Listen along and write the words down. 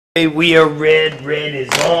Hey, we are red. Red is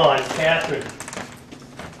on. Catherine.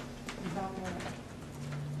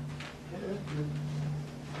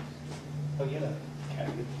 Oh, yeah.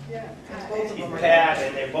 She's Pat,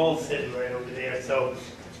 and they're both sitting right over there. So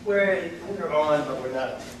we're on, but we're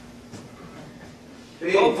not.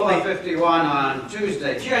 Being 4:51 on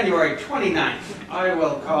Tuesday, January 29th, I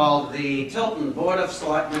will call the Tilton Board of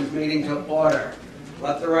Selectmen meeting to order.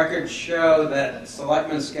 Let the record show that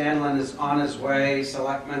Selectman Scanlon is on his way.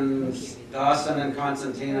 Selectmen Dawson and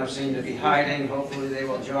Constantino seem to be hiding. Hopefully they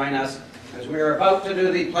will join us as we are about to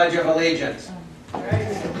do the Pledge of Allegiance.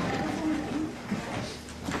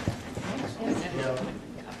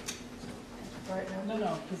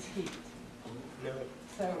 No, because he. No.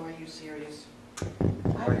 So are you serious? I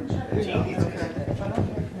haven't checked it out.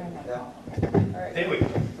 There we go.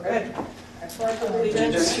 Red. I pledge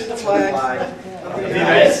allegiance to the flag of The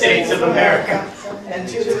United States of America and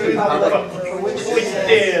to the republic for which it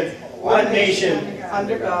stands, one nation,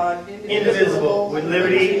 under God, indivisible, with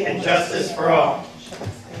liberty and justice for all.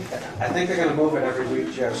 I think they're going to move it every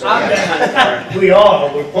week, Joe. So We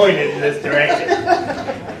all were pointed in this direction.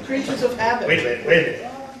 Creatures of habit. Wait a minute.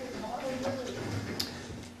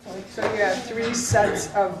 So you have 3 sets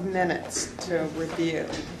of minutes to review.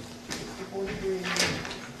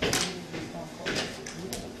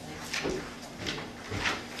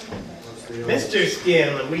 Mr.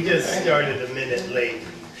 Scanlon, we just started a minute late.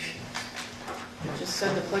 Just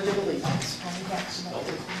said the Pledge of Allegiance.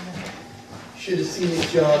 Should have seen it,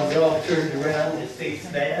 John. We all turned around and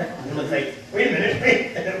faced that. And I was like, wait a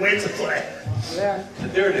minute, where's the flag? Yeah,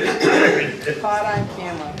 There it is. caught on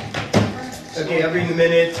camera. Okay, I'll bring the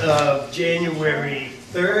minutes of January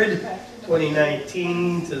 3rd,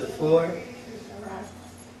 2019 to the floor.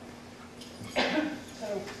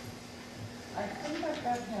 So, I think I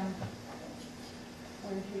got him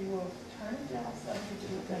where he will turn it down 72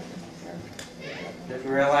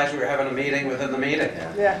 didn't realize we were having a meeting within the meeting.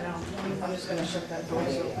 Yeah. I'm just going to shut that door.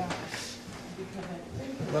 So.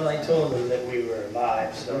 Well, I told them that we were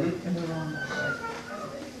live, so.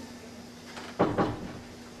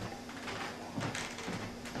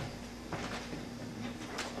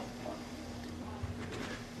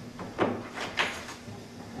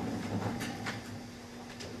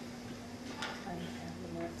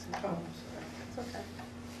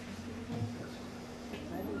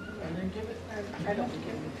 I don't give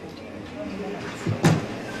him 15 minutes.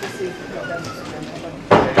 Let's see if it does.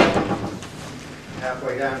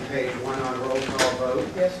 Halfway down page 1 on roll call vote.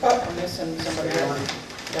 Yes, oh, I'm missing somebody else.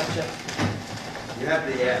 Gotcha. You have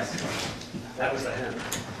the yes. That was the hint.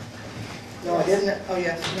 No, I didn't. Oh,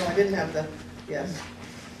 yes. No, I didn't have the yes.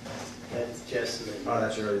 That's just me. Oh,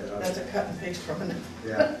 that's your That's a cut and paste from it.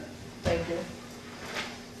 Yeah. Thank you.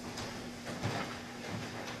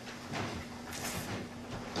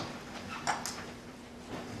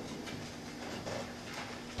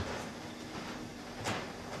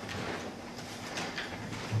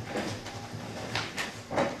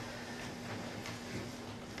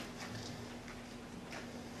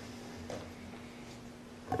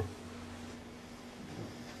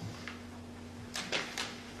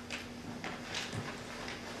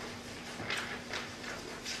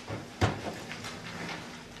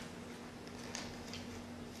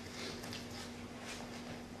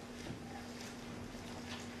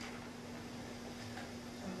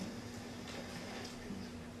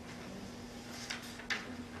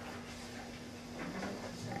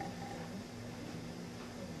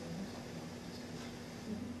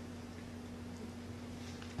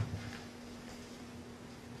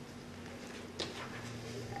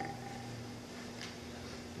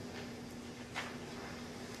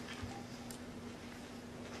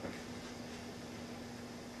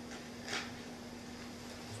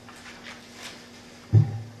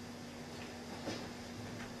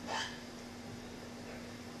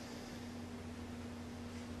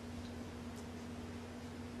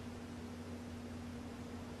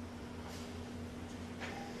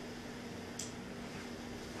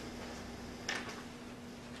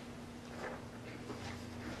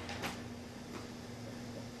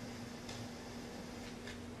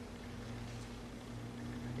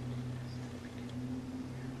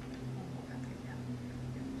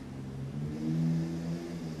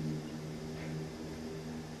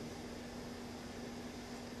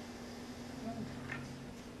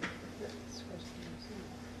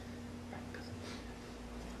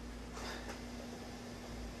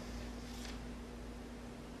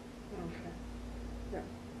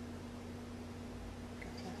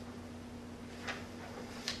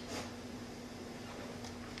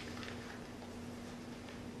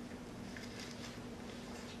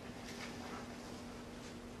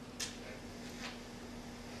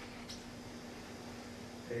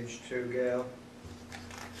 Page 2, Gail.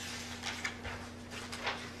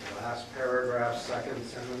 Last paragraph, second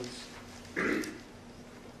sentence.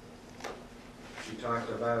 She talked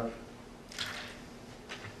about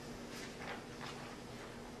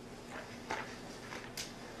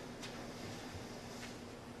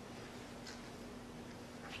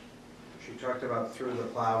through the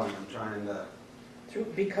plowing. I'm trying to.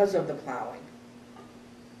 Because of the plowing.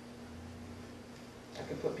 I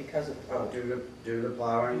could put because of the Oh, plowing. do the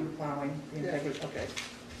plowing. Plowing, the integrity, okay.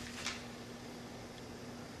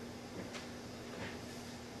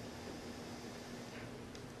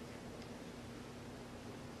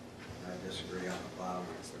 I disagree on the plowing.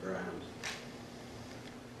 It's the ground.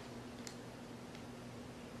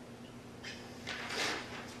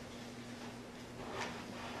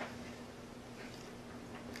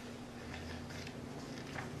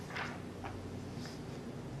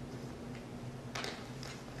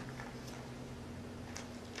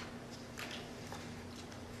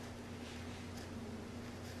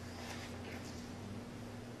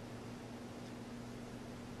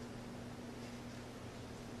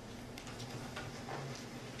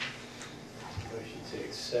 Motion to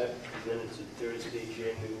accept the minutes of Thursday,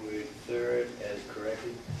 January 3rd as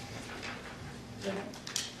corrected. We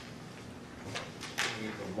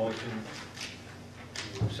have a motion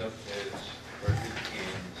to accept as corrected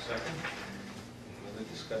and second. Any other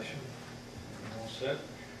discussion? All set?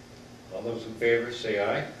 All those in favor say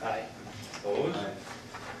aye. Aye. Opposed? Aye.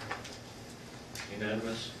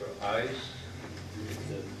 Unanimous for ayes?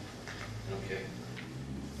 The Okay.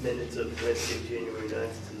 minutes of Wednesday, January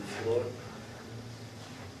 9th to the floor.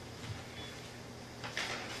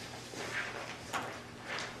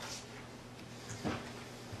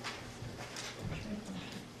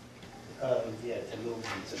 Yeah, to move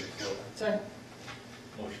them to the floor. Sorry.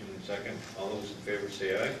 Motion and second. All those in favor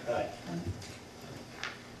say aye. Aye.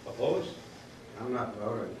 Opposed? I'm not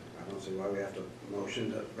voting. I don't see why we have to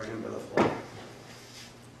motion to bring him to the floor.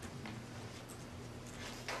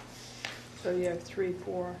 So you have 3,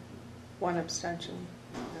 4, 1 abstention.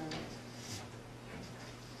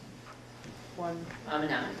 One, I'm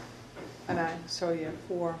an aye. an aye, so you have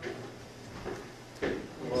 4.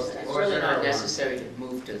 It's really not necessary to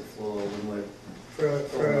move to the floor when we're,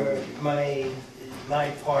 For my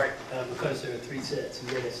part, because there are 3 sets of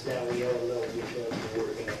minutes now, we all know which ones we're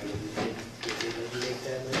working on. Did you make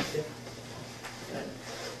that list yet?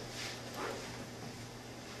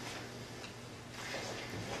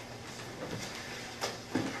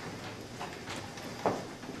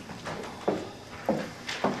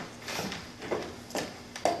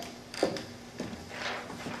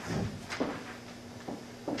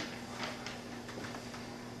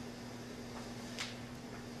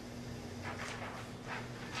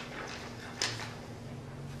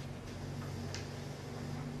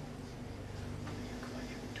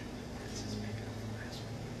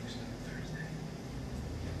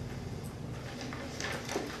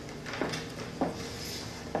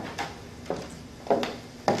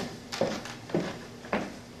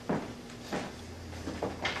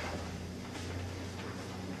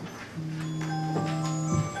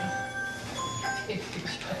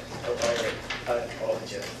 Oh,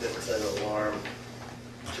 Jeff, that's an alarm.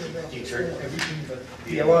 You turned everything but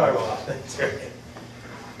The alarm off, that's right.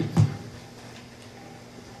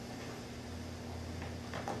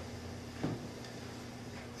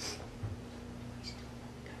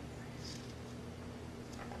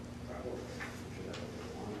 Probably. We should have a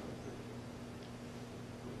one of them.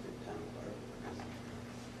 I think town clerk.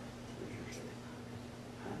 We should.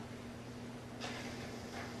 Huh?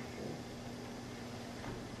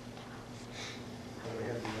 Well, we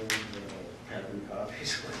have the old, cabin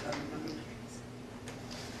copies with them.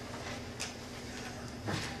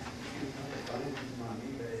 You know, find them on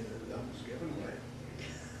eBay that I was giving away.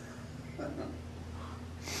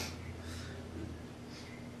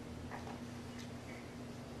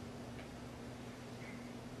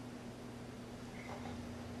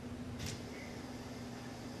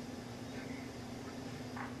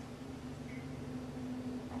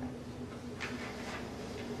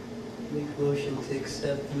 Make motion to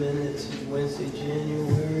accept the minutes of Wednesday,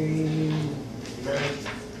 January 9th,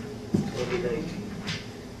 2019,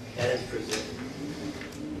 as presented.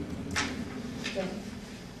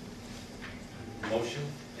 motion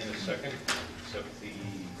and a second. Accept the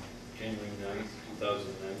January 9th,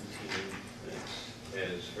 2019 minutes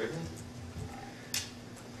as written.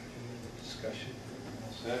 Any other discussion?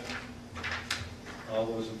 All set? All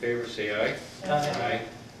those in favor say aye. Aye.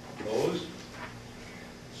 Opposed?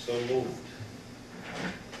 So moved.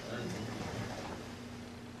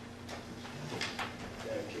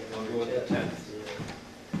 Okay, I'll go with the 10th.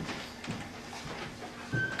 Yeah.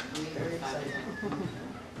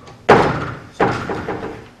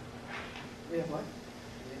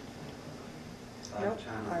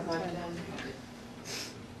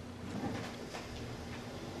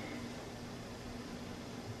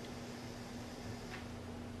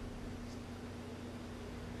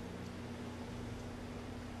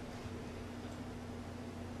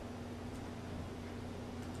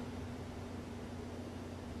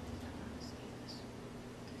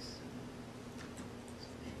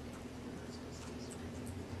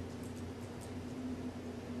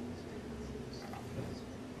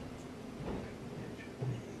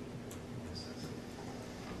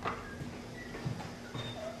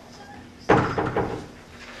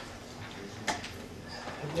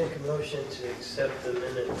 motion to accept the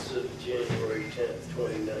minutes of January 10th,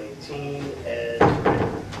 2019 as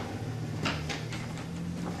written.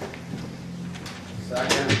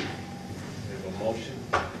 Second. We have a motion,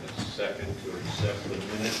 and a second to accept the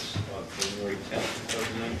minutes of January 10th,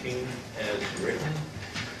 2019 as written.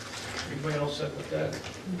 Everybody else set with that?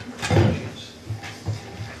 Questions?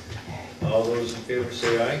 All those in favor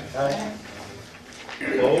say aye. Aye.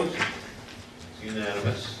 Opposed? It's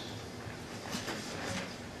unanimous.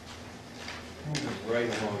 Moving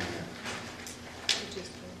right along here.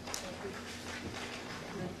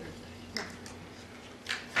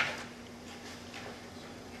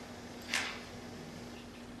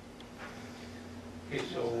 Okay,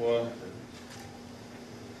 so,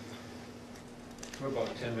 we're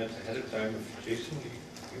about 10 minutes ahead of time. Jason,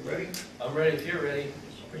 you ready? I'm ready if you're ready.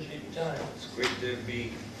 Appreciate your time. It's great to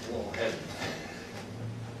be a little ahead.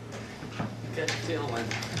 Get Tilton.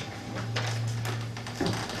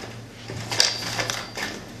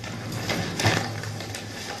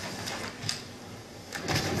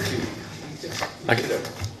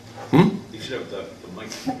 You should have the mic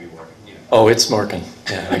to be working, yeah. Oh, it's marking.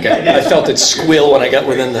 Yeah, I felt it squeal when I got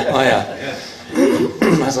within the. Oh yeah,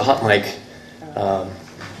 that's a hot mic.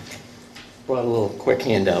 Brought a little quick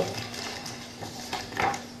handout.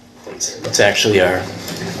 It's actually our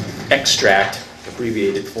extract,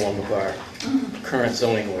 abbreviated form of our current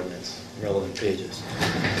zoning ordinance, relevant pages.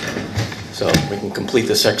 So we can complete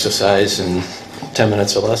this exercise in 10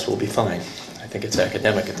 minutes or less. We'll be fine. I think it's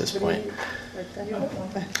academic at this point.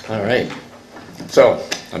 All right. So,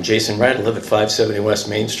 I'm Jason Wright. I live at 570 West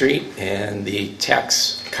Main Street, and the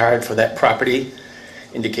tax card for that property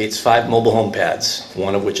indicates 5 mobile home pads,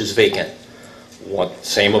 one of which is vacant.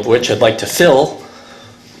 Same of which I'd like to fill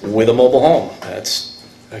with a mobile home. That's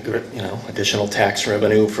additional tax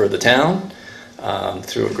revenue for the town.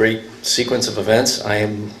 Through a great sequence of events, I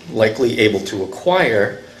am likely able to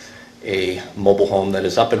acquire a mobile home that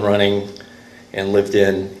is up and running and lived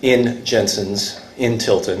in Jensen's in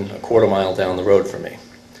Tilton, a quarter mile down the road from me.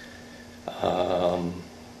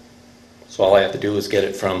 So all I have to do is get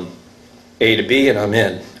it from A to B and I'm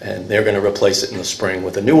in. And they're going to replace it in the spring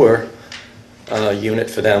with a newer unit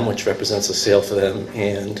for them, which represents a sale for them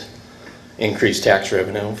and increased tax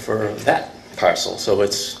revenue for that parcel. So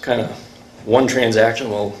it's kind of one transaction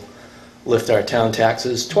will lift our town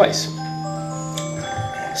taxes twice.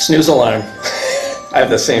 Snooze alarm. I have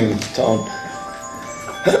the same tone.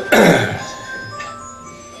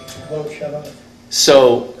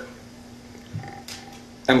 So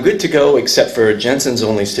I'm good to go, except for Jensen's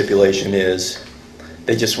only stipulation is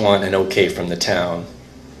they just want an okay from the town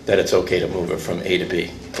that it's okay to move it from A to B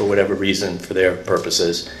for whatever reason, for their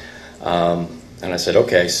purposes. And I said,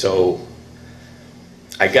 okay. So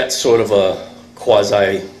I got sort of a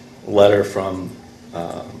quasi letter from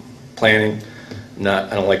planning. I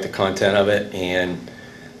don't like the content of it, and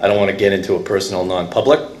I don't want to get into a personal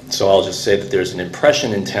non-public, so I'll just say that there's an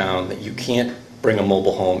impression in town that you can't bring a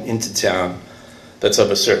mobile home into town that's of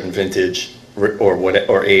a certain vintage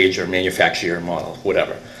or age or manufacturer model,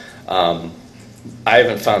 whatever. I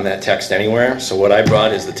haven't found that text anywhere, so what I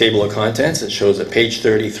brought is the table of contents. It shows that page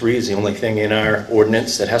 33 is the only thing in our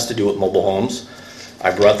ordinance that has to do with mobile homes. I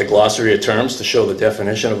brought the glossary of terms to show the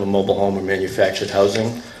definition of a mobile home or manufactured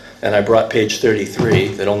housing. And I brought page 33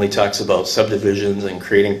 that only talks about subdivisions and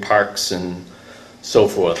creating parks and so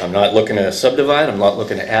forth. I'm not looking to subdivide. I'm not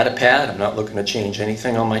looking to add a pad. I'm not looking to change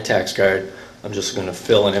anything on my tax card. I'm just going to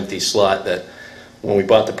fill an empty slot that when we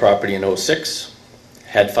bought the property in '06,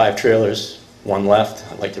 had 5 trailers, 1 left.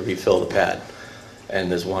 I'd like to refill the pad.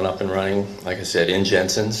 And there's 1 up and running, like I said, in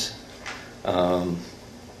Jensen's.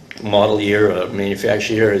 Model year or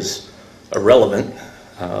manufacturer year is irrelevant.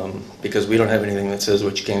 Because we don't have anything that says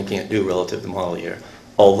what you can and can't do relative to model year.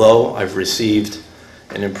 Although I've received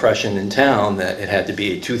an impression in town that it had to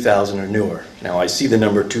be a 2000 or newer. Now I see the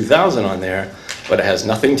number 2000 on there, but it has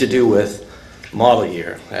nothing to do with model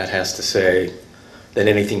year. That has to say that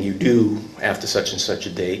anything you do after such and such a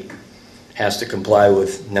date has to comply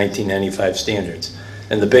with 1995 standards.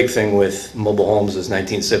 And the big thing with mobile homes is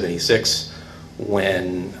 1976,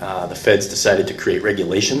 when the feds decided to create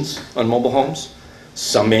regulations on mobile homes.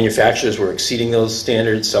 Some manufacturers were exceeding those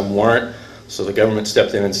standards, some weren't. So the government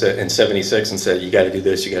stepped in said, in '76 and said, you got to do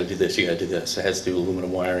this, you got to do this, you got to do this. It has to do with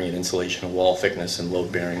aluminum wiring and insulation and wall thickness and load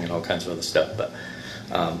bearing and all kinds of other stuff. But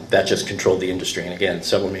that just controlled the industry. And again,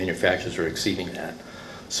 several manufacturers were exceeding that.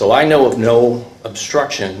 So I know of no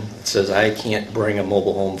obstruction that says I can't bring a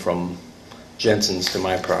mobile home from Jensen's to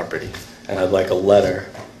my property. And I'd like a letter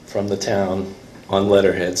from the town on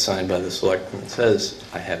letterhead signed by the selectmen that says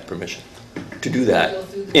I have permission to do that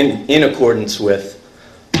in accordance with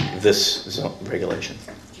this regulation.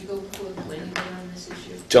 Did you go before the planning board on this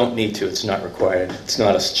issue? Don't need to, it's not required. It's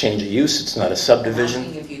not a change of use, it's not a I'm subdivision.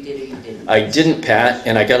 asking if you did or you didn't. I didn't, Pat,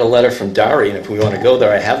 and I got a letter from Dari, and if we want to go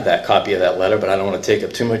there, I have that copy of that letter, but I don't want to take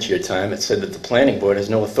up too much of your time. It said that the planning board has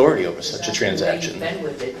no authority over such a transaction. Is that the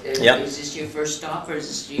way you've been with it? Yep. Is this your first stop or is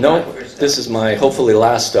this your No, first stop? this is my hopefully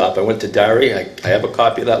last stop. I went to Dari, I have a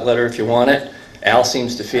copy of that letter if you want it. Al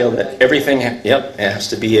seems to feel that everything, yep, it has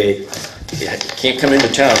to be you can't come into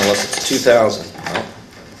town unless it's 2,000. Well,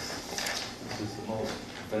 this is the most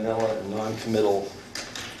vanilla and non-committal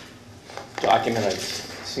document I've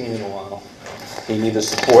seen in a while. He neither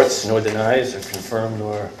supports nor denies or confirms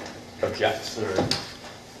nor objects, or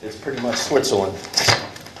it's pretty much Switzerland.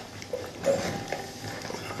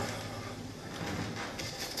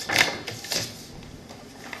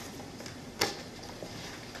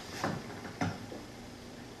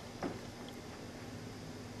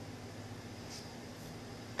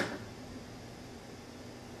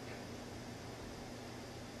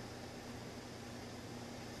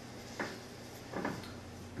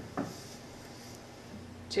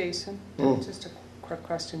 Jason, Mm. just a quick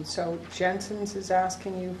question. So Jensen's is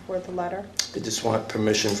asking you for the letter? They just want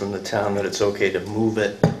permission from the town that it's okay to move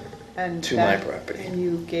it And to my that- property. And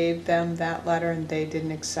you gave them that letter and they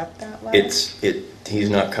didn't accept that letter? He's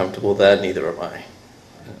not comfortable with that, neither am I.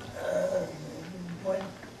 What,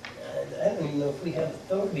 I don't even know if we have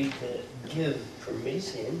authority to give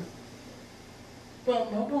permission. Well,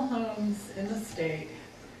 mobile homes in the state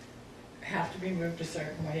have to be moved a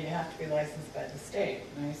certain way, you have to be licensed by the state,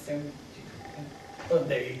 and I assume you can. Well,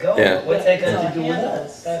 there you go. Yeah. What's that got So to do with handle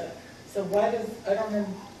us? that. So why does, I don't know,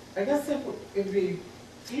 I guess it would be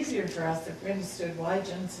easier for us if we understood why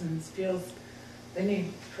Jensen's feels they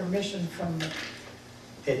need permission from the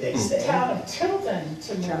Did they say? town of Tilton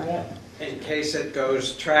to move it. In case it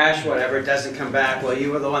goes trash, whatever, it doesn't come back, well,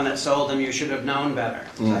 you were the one that sold them, you should have known better,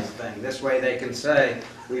 type thing. This way they can say,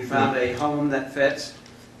 we found a home that fits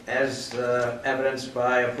as evidenced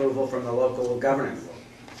by approval from the local governing board.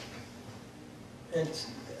 It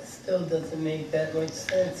still doesn't make that much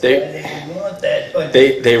sense. They- Why they would want that, but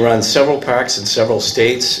They run several parks in several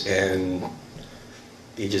states, and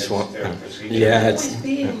you just That's want, their procedure. yeah, if it was it's,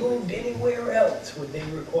 being moved anywhere else, would they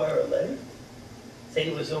require a letter? Say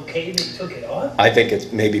it was okay, they took it off? I think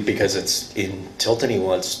it's maybe because it's in Tilton, he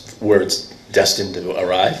wants where it's destined to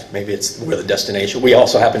arrive. Maybe it's where the destination, we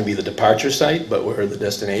also happen to be the departure site, but we're the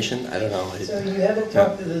destination, I don't know. So you haven't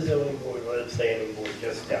talked to the zoning board, what I'm saying, board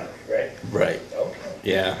just down, right? Right, Okay.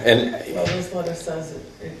 yeah, and, Well, this letter says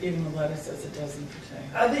even the letter says it doesn't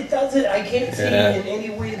pertain. It doesn't, I can't see Yeah. in any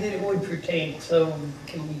way that it would pertain, so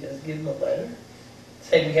can we just give them a letter?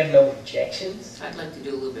 Say we have no objections? I'd like to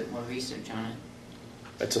do a little bit more research on it.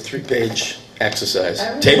 it's a 3-page exercise.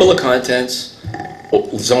 Table of contents,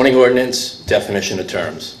 zoning ordinance, definition of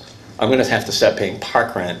terms. I'm gonna have to start paying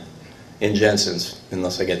park rent in Jensen's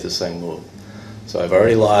unless I get this thing moved. So I've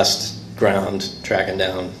already lost ground tracking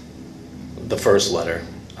down the first letter.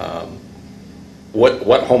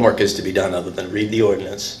 What homework is to be done other than read the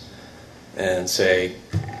ordinance and say,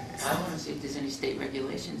 I want to see if there's any state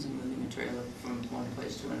regulations in moving a trailer from one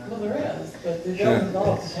place to another. Well, there is, but they don't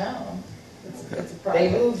involve the town. It's a private.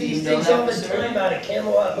 They move Do you these know things that, all the Mr. time out of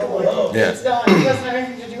Camelot mobile homes. Yeah. It's not, it doesn't have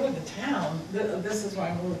anything to do with the town. This is why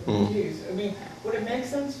I'm a little confused. I mean, would it make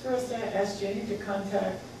sense for us to ask Jenny to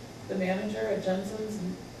contact the manager at Jensen's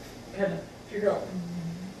and kind of figure out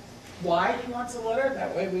why he wants a letter?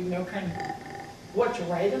 That way we know kind of what to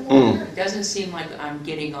write in the letter. It doesn't seem like I'm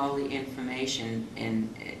getting all the information,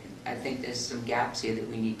 and I think there's some gaps here that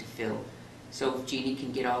we need to fill. So if Jeannie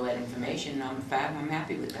can get all that information, I'm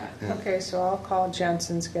happy with that. Okay, so I'll call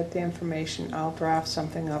Jensen's, get the information, I'll draft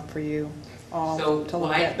something up for you all So to look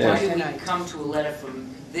why at do we tonight. come to a letter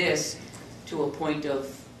from this to a point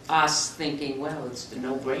of us thinking, well, it's a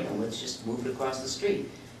no-brainer, let's just move it across the street?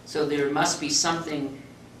 So there must be something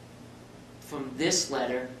from this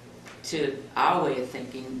letter to our way of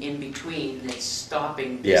thinking in between that's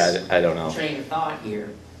stopping yeah, this I don't know. train of thought here.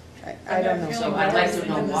 I don't know. And So I I'd feel like to they're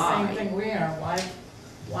know thinking why. the same thing we are.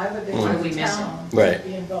 Why would they What want are we the missing? town Right. to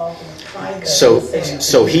be involved in a private?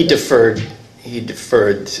 So he deferred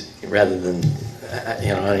rather than, I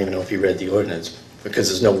don't even know if he read the ordinance, because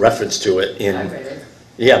there's no reference to it in. I read it.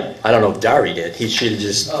 Yeah, I don't know if Dari did. He should have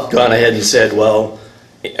just Oh. gone ahead and said, well,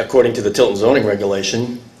 according to the Tilton zoning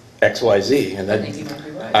regulation, X, Y, Z. And I that, think you might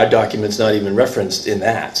be right. our document's not even referenced in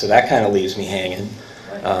that, so that kind of leaves me hanging.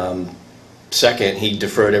 Second, he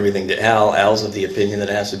deferred everything to Al. Al's of the opinion that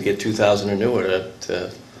it has to be a 2,000 or newer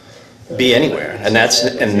to be anywhere. And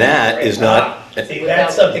that is not See,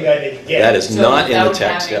 that's something I didn't get. That is So not in the without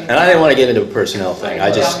text, having- and I didn't want to get into a personnel thing, I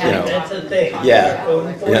just, you know, That's the thing. Yeah. The code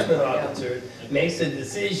enforcement officer makes a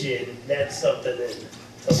decision, that's something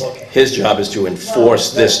to look at. his job is to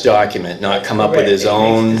enforce this document, not come up with his Correct. He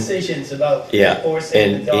own. makes decisions about Yeah,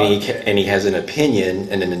 enforcing the and document. he has an opinion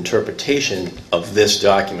and an interpretation of this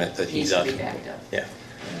document that Needs he's to be up. backed up. Yeah,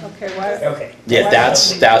 Okay, why, Okay. yeah,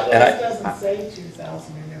 that's, that, and This I, doesn't say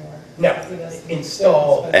 2,000 or newer. No, It doesn't say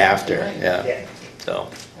installed. specific. after, yeah, Yeah, so.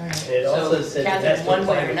 and it also So, says it Catherine, has to one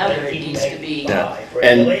way or apply to another, it needs to be- 1995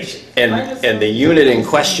 And- regulation. And the unit in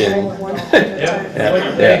question, one at a Yeah. time? Yeah, Wait,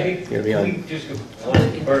 yeah, we- you're gonna be on- We just go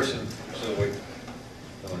one person, so wait.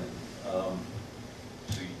 So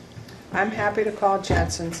I'm happy to call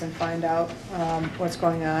Jensen's and find out what's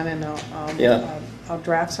going on, and Yeah. I'll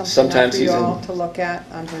draft something up Sometimes for you he's in- all to look at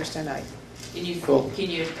on Thursday night. Cool. Can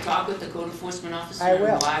you talk with the code enforcement officer? I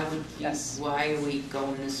will. Why would, Yes. why are we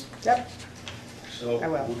going this? Yep, So I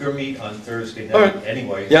will. we're gonna meet on Thursday All night right.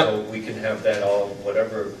 anyway, Yep. so we can have that all,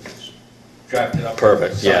 whatever, drafted up.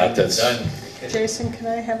 Perfect, yeah, signed and that's- done. Jason, can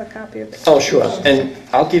I have a copy of it? oh, sure, and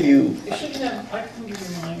I'll give you, You should have, I can give you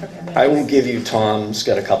mine. and then I will just- give you Tom's,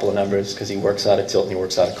 got a couple of numbers, because he works out of Tilton, he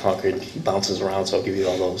works out of Concord, he bounces around, so I'll give you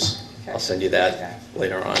all those. I'll send you that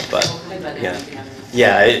later on, but, Hopefully by then yeah. we can have it.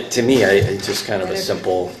 Yeah, to me, it's just kind of a And if-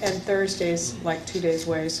 simple, And Thursday's like 2 days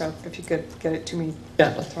away, so if you could get it to me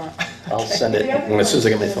yeah, tomorrow. I'll send it as soon as I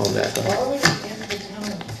get my phone back. Why are we in the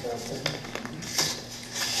town of Tilton?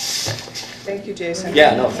 Thank you, Jason.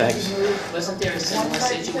 Yeah, no, thanks. Wasn't there a similar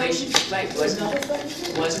situation, right, wasn't there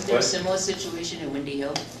a What? similar situation in Windy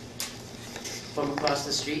Hill? From across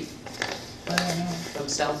the street, I don't know. from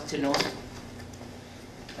south to north?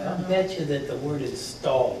 I'll bet you that the word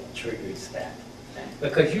installed triggers that.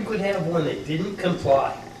 Because you could have one that didn't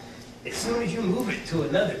comply. As soon as you move it to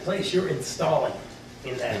another place, you're installing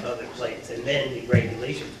in that other place, and then the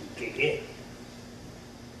regulations will kick in.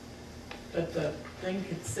 But the thing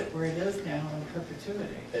could sit where it is now in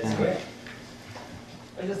perpetuity. That's correct.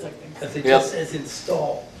 I just like things, Because it Yep. just says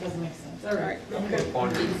install. doesn't make sense. All right.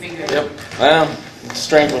 Didn't figure it Yep, out. well, it's a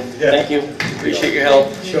strange one, thank you, appreciate your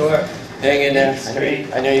help, Sure. hang in there,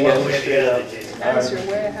 I know you One way or guys. the other, Jason. Guys, you're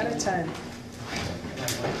way ahead of time.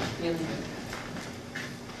 Really.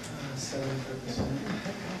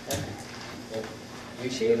 We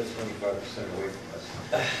should have 25% away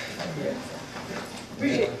from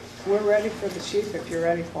us. We're ready for the chief if you're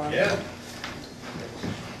ready for him. Yeah.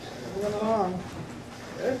 Moving along.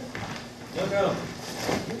 No.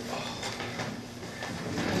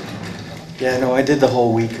 Yeah, no, I did the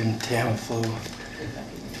whole week in Tamiflu.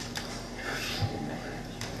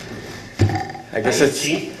 I guess Hi, it's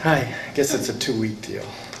Chief. hi. I guess it's a 2-week deal.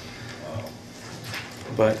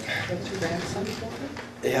 But Get your grandson for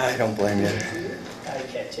me? yeah, I don't blame you. I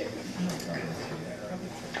catch it.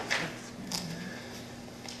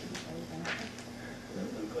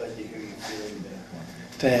 I'm glad to hear you feeling better.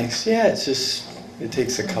 Thanks. Yeah, it's just it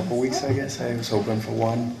takes a couple weeks, I guess. I was hoping for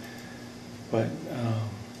one, but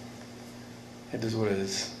it is what it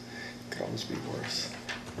is. Could always be worse.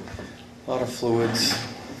 A lot of fluids.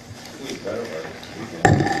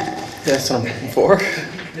 That's what I'm looking for.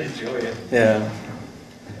 Enjoy it. Yeah.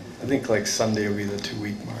 I think like Sunday will be the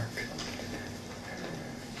 2-week mark.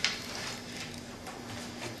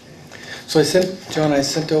 So I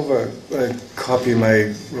sent over a copy of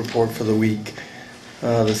my report for the week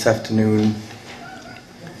this afternoon.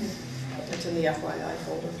 It's in the FYI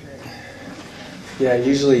folder. Yeah,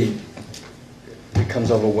 usually it comes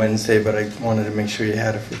over Wednesday, but I wanted to make sure you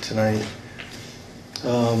had it for tonight.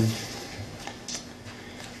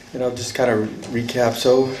 Just kind of recap.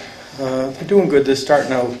 So they're doing good. They're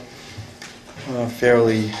starting out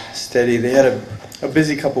fairly steady. They had a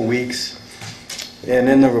busy couple weeks, and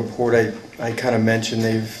in the report I kind of mentioned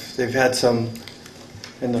they've had some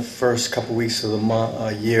in the first couple weeks of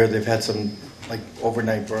the year. They've had some like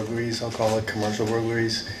overnight burglaries. I'll call it commercial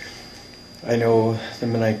burglaries. I know the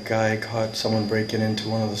midnight guy caught someone breaking into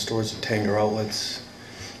one of the stores at Tanger Outlets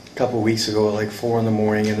a couple weeks ago at like 4 in the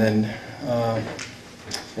morning, and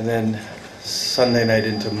then Sunday night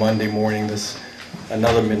into Monday morning,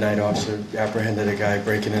 another midnight officer apprehended a guy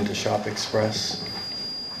breaking into Shop Express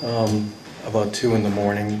about 2 in the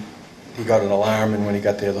morning. He got an alarm, and when he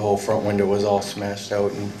got there, the whole front window was all smashed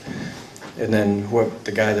out, and then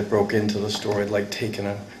the guy that broke into the store had like taken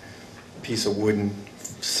a piece of wooden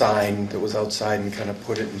sign that was outside and kind of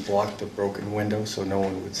put it and blocked the broken window so no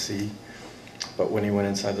one would see. But when he went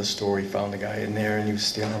inside the store, he found the guy in there, and he was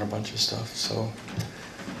stealing a bunch of stuff. So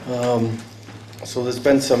there's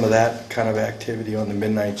been some of that kind of activity on the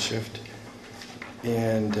midnight shift,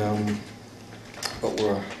 and but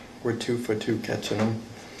we're 2 for 2 catching them.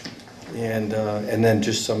 And then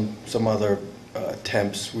just some other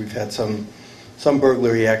attempts. We've had some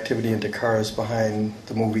burglary activity into cars behind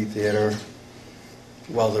the movie theater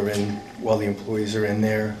while the employees are in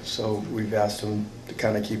there. So we've asked them to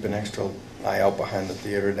kind of keep an extra eye out behind the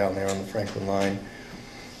theater down there on the Franklin line.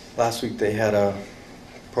 Last week they had a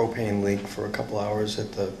propane leak for a couple hours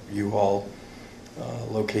at the U-Haul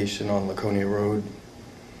location on Laconia Road.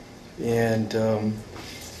 And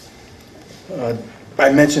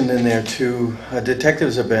I mentioned in there too,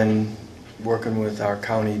 detectives have been working with our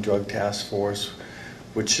county drug task force,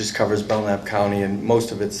 which just covers Belknap County, and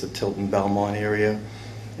most of it's the Tilton Belmont area.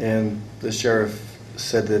 And the sheriff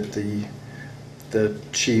said that the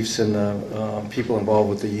chiefs and the people involved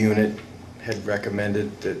with the unit had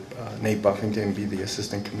recommended that Nate Buffington be the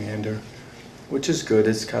assistant commander, which is good.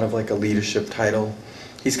 It's kind of like a leadership title.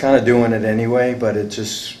 He's kind of doing it anyway, but it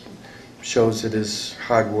just shows that his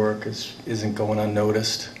hard work isn't going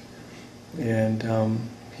unnoticed. And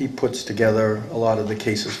he puts together a lot of the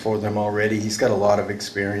cases for them already. He's got a lot of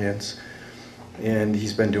experience, and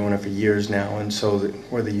he's been doing it for years now. And so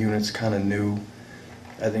where the unit's kind of new,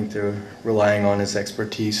 I think they're relying on his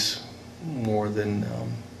expertise more than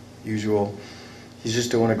usual. He's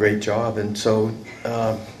just doing a great job. And so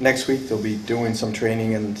next week they'll be doing some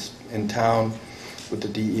training in town with the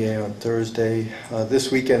DEA on Thursday.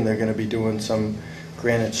 This weekend they're going to be doing some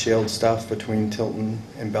granite shield stuff between Tilton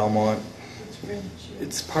and Belmont.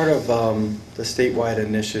 It's part of the statewide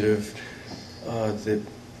initiative that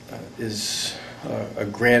is a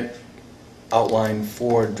grant outline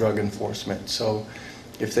for drug enforcement. So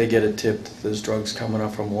if they get a tip that there's drugs coming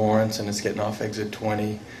up from Lawrence and it's getting off exit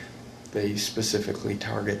 20, they specifically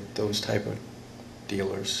target those type of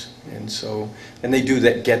dealers. And they do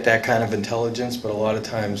get that kind of intelligence, but a lot of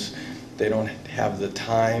times they don't have the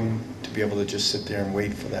time to be able to just sit there and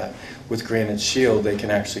wait for that. With Granite Shield, they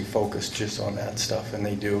can actually focus just on that stuff, and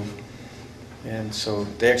they do. And so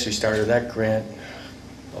they actually started that grant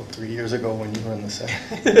about 3 years ago when you were in the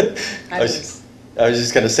Senate. I was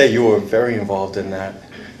just going to say, you were very involved in that.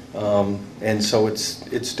 And so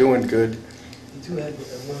it's doing good. I do have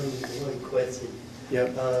one question.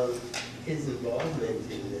 Yep. His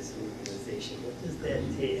involvement in this organization, what does that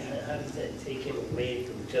take? How does that take him away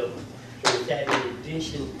from Tilton? Or is that in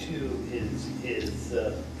addition to his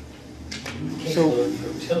caseload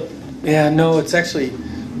from Tilton? Yeah, no, it's actually,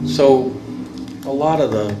 so a lot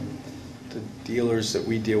of the dealers that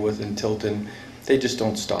we deal with in Tilton, they just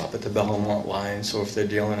don't stop at the Belmont line. So if they're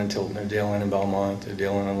dealing in Tilton, they're dealing in Belmont, they're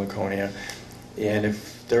dealing in Laconia. And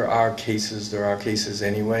if there are cases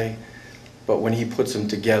anyway. But when he puts them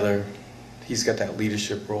together, he's got that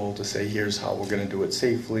leadership role to say, here's how we're going to do it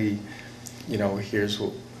safely. You know, here's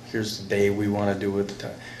the day we want to do it.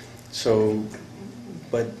 So,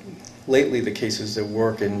 but lately the cases that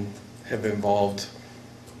work and have involved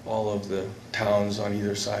all of the towns on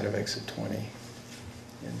either side of exit 20.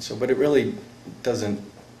 And so, but it really doesn't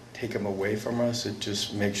take them away from us. It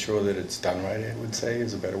just makes sure that it's done right, I would say,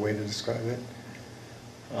 is a better way to describe it.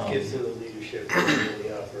 Gives him the leadership in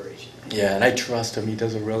the operation. Yeah, and I trust him. He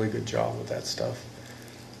does a really good job with that stuff.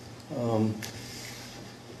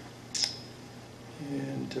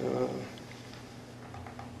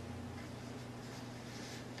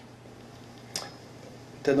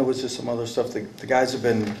 Then there was just some other stuff. The guys have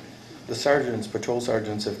been, the sergeants, patrol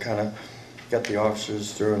sergeants have kind of got the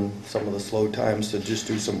officers during some of the slow times to just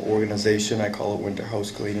do some organization. I call it winter house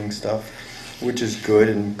cleaning stuff, which is good,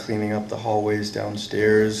 and cleaning up the hallways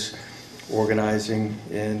downstairs, organizing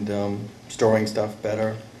and storing stuff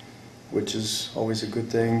better, which is always a good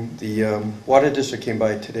thing. The water district came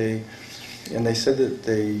by today, and they said that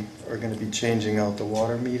they are going to be changing out the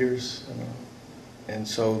water meters, and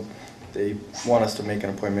so they want us to make an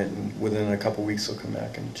appointment, and within a couple weeks they'll come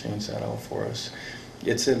back and change that out for us.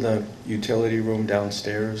 It's in the utility room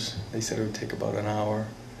downstairs. They said it would take about an hour.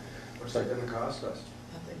 What's that going to cost us?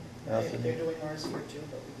 Nothing. They're doing ours here too,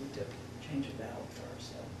 but we need to change it out first,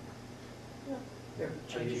 so. Yeah, they're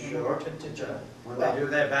Are you changing sure? over to When they do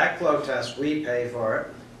their backflow test, we pay for it.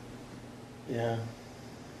 Yeah.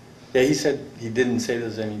 Yeah, he said he didn't say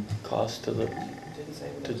there's any cost to didn't say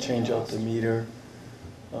what to it was change gonna out the cost. meter.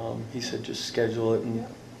 He said just schedule it and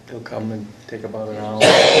he'll come and take about an hour.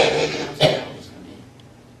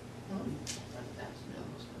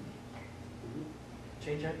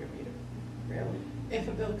 Change out your meter, really? If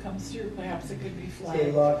a bill comes through, perhaps it could be See, flat.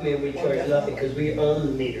 in Lockman, we charge nothing because we own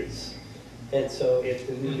the meters. And so if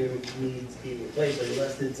the meter needs to be replaced,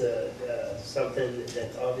 unless it's something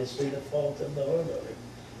that's obviously the fault of the homeowner.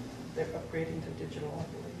 They're upgrading to digital,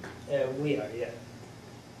 I believe. We are, yeah.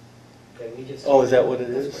 Can we just? Oh, is that what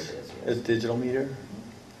it That's is? what it is, A yes. digital meter?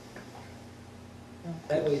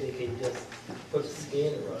 That way they can just put a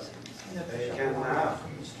scanner on it. They can now.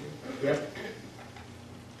 Yep.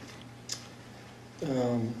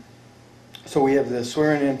 So we have the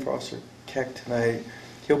swearing in for Officer Keck tonight.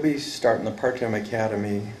 He'll be starting the part-time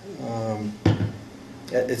academy.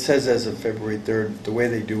 It says as of February 3rd. The way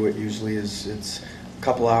they do it usually is it's a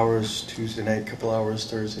couple hours Tuesday night, a couple hours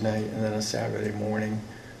Thursday night, and then a Saturday morning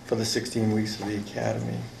for the 16 weeks of the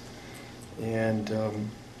academy. And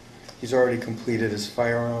he's already completed his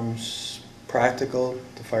firearms practical,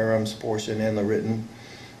 the firearms portion, and the written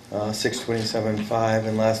 627.5.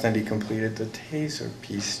 And last night he completed the taser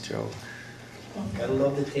piece, Joe. Gotta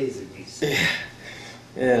love the taser piece.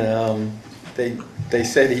 And they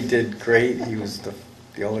said he did great. He was the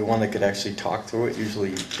only one that could actually talk through it. Usually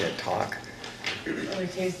you can't talk. Only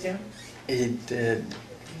taste him? He did.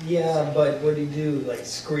 Yeah, but what do you do, like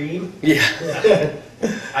scream? Yeah.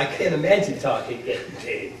 I can't imagine talking getting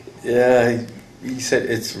paid. Yeah, he said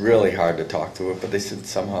it's really hard to talk through it, but they said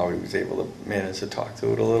somehow he was able to manage to talk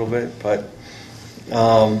through it a little bit. But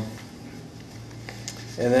and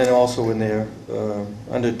then also when they're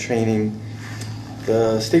under training,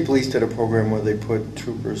 the state police did a program where they put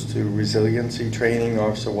troopers through resiliency training,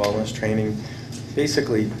 officer wellness training.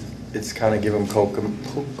 Basically, it's kind of give them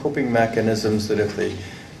coping mechanisms that if they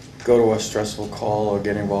go to a stressful call or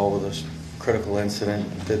get involved with a critical incident,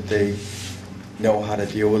 that they know how to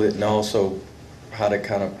deal with it, and also how to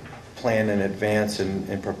kind of plan in advance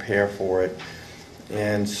and prepare for it.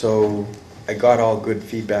 And so I got all good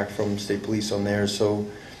feedback from state police on there. So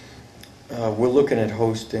we're looking at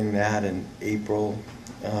hosting that in April,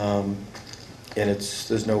 and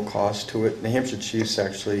there's no cost to it. New Hampshire Chiefs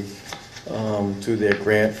actually, through their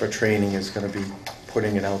grant for training, is going to be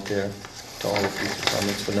putting it out there to all the police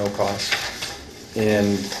departments for no cost.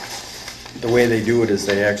 And the way they do it is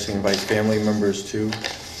they actually invite family members too.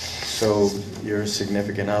 So your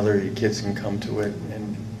significant other, your kids can come to it,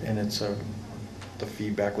 and it's the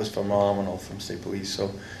feedback was phenomenal from state police.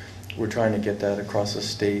 So we're trying to get that across the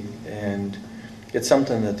state, and it's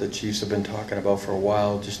something that the chiefs have been talking about for a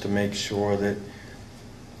while, just to make sure that,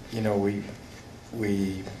 you know, we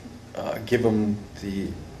give them the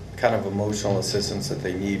kind of emotional assistance that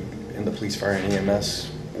they need in the police, fire, and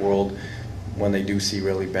EMS world when they do see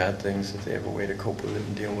really bad things, that they have a way to cope with it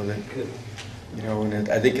and deal with it. Good. You know, and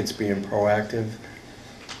I think it's being proactive.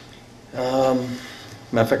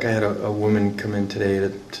 Matter of fact, I had a woman come in today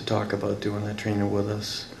to talk about doing that training with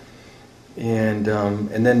us. And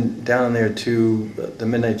then down there too, the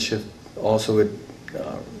midnight shift also had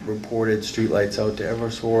reported streetlights out to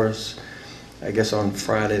Eversource. I guess on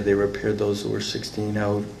Friday they repaired those. There were 16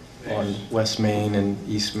 out on West Main and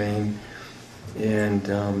East Main. And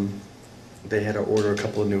they had to order a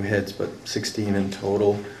couple of new heads, but 16 in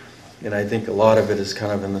total. And I think a lot of it is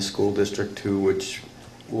kind of in the school district too, which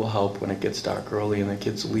will help when it gets dark early and the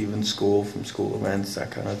kids leaving school from school events, that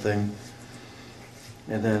kind of thing.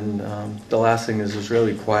 And then the last thing is it's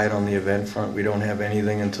really quiet on the event front. We don't have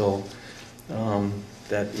anything until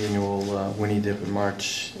that annual Winnie Dip in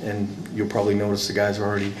March. And you'll probably notice the guys are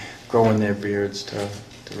already growing their beards to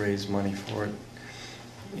raise money for it.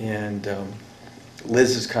 And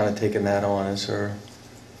Liz has kind of taken that on as her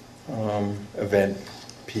event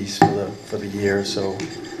piece for the year. So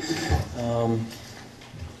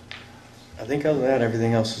I think other than that,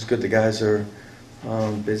 everything else is good. The guys are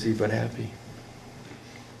busy but happy.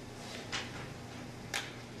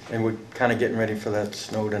 And we're kind of getting ready for that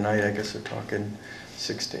snow tonight. I guess they're talking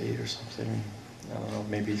 6 to 8 or something. I don't know,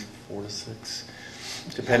 maybe 4 to 6,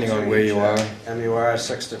 depending on where you are. MUR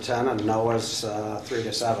 6 to 10 and NOAA's 3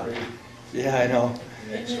 to 7. Yeah, I know.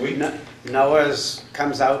 Sweet. NOAA's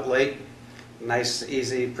comes out late. Nice,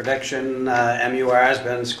 easy prediction. MUR has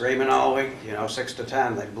been screaming all week, 6 to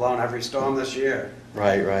 10. They've blown every storm this year.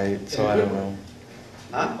 Right. So I don't know.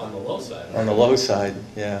 Huh? On the low side. On the low side,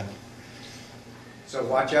 yeah. So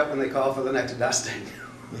watch out when they call for the next dusting.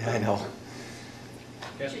 Yeah, I know.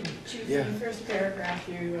 Chief, Yeah. in the first paragraph,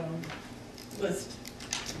 you list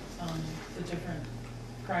the different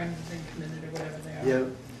crimes that have been committed or whatever they are.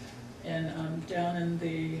 Yeah. And down in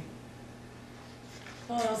the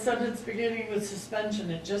sentence beginning with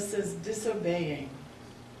suspension, it just says disobeying.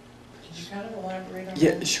 Could you kind of elaborate on that?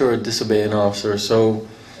 Yeah, sure, disobey an officer. So,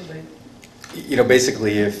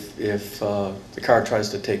 basically if the car tries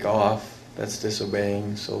to take off, that's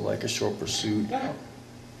disobeying. So like a short pursuit. Oh,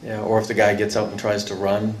 Yeah, or if the guy gets out and tries to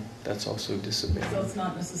run, that's also disobeying. so it's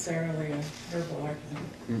not necessarily a verbal argument.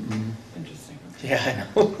 Mm-mm. Interesting. Yeah,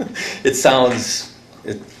 I know. It sounds,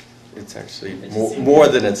 it's actually It just seems- more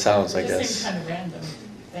than it sounds, I It just guess. seems kind of random.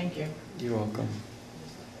 Thank you. You're welcome.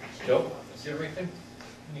 Joe, is there anything?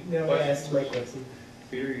 Any No, I questions? asked my question.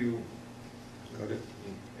 Peter, you got it?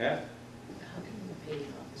 Pat? How can we pay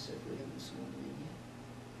an officer if we haven't sworn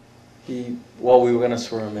him in yet? Well, we were gonna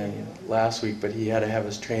swear him in last week, but he had to have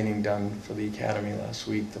his training done for the academy last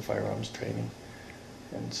week, the firearms training.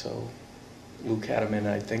 And so Luke had him in,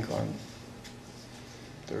 I think, on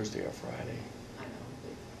Thursday or Friday. I know,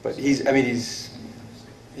 But he's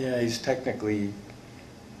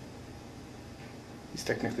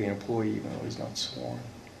technically an employee, even though he's not sworn.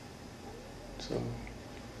 So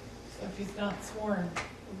So if he's not sworn,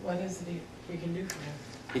 what is it we can do for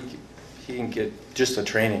him? he can get just the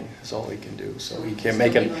training is all he can do. So he can't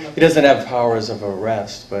make him. He doesn't have powers of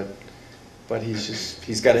arrest, but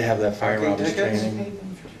he's got to have that firearms Parking tickets? Pay training.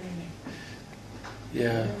 them for training.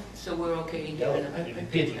 Yeah. So we're okay to get an I did.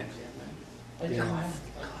 I don't Yeah. know.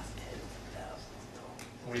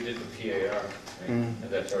 We did the PAR, right? Mm. And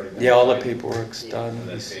that's already been. Yeah, all the signed. paperwork's done. And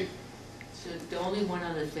that's He's- it. So the only one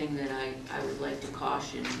other thing that I would like to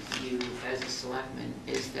caution you as a selectman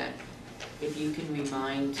is that if you can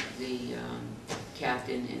remind the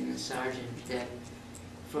captain and the sergeant that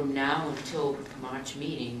from now until March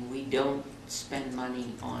meeting, we don't spend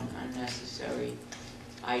money on unnecessary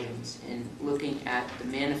items. And looking at the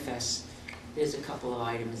manifest, there's a couple of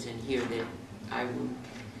items in here that I would,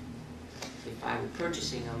 if I were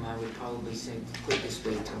purchasing them, I would probably say, put this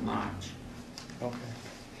wait till March. Okay.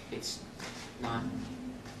 It's not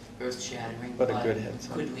earth-shattering, But a good heads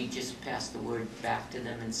up. could we just pass the word back to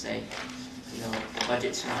them and say, you know, the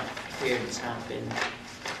budget's not cleared, it's not been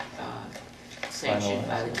sanctioned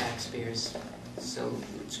by the Finalized. taxpayers, so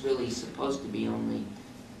it's really supposed to be only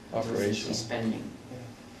emergency Operational. spending, Yeah.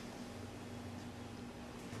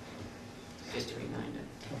 just a reminder.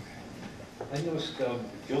 Okay. I noticed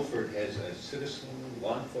Guilford has a citizen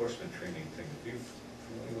law enforcement training thing. Are you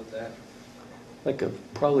familiar with that? Like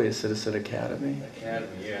probably a citizen academy. Academy,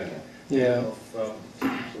 yeah. Yeah. From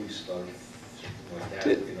police stuff, something like that,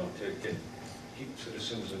 Did- you know, to keep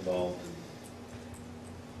citizens involved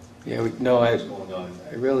Yeah. in No, what's going on.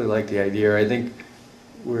 I really like the idea. I think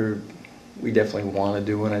we definitely want to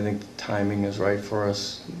do it. I think the timing is right for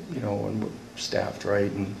us, you know, when we're staffed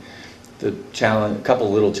right. And the challenge, a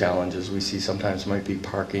couple little challenges we see sometimes might be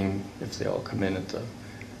parking if they all come in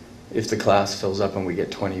if the class fills up and we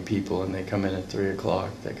get 20 people and they come in at 3 o'clock,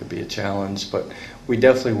 that could be a challenge. But we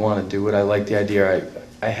definitely want to do it. I like the idea.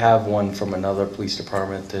 I have one from another police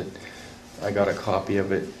department that I got a copy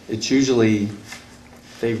of it. It's usually,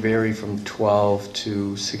 they vary from 12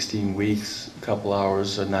 to 16 weeks, a couple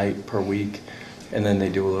hours a night per week, and then they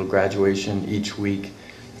do a little graduation each week.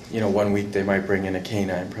 You know, one week they might bring in a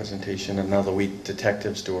canine presentation, another week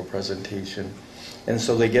detectives do a presentation. And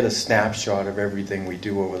so they get a snapshot of everything we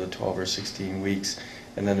do over the 12 or 16 weeks,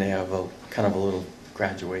 and then they have a kind of a little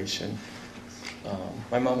graduation.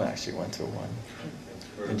 My mom actually went through one,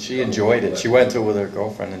 and she enjoyed it. She went through with her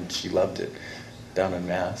girlfriend, and she loved it down in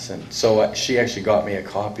Mass. And so she actually got me a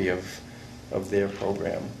copy of their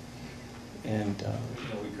program. And You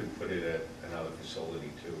know, we could put it at another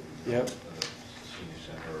facility too. Yep. Senior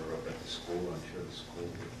center or up at the school, I'm sure the school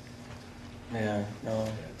would. yeah, no,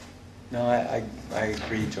 I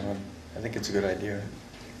agree, John. I think it's a good idea.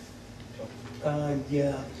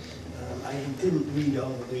 Yeah, I didn't read all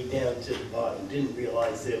the way down to the bottom, didn't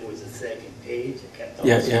realize there was a second page. I kept on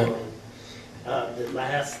Yeah. scrolling. The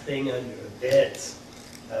last thing under beds,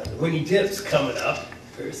 the Winnie Dip's coming up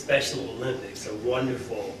for Special Olympics, a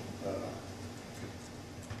wonderful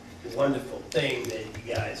thing that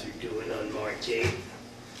you guys are doing on March 8th.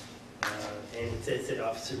 And it says that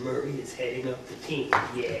Officer Murray is heading up the team.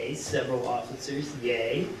 Yay. Several officers.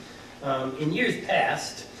 Yay. In years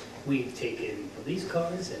past, we've taken police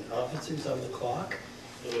cars and officers on the clock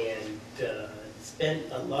and spent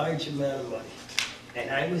a large amount of money. And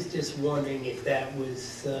I was just wondering if that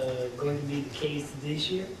was going to be the case this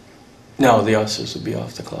year? No, the officers would be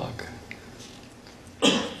off the clock.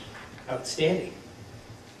 Outstanding.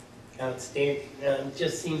 Outstanding. It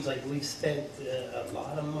just seems like we've spent a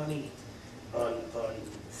lot of money on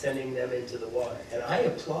sending them into the water. And I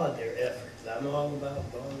applaud their efforts. I'm all about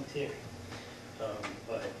volunteering.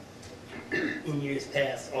 But in years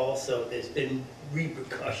past also, there's been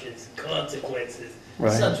repercussions, consequences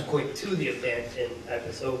Right. subsequent to the event, and I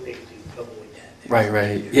was hoping to avoid that.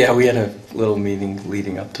 Right. Yeah, we had a little meeting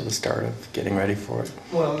leading up to the start of getting ready for it.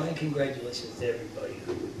 Well, my congratulations to everybody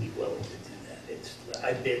who would be willing to do that.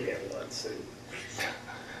 I've been there once, and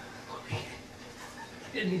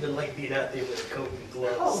didn't even like being out there with a coat and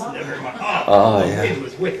gloves. Oh, Never mind. Oh, the yeah. wind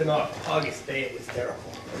was whipping off. August day, it was terrible.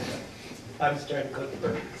 I was trying to cook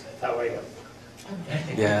burgers. That's how I know.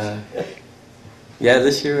 Yeah. Yeah,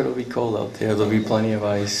 this year it'll be cold out there. There'll be plenty of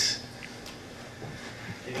ice.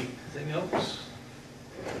 Anything else?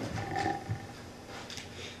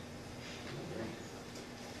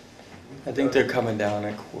 I think they're coming down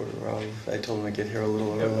at 1:15. I told them to get here a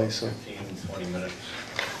little We have early, about so. 15, 20 minutes.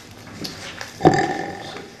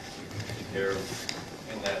 Here,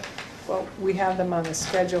 in that, Well, we have them on the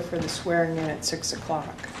schedule for the swearing in at 6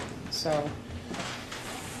 o'clock, so.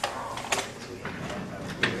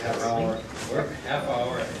 we're half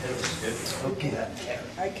hour ahead of schedule. Okay.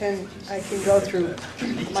 I can go through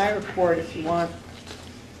my report if you want.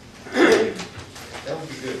 That would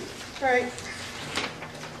be good. All right.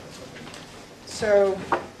 So,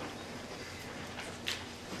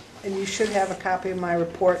 and you should have a copy of my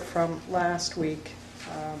report from last week.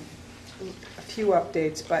 A few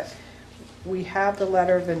updates, but we have the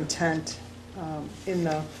letter of intent in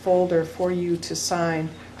the folder for you to sign.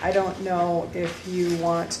 I don't know if you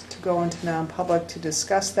want to go into non-public to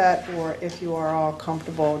discuss that, or if you are all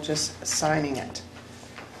comfortable just signing it.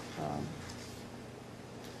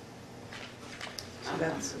 I'm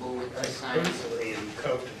That's- comfortable with I the sign. personally am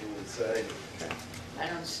comfortable with signing. I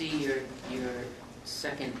don't see your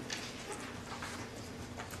second.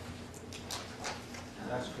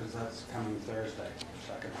 That's because that's coming Thursday,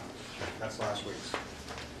 second one. That's last week's,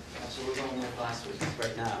 So we're going with last week.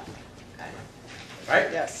 right now. Got it. Right?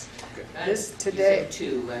 Yes. Got This it. today- You said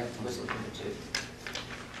 2, I was looking at 2.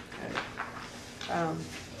 Got it.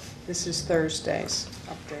 This is Thursday's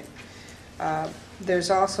update.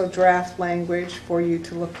 There's also draft language for you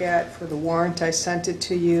to look at for the warrant. I sent it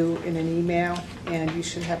to you in an email, and you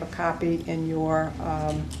should have a copy in your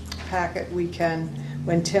packet. We can,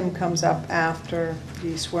 when Tim comes up after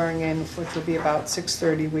the swearing in, which will be about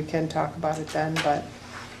 6:30, we can talk about it then, but,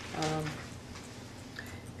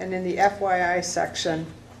 and in the FYI section,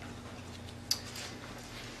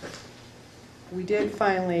 we did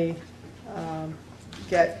finally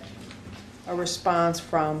get a response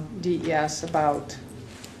from DES about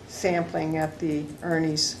sampling at the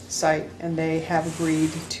Ernie's site, and they have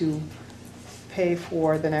agreed to pay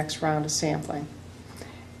for the next round of sampling.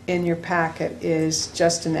 In your packet is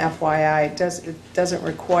just an FYI. It doesn't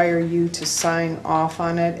require you to sign off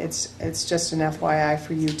on it. It's just an FYI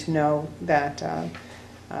for you to know that,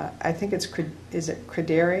 I think it's, is it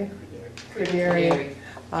Crederi? Crederi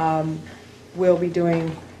will be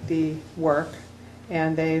doing the work,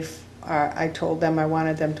 and I told them I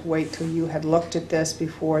wanted them to wait till you had looked at this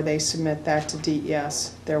before they submit that to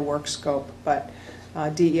DES, their work scope. But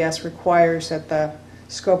DES requires that the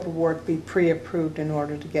scope of work be pre-approved in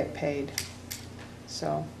order to get paid.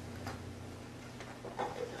 So,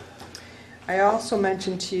 I also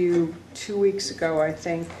mentioned to you 2 weeks ago, I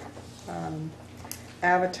think,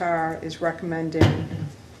 Avatar is recommending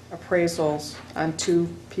appraisals on 2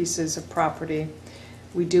 pieces of property.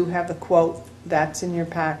 We do have the quote that's in your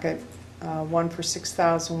packet, one for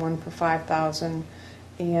 $6,000, one for $5,000,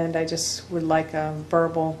 and I just would like a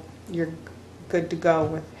verbal, you're good to go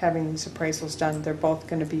with having these appraisals done. They're both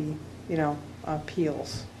going to be,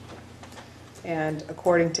 appeals. And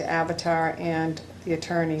according to Avatar and the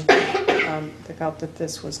attorney, they felt that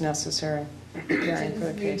this was necessary preparing for the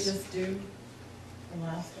Didn't we case. just do the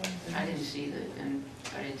last one? I didn't see that.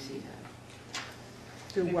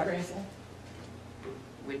 Do The what? appraisal,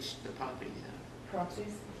 Which the property though.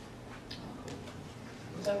 proxies?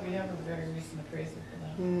 I thought we have a very recent appraisal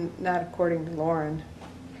for that. Not according to Lauren.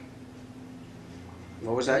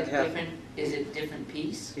 What was that, Kath? Is it different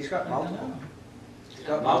piece? He's got I don't multiple, know. he's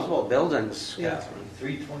got multiple buildings, Yeah. Catherine.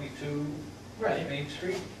 322 Right, Main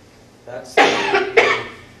Street? That's, but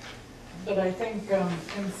I think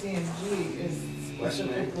MC&G is West Main.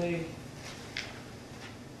 specifically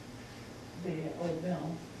the old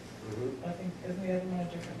mill. Mhm. I think, isn't the other one a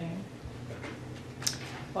different name?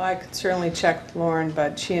 Well, I could certainly check with Lauren,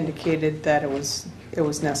 but she indicated that it was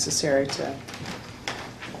necessary to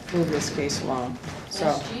move this case along. So,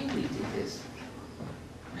 Last year we did this.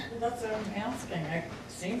 Well, that's what I'm asking. I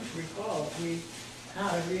seem to recall if we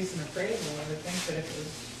had a recent appraisal, I would think that if it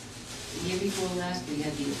was, The year before last, we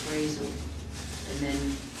had the appraisal, and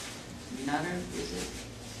then Nutter, is it?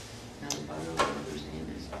 Nutter Butter, whatever his name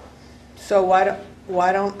is. so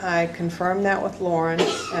why don't I confirm that with Lauren,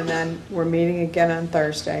 and then we're meeting again on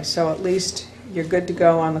Thursday. So at least you're good to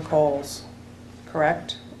go on the Coles,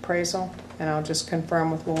 correct? Appraisal, and I'll just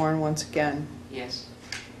confirm with Lauren once again Yes.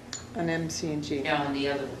 on MC&G. Yeah, on the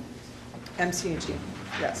other one. MC&G,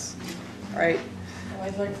 yes. All right. well,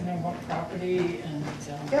 I'd like to know what property and,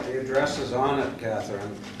 Yep. the address is on it,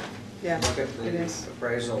 Catherine. Yeah, Look at it the is.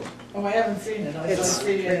 appraisal. Oh, I haven't seen it. I It's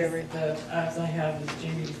see it very- as I have is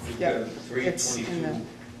Jeannie's. We've Yeah, got it's in 322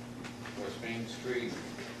 the- West Main Street,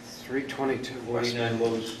 322 West 49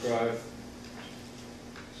 Lowe's Drive.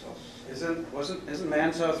 So, Isn't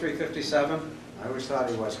Manso 357? I always thought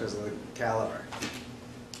he was because of the caliber.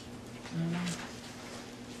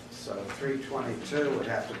 So 322 would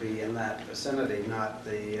have to be in that vicinity, not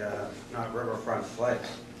Riverfront Place.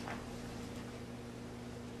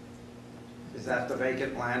 Is that the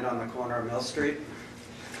vacant land on the corner of Mill Street?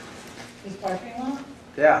 His parking lot?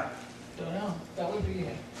 Yeah, Don't know. That would be.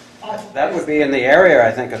 that would be in the area,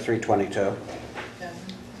 I think, of 322.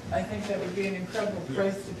 I think that would be an incredible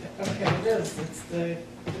price to pay. Okay, it is. It's the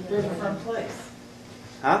Riverfront Place.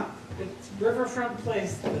 Huh? It's Riverfront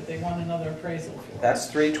Place that they want another appraisal for. That's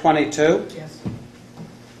 322? Yes.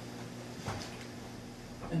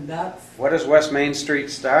 And that's, What does West Main Street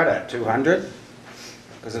start at, 200?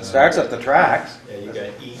 Because it starts at the tracks. yeah, you got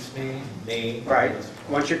East Main, Main. Right.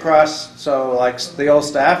 Once you cross, so like the old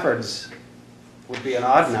Staffords would be an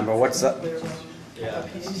odd number. What's that? Yeah,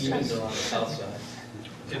 Stevens are on the south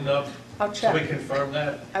side. Enough, I'll so we check. confirm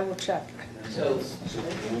that? I will check. So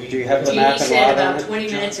Do you have the Jeannie map and said lot about on it? 20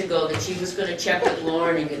 minutes ago that she was gonna check with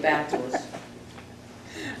Lauren and get back to us.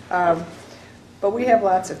 But we have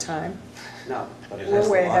lots of time. No, but it We're has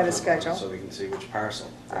the way lot ahead of number on it, schedule. so we can see which parcel.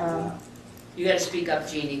 You gotta speak up,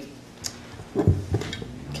 Jeannie.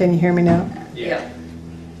 Can you hear me now? Yeah.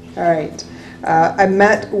 All right. I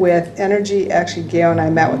met with actually Gail and I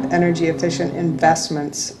met with energy efficient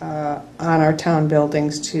investments on our town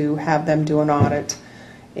buildings to have them do an audit.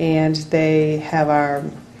 And they have our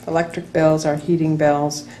electric bills, our heating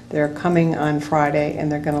bills. They're coming on Friday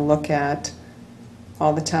and they're going to look at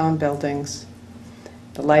all the town buildings,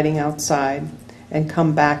 the lighting outside, and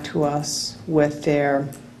come back to us with their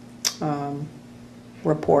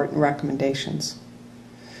report and recommendations.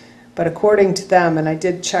 But according to them, and I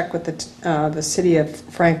did check with the City of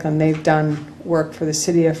Franklin, they've done work for the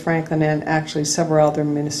City of Franklin and actually several other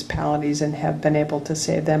municipalities and have been able to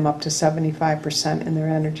save them up to 75% in their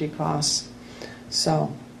energy costs.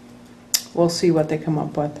 So we'll see what they come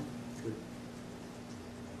up with.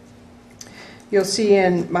 You'll see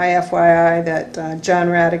in my FYI that John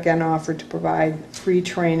Radigan offered to provide free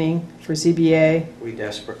training for ZBA We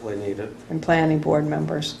desperately need it. and planning board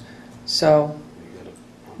members. So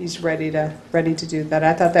he's ready to do that.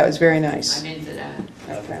 I thought that was very nice. I'm in for that.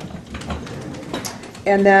 Okay.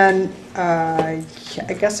 And then, I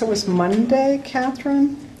guess it was Monday,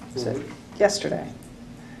 Catherine? Was it yesterday?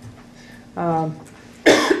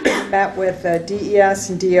 Met with DES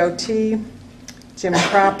and DOT, Jim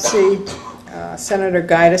Cropsey, Senator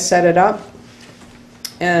Guida set it up.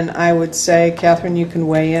 And I would say, Catherine, you can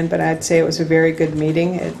weigh in, but I'd say it was a very good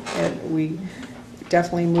meeting. We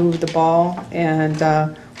definitely moved the ball, and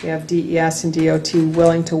we have DES and DOT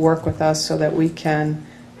willing to work with us so that we can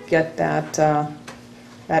get that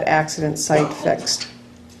accident site fixed.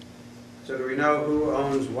 So do we know who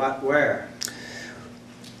owns what where?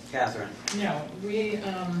 Catherine? no, we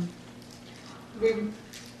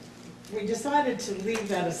decided to leave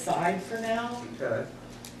that aside for now Okay.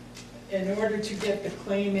 in order to get the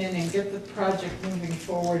claim in and get the project moving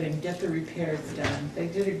forward and get the repairs done. They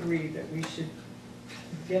did agree that we should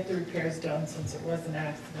get the repairs done since it was an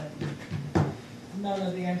accident. None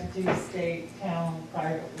of the entities, state, town,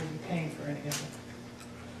 private, will be paying for any of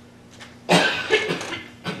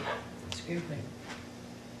it. Excuse me.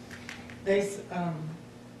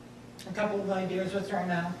 A couple of ideas were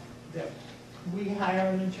thrown out that we hire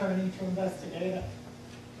an attorney to investigate it.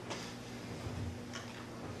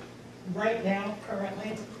 Right now,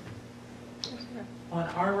 currently, on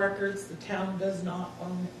our records, the town does not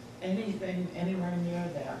own anything anywhere near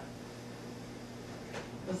there.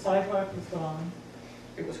 The sidewalk was gone.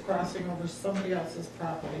 It was crossing over somebody else's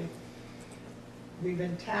property. We've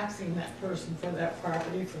been taxing that person for that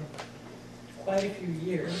property for quite a few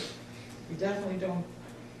years. We definitely don't,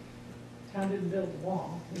 town didn't build the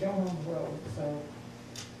wall. We don't own the road, so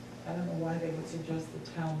I don't know why they would suggest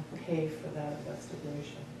the town pay for that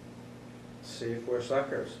investigation. See if we're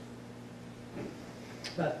suckers.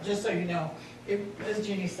 But just so you know, as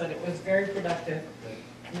Jeannie said, it was very productive.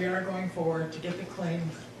 We are going forward to get the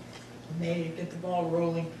claims made, get the ball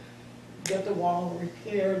rolling, get the wall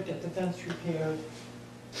repaired, get the fence repaired,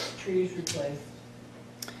 trees replaced.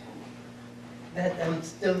 That, I'm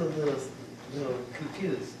still a little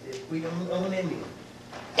confused. If we don't own any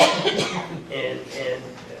of it, and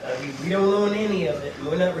I mean, we don't own any of it, and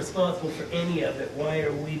we're not responsible for any of it, why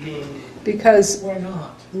are we being, Because We're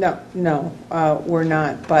not. No, we're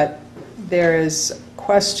not, but there is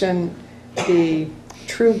question, the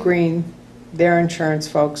True Green, their insurance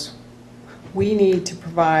folks, we need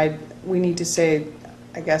to say,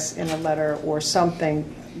 I guess, in a letter or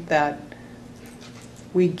something that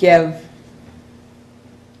we give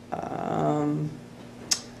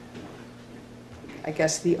I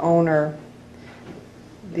guess the owner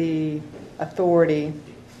the authority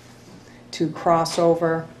to cross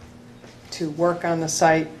over, to work on the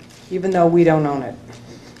site, even though we don't own it.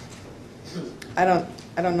 I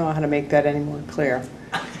don't know how to make that any more clear.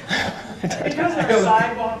 Because our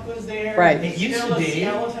sidewalk was there. Right. It used Still to a be.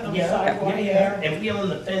 skeleton of a Yeah, sidewalk yeah, there. and we own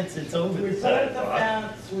the fence that's over We the put up the sidewalk.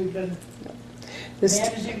 fence, we've been This,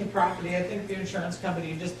 managing the property. I think the insurance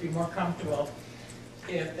company would just be more comfortable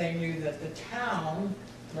if they knew that the town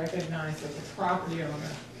recognized that the property owner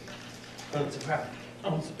Owns the property.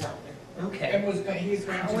 owns the property. Okay. And he's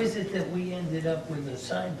going How to, is it that we ended up with a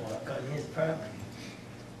sidewalk on his property?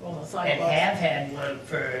 well, the And sidewalk. have had one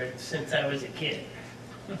since I was a kid,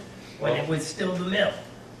 when it was still the mill.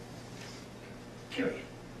 Period.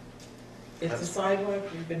 It's a sidewalk,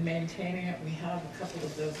 we've been maintaining it, we have a couple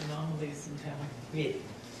of those anomalies in town. Yeah.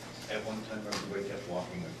 At one time, everybody kept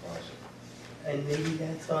walking across it. And maybe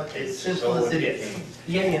that's not as So simple as it it is. became-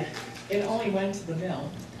 Yeah, yeah. It only went to the mill.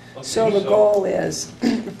 so the goal is,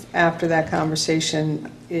 after that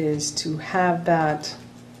conversation, is to have that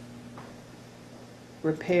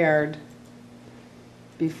repaired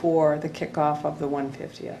before the kickoff of the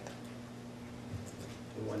 150th,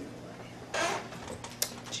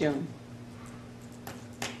 June.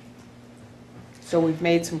 So we've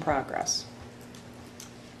made some progress.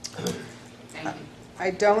 Thank you. I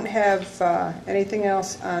don't have anything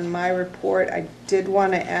else on my report. I did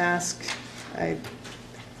want to ask, I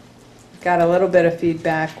got a little bit of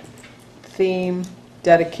feedback, theme,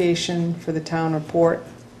 dedication for the town report.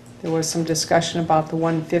 There was some discussion about the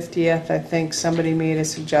 150th. I think somebody made a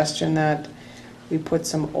suggestion that we put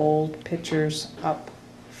some old pictures up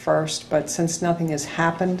first, but since nothing has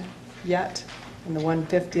happened yet, and the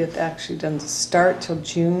 150th actually doesn't start till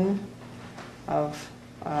June of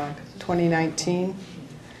 2019.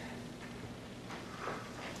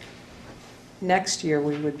 Next year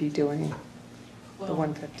we would be doing the Well,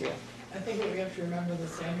 150th. I think what we have to remember,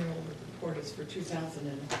 this annual report is for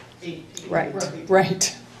 2018. Right,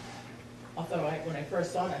 right. Although when I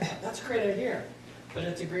first saw it, I thought, that's a great idea. But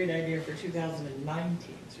it's a great idea for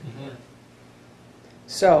 2019's report.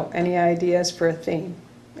 So, any ideas for a theme?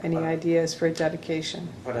 Any ideas for a dedication?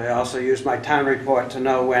 But I also used my town report to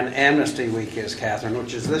know when Amnesty Week is, Catherine,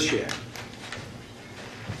 which is this year.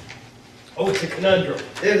 Oh, it's a conundrum.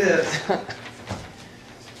 It is.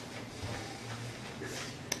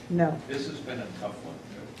 No. This has been a tough one.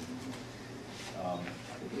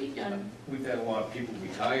 We've done, We've had a lot of people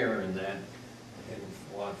retire and that, and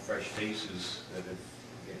a lot of fresh faces that have,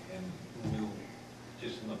 and new,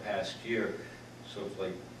 just in the past year. So it's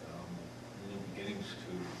like new beginnings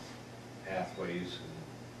to pathways, and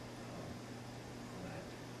that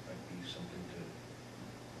might be something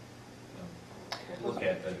to look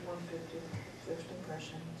at. But 150, first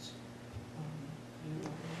impressions.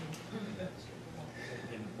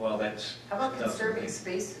 well, that's How about that's conserving okay.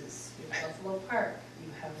 spaces? You have Buffalo Park,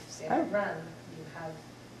 you have Salmon Run, you have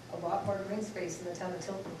a lot more green space in the town of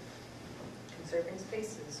Tilton. Conserving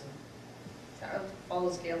spaces,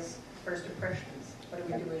 follows Gail's first impressions. What are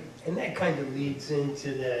we doing? And that kind of leads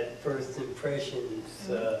into that first impressions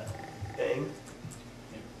thing.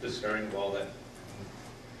 The starting of all that.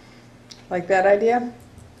 Like that idea?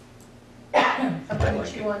 I'm going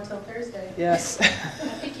to chew on till Thursday. Yes. I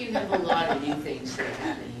think you have a lot of new things that are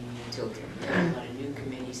happening in Tilton. You have a lot of new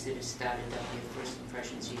committees that have started up, you have first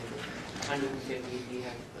impressions, you have 150, you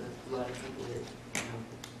have a lot of people that,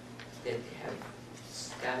 that have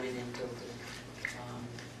started in Tilton.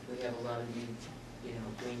 We have a lot of new,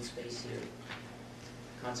 green space here,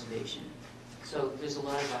 conservation. So there's a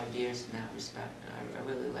lot of ideas in that respect. I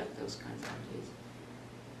really like those kinds of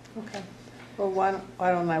ideas. Okay. Well,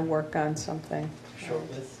 why don't I work on something?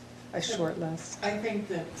 Short list. A short list. I think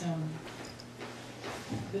that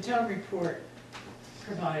the town report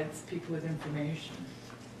provides people with information.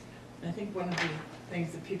 And I think one of the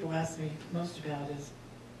things that people ask me most about is,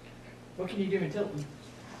 what can you do in Tilton?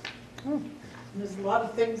 Oh. And there's a lot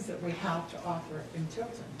of things that we have to offer in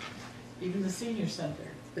Tilton. Even the senior center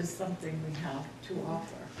is something we have to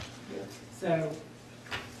offer. So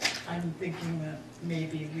I'm thinking that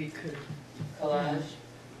maybe we could, Collage.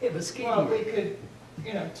 Yeah, but skating. well, we could,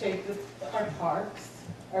 take our parks,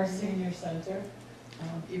 our senior center,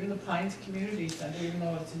 even the Pines Community Center, even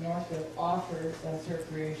though it's north, it offers as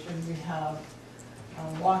recreation. We have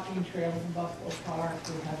walking trails in Buffalo Park,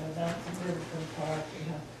 we have events in Riverfront Park, we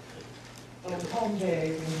have home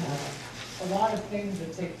day, we have a lot of things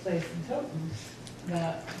that take place in Tilton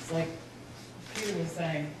that, it's like Peter was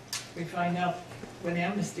saying, we find out when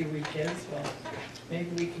Amnesty Week is, well, maybe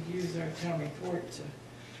we could use our town report to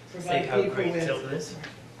provide Think how people great with. Tilton is.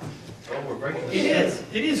 Oh, we're breaking It is,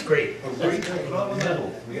 it is great. We're right in the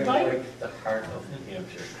middle. We gotta Right. break the heart of New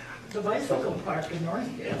Hampshire. The bicycle park in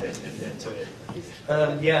Northfield. That's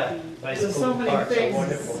right. Yeah, There's so bicycle many park's a things.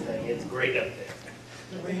 wonderful thing, it's great up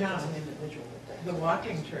there. We have the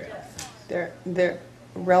walking trails. They're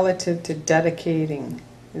relative to dedicating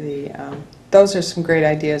the, those are some great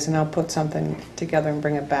ideas, and I'll put something together and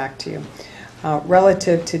bring it back to you.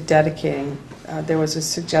 Relative to dedicating, there was a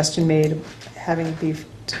suggestion made of having it be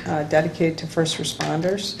dedicated to first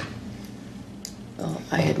responders. Oh,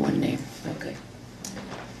 I had one name, okay.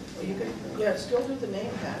 Well, you could, yeah, still do the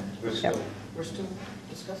name tag. We're still, We're still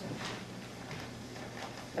discussing.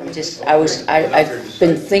 I've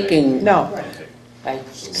been thinking, No, Right. I kind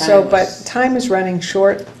so, of but was- time is running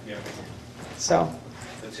short, yeah, so,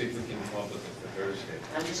 let's see if we can come up with it for Thursday.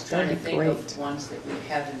 I'm just trying to That'd be think of great. ones that we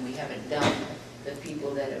haven't done, the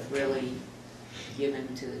people that have really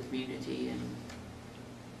given to the community and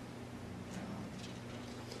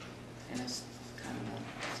it's kind of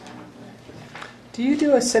a silent way. do you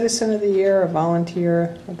do a citizen of the year, or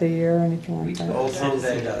volunteer of the year, or anything like that? Old Home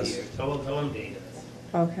Day does. Old Home Day does.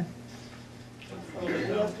 Okay. Well, we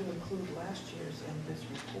have to include last year's in this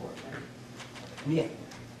report, right? Yeah.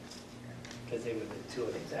 Because they were the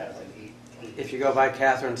 2008. If you go by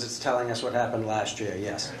Catherine's, it's telling us what happened last year,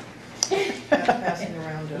 yes. Passing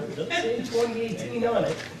around Don't say 2018 on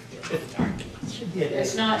it. Should be a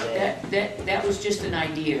It's not, that was just an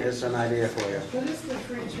idea. Here's an idea for you. What is the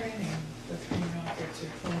free training that's being offered to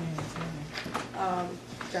planning and zoning?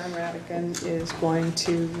 John Radigan is going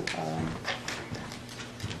to,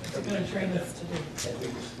 They're going to train us to do.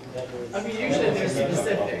 I mean, usually there's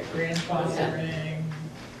specific grandfathering.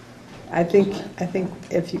 I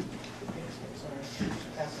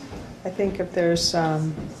think if there's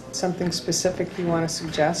something specific you want to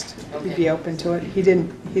suggest, he'd be open to it. He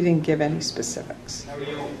didn't give any specifics. All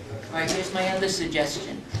right, here's my other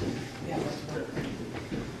suggestion.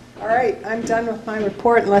 All right, I'm done with my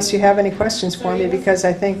report unless you have any questions for me, because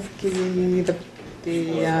I think the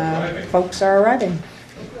folks are arriving.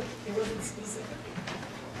 It wasn't specific.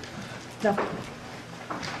 No.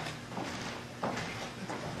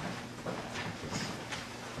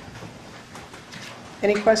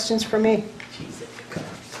 Any questions for me?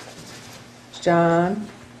 John,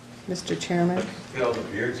 Mr. Chairman? See all the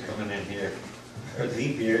beards coming in here. Or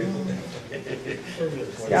the beard.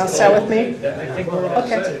 You all set with me? I think we're all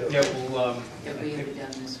Okay. set. Yeah, well, Have we ever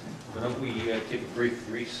done this one? why don't we take a brief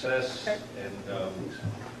recess Okay. and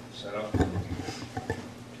set up? And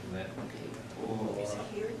then we'll, Is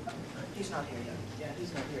he here? He's not here yet. Yeah,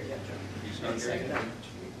 he's not here yet, Joe. he's not here yet.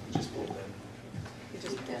 Just pulled in. He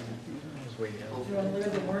just We've done Do you want to look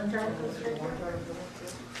at the warrant articles?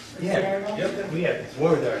 Yeah, yep, we have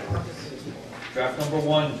warrant articles. Draft number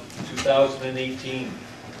 1, 2018.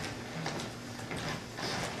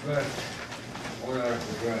 Right. Warrant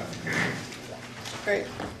article draft. Great.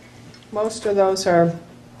 Most of those are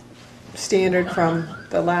standard from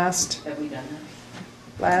the last Have we done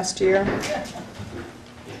year.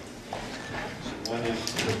 So one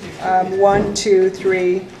is 1, 2,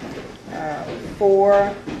 3,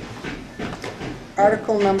 4.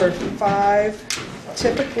 Article number 5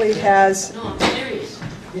 typically has, that? No, I'm serious.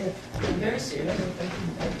 Yeah. I'm very serious.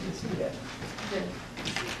 I can see that.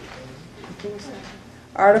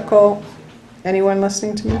 article, anyone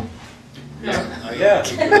listening to me? Yeah.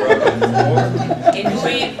 And who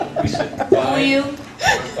are you? We said Who are 5. you?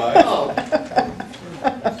 5. Oh.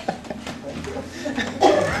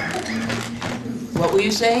 What were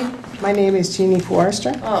you saying? My name is Jeannie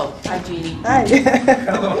Forrester. Oh, hi Jeannie. Hi.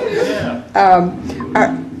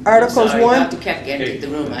 Articles Sorry, 1, Dr. Keck entered the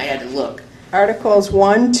room, I had to look. Articles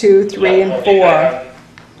 1, 2, 3, and 4.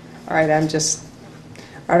 All right,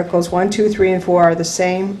 Articles 1, 2, 3, and 4 are the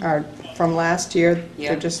same, are from last year. Yeah.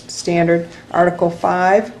 They're just standard. Article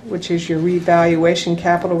 5, which is your revaluation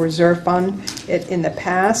capital reserve fund. In the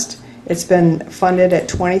past, it's been funded at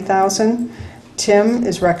 $20,000. Tim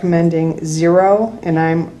is recommending 0, and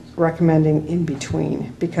I'm recommending in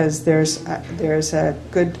between, because there's a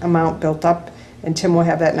good amount built up, and Tim will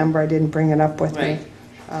have that number. I didn't bring it up with me.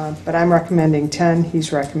 Right. But I'm recommending 10,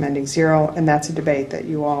 he's recommending 0, and that's a debate that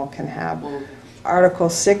you all can have. Well, Article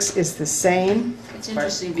 6 is the same. it's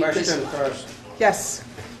interesting because, Question first. Yes,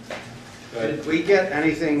 Did we get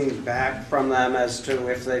anything back from them as to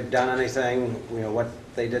if they've done anything, what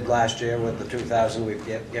they did last year with the 2,000 we've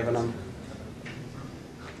given them?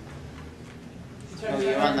 No,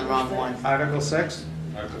 you're on the wrong one. Article 6?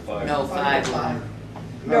 Article 5. No, 5.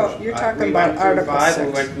 No, you're talking We about went through Article 5, we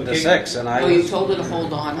 6. went through the 6, and I No, you was... told her to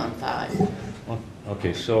hold on 5.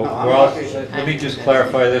 Okay, so No, I'm we're all, okay. let me just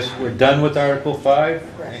clarify this. We're done with Article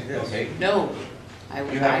 5? Correct. Okay. No.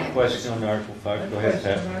 You have a question on Article 5? Go ahead,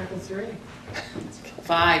 Question on Pat. Article 3.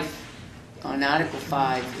 5, on Article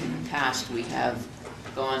 5, in the past, we have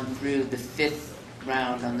gone through the 5th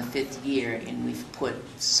round on the 5th year, and we've put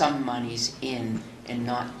some monies in and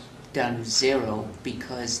not done 0,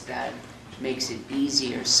 because that makes it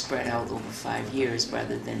easier spread out over 5 years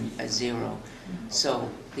rather than a 0. So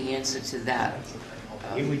the answer to that,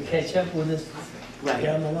 It would catch up with us right,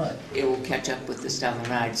 down the line. it will catch up with us down the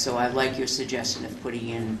ride. So I like your suggestion of putting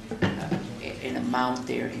in an amount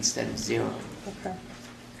there instead of 0. Okay,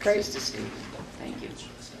 great. Just a statement. Thank you.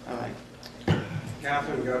 All right.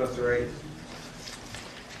 Catherine, go to 3.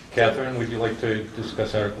 Catherine, would you like to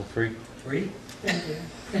discuss Article 3? 3? Thank you.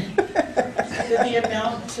 Did the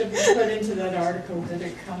amount to be put into that article, did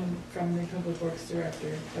it come from the Public Works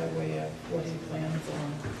Director by way of what he plans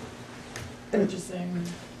on purchasing?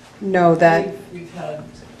 No, that, We've had,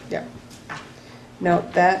 yeah. No,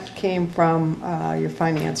 that came from your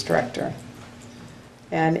finance director.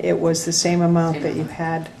 And it was the same amount that you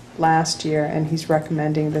had last year, and he's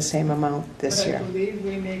recommending the same amount this but I year. believe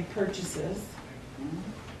we made purchases,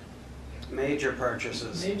 Major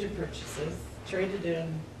purchases. traded in,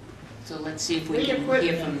 So let's see if we can Re-equipment.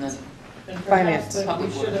 hear from the, and Finance. perhaps that we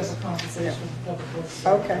Public should Works. have a conversation with Public Works.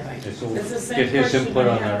 Okay. Okay, so It's the same get his question input I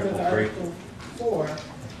on have with Article 3. Article 4,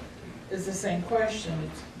 is the same question.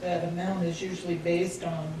 That amount is usually based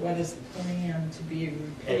on what is planned to be And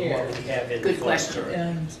what repaired. we have in. Good the question. fund.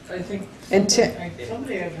 And I think And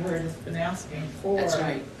somebody I've heard has been asking for That's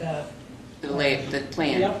right. that, the the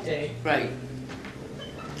plan. update Right.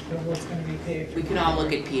 of what's going to be paid. for. We can all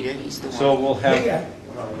look at Peter, he's the one. So we'll have, Yeah.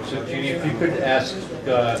 so Jeannie, if you could ask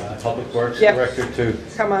Public Works Yep. Director to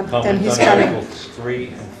Come on, and comment he's on coming. Articles 3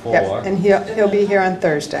 and 4. Yep, and he'll be here on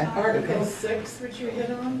Thursday. Article 6, which you hit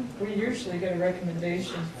on, we usually get a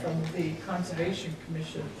recommendation from the Conservation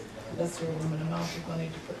Commission as to an amount of money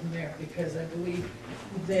to put in there, because I believe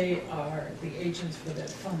they are the agents for that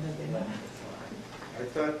fund, are they not? I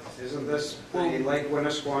thought, isn't this the Lake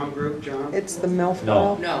Winnisquam group, John? It's the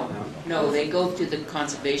milfoil. No, no, they go to the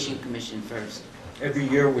Conservation Commission first. Every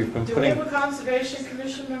year we've been Do we have putting, a Conservation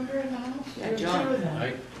Commission member now? Yeah, We have John. two of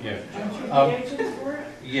them. yeah, Aren't you Um, the agent for it?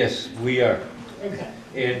 yes, we are. Okay.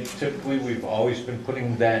 And typically, we've always been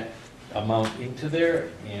putting that amount into there,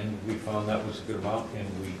 and we found that was a good amount, and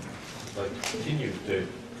we like continue to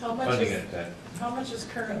How much funding is, it that. how much is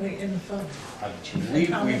currently in the fund? I And believe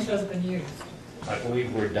how we, much has been used? I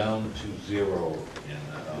believe we're down to 0,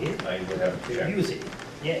 and I would have to check. Use it,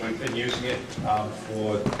 yeah. We've been using it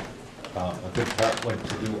for a good part went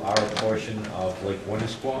to do our portion of Lake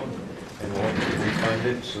Winnisquam, and we're to refund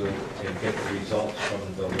it so and get the results from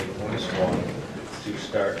the Lake Winnisquam to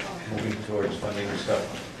start moving towards funding stuff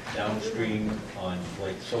downstream on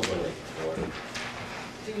Lake Silver Lake.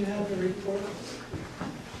 Do you have the report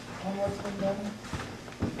on what's been done?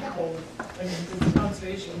 Oh, I mean, does the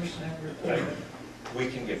Conservation Commission have a report? We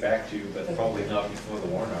can get back to you, but probably not before the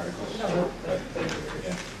warrant articles. No, But,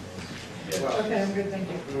 yeah. Yeah. Okay, I'm good, thank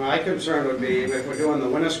you. My concern would be, if we're doing the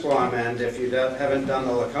Winnisquam end, if you haven't done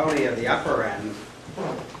the Laconia, the upper end,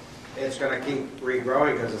 it's gonna keep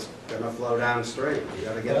regrowing because it's gonna flow downstream. You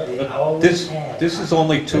gotta get the, Always have. This is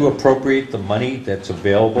only to appropriate the money that's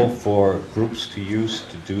available for groups to use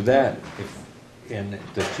to do that. And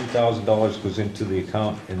the $2,000 goes into the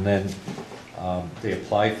account, and then they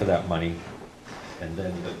apply for that money, and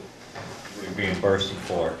then we reimburse them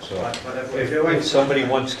for it. So but if we're doing if somebody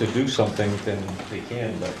wants to do something, then they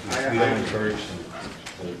can, but we I- don't encourage them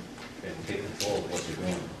to and take control of what they're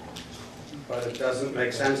doing. But it doesn't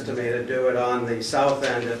make sense to me to do it on the south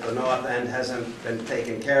end if the north end hasn't been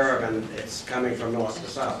taken care of and it's coming from north to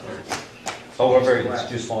south. However, it's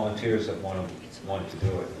just volunteers that want to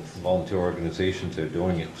do it. Volunteer organizations are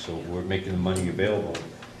doing it, so we're making the money available.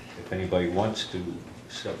 If anybody wants to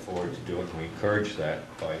step forward to do it, we encourage that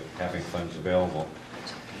by having funds available.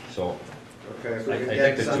 So, Okay, if we I could think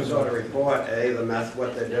get the some two- sort of report, the meth,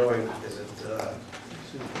 what they're doing, is it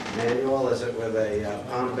manual, is it with a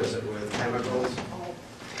pump, is it with chemicals?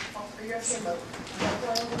 Are you asking about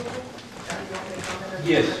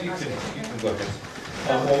yes, you can go ahead.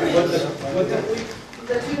 What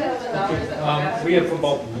the $2,000 we have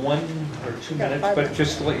about 1 or 2 minutes, but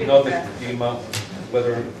just to let you know that the amount,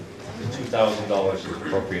 whether the $2,000 is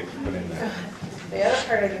appropriate to put in there. The other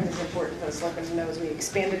part I think is important for the selectmen to know is we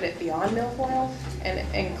expanded it beyond milfoil and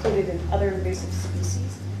included in other invasive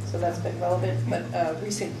species. so that's been relevant. But a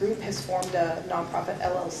recent group has formed a nonprofit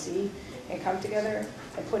LLC and come together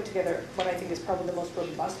and put together what I think is probably the most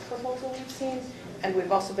robust proposal we've seen. And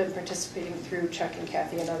we've also been participating through Chuck and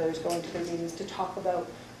Kathy and others going to their meetings to talk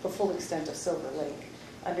about the full extent of Silver Lake,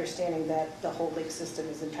 understanding that the whole lake system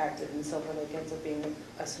is impacted and Silver Lake ends up being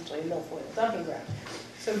essentially a milfoil dumping ground.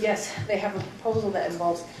 So yes, they have a proposal that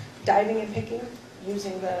involves diving and picking,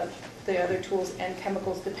 using the other tools and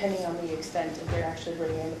chemicals depending on the extent, and they're actually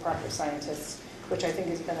bringing in the proper scientists, which I think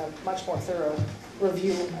has been a much more thorough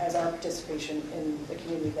review as our participation in the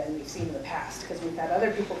community than we've seen in the past, because we've had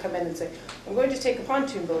other people come in and say, I'm going to take a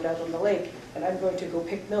pontoon boat out on the lake and I'm going to go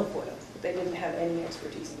pick milfoil, but they didn't have any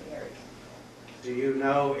expertise in the area. Do you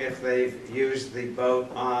know if they've used the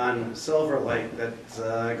boat on Silver Lake that's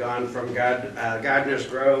gone from Gardner's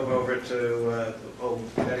Grove over to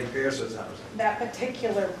old Betty Pierce's house? That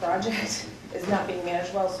particular project is not being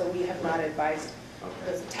managed well, so we have not advised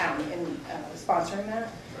the town in sponsoring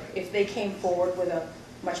that. If they came forward with a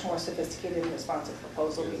much more sophisticated and responsive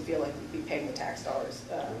proposal, we feel like we'd be paying the tax dollars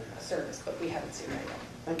a service, but we haven't seen that yet.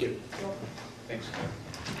 Thank you. Thanks, Ken.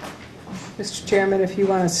 Mr. Chairman, if you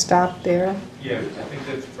want to stop there. Yeah, I think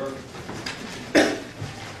that's perfect.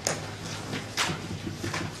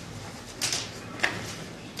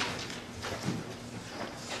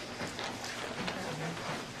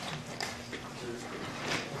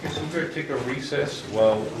 Okay, so we're going to take a recess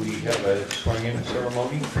while we have a swearing-in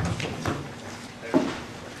ceremony.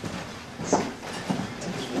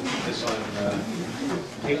 We'll keep this on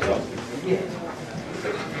tape, though.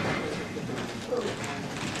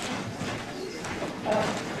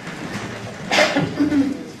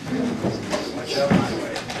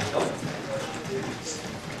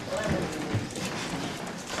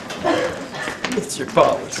 It's your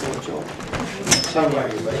fault.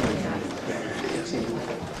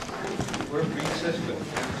 We're recessed, but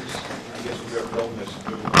I guess we are filming this.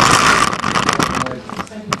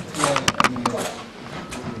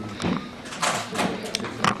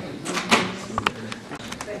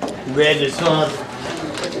 Red is on.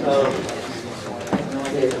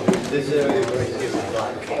 This area right here is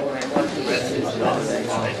black. The rest is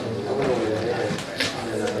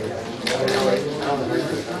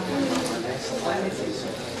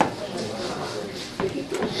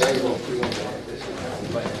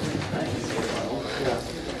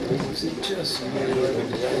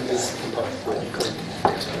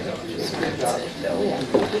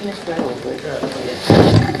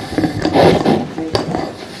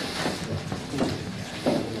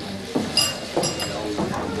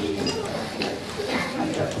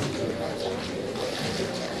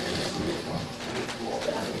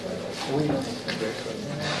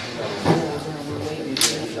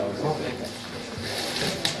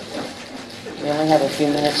We only have a few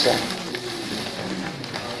minutes left.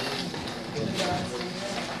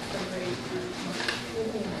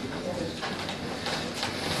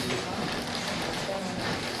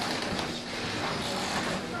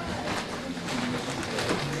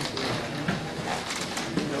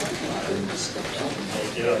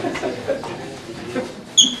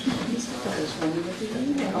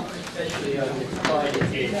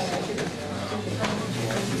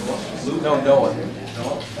 No one.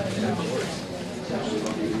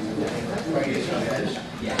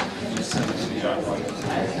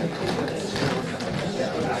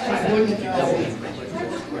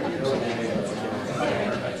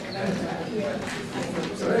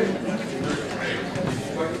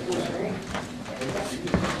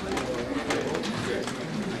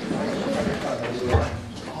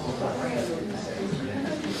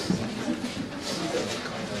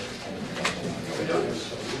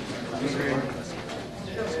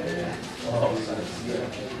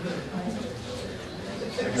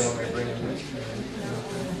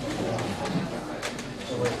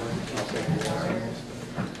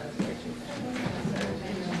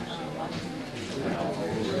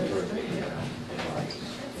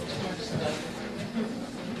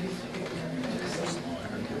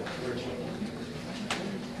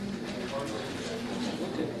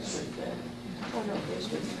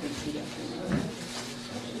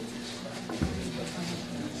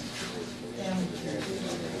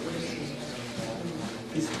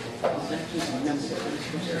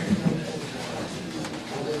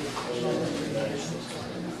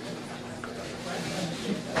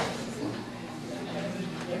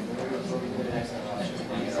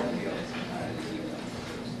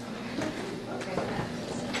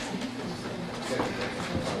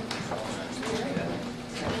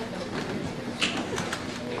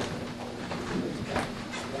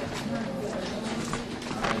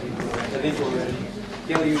 I think we're ready.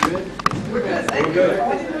 Gail, you good? We're good. We're good.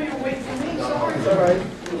 I didn't know you were waiting for me, sorry. It's all right.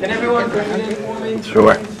 Can everyone bring it in for me?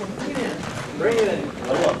 Sure. Bring it in.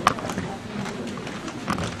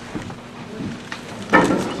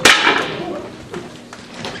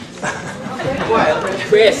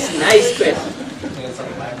 Chris, nice Chris.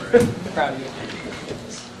 Proud of you.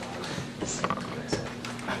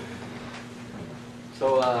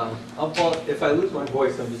 So if I lose my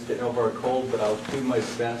voice, I'm just getting over a cold, but I'll do my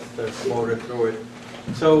best to motor through it.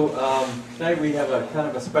 So tonight we have a kind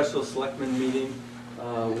of a special selectmen meeting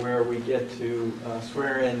where we get to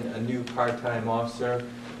swear in a new part-time officer,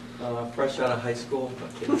 fresh out of high school.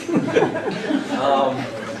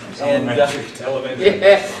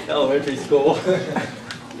 Elementary school.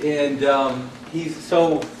 And he's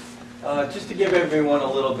so. Just to give everyone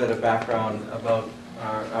a little bit of background about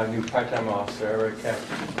our new part-time officer, Eric Keck.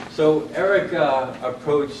 So Eric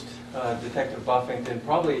approached Detective Buffington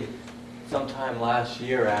probably sometime last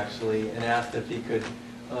year, actually, and asked if he could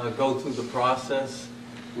go through the process.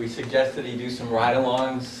 We suggested he do some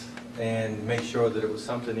ride-alongs and make sure that it was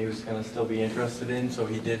something he was going to still be interested in. So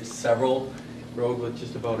he did several, rode with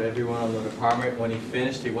just about everyone on the department. When he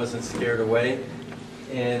finished, he wasn't scared away,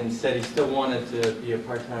 and said he still wanted to be a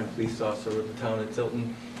part-time police officer with the town of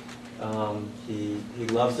Tilton. He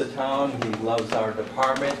loves the town, he loves our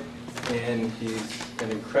department, and he's an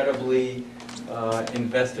incredibly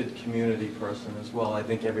invested community person as well. I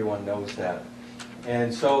think everyone knows that.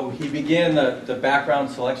 And so he began the background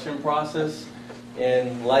selection process,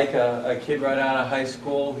 and like a kid right out of high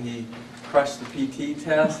school, he crushed the PT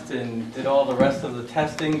test and did all the rest of the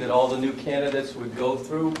testing that all the new candidates would go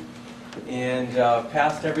through, and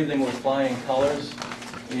passed everything with flying colors,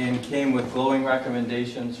 and came with glowing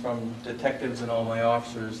recommendations from detectives and all my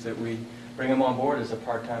officers that we bring him on board as a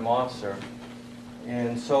part-time officer.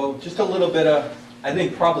 And so just a little bit of, I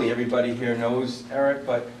think probably everybody here knows Eric,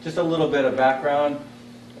 but just a little bit of background.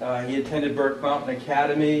 He attended Burke Mountain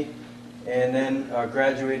Academy and then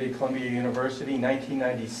graduated Columbia University in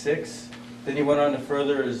 1996. Then he went on to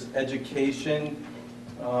further his education,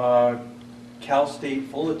 Cal State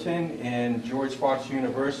Fullerton and George Fox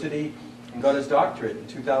University, and got his doctorate in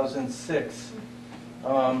 2006.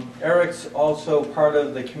 Eric's also part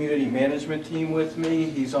of the community management team with me.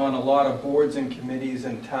 He's on a lot of boards and committees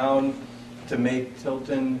in town to make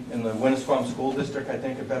Tilton and the Winnisquam School District, I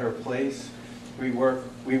think, a better place. We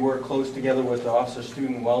work close together with the Officer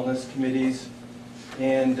Student Wellness Committees,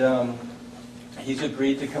 and he's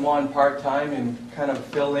agreed to come on part-time and kind of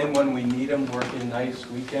fill in when we need him, working nights,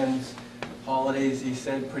 weekends, holidays. He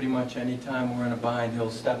said pretty much any time we're in a bind, he'll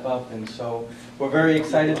step up, and so we're very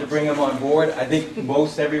excited to bring him on board. I think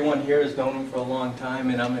most everyone here has known him for a long time,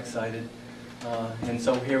 and I'm excited. And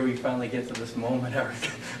so here we finally get to this moment, Eric,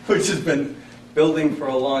 which has been building for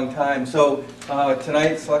a long time. So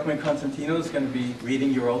tonight, Selectman Constantino is going to be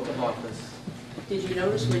reading your oath of office. Did you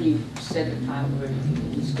notice when you said the part where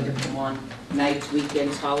he's going to come on nights,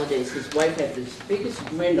 weekends, holidays, his wife had this biggest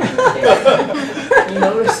grin on her face? You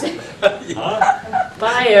noticed it?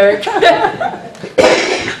 Bye, Eric.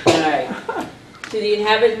 All right. To the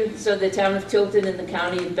inhabitants of the town of Tilton and the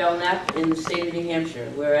county of Belknap in the state of New Hampshire,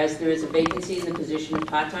 whereas there is a vacancy in the position of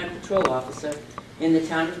part-time patrol officer in the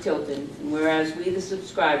town of Tilton, and whereas we, the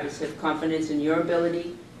subscribers, have confidence in your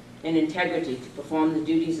ability and integrity to perform the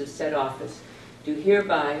duties of said office, do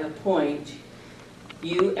hereby appoint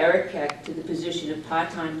you, Eric Keck, to the position of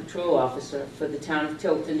part-time patrol officer for the town of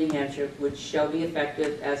Tilton, New Hampshire, which shall be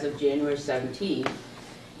effective as of January 17.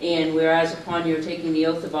 And whereas upon your taking the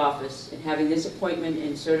oath of office and having this appointment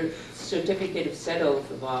and certificate of said oath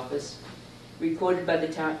of office recorded by the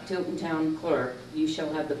Tilton Town Clerk, you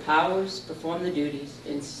shall have the powers, perform the duties,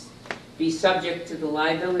 and be subject to the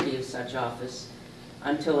liability of such office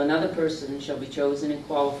until another person shall be chosen and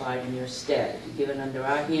qualified in your stead, given under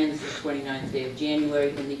our hands the 29th day of January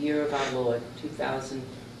in the year of our Lord,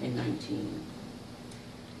 2019.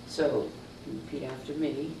 So, repeat after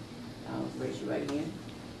me. Raise your right hand.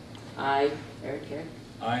 I, Eric Keck,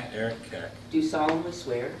 I, Eric Keck, do solemnly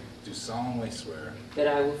swear do solemnly swear that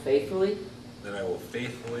I will faithfully that I will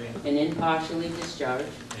faithfully and impartially discharge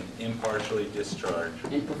and impartially discharge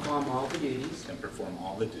and perform all the duties and perform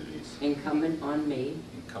all the duties incumbent on me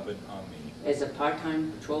incumbent on me as a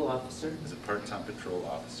part-time patrol officer as a part-time patrol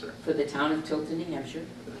officer for the town of Tilton, New Hampshire,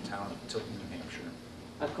 for the town of Tilton, New Hampshire,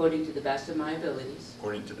 according to the best of my abilities,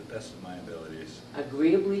 according to the best of my abilities,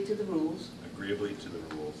 agreeably to the rules agreeably to the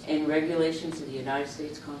rules and regulations of the United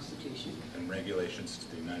States Constitution and regulations to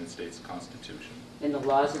the United States Constitution and the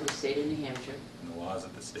laws of the state of New Hampshire, and the laws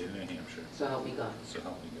of the state of New Hampshire. so help me God. So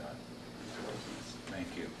help me God. Thank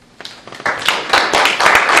you.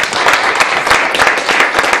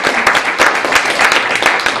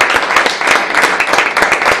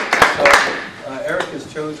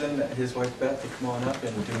 Tilton, his wife Beth, to come on up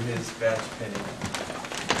and do his badge pinning.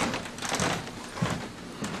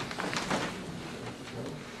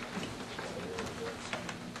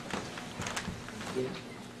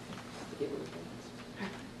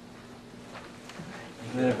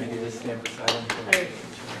 And then if we need to stand beside him.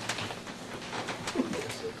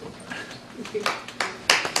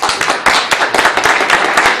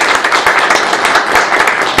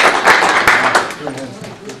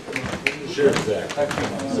 Sure, Zach. Yeah,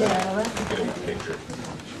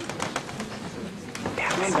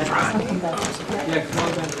 come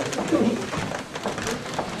on back.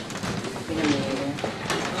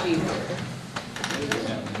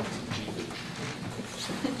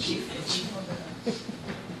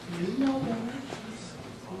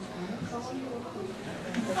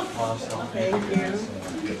 Awesome. Thank you.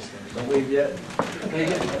 Don't leave yet. Can I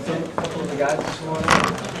get a couple of the guys this morning?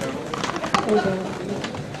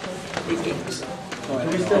 Do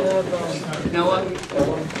we still have, Noah?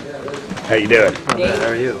 How you doing? Dave? How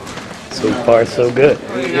are you? So far, so good.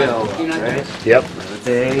 You're not Yep.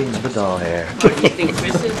 Day the doll hair. Oh, do you think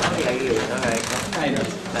Chris is? Oh, yeah, he is. All right.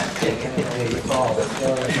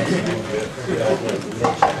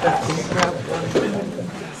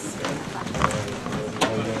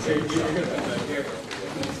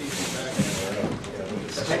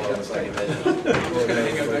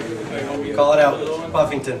 Call it out,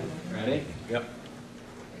 Buffington. Ready? Yep.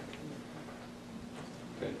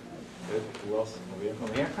 Good. Good. Who else? Over here?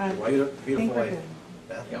 Over here? Beautiful lady.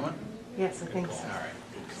 Beth, you got one? Yes, I think so. All right.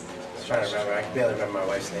 I was trying to remember, I can barely remember my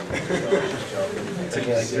wife's name. It took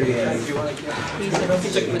me like 3 years.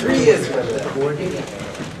 It took me 3 years to remember that.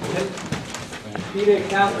 Peter,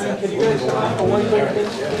 Catherine, can you guys come out for one quick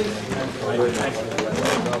please?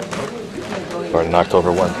 We're in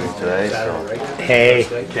October 1 through today, so. Hey,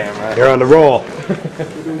 you're on the roll.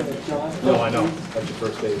 No, I know. That's your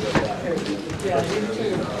first day with that.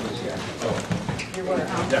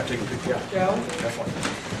 Yeah, take a picture. Joe?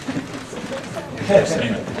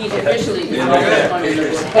 He's officially the one of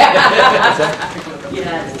yours.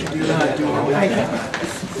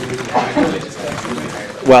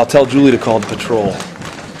 Well, tell Julie to call the patrol,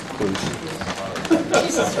 please.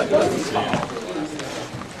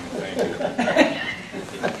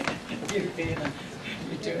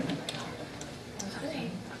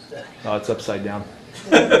 Oh, it's upside down.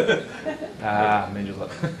 Made you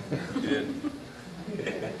look. I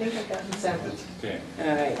think I got the sentence. Okay. All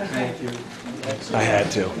right. Thank you. I had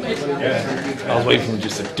to. I was waiting for him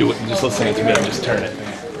just to do it and just listening to me and just turn it.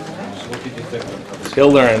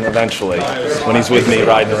 He'll learn eventually when he's with me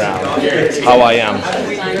riding around how I am.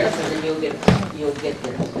 Sign this and then you'll get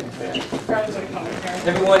this.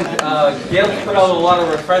 Everyone, Gail's put out a lot of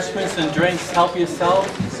refreshments and drinks. Help yourself.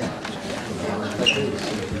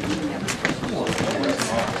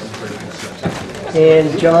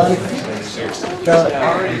 And John, I've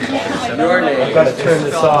got to turn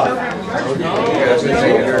this off.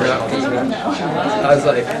 I was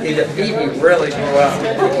like, either Phoebe really grew up.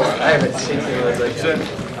 I haven't seen her. I was like,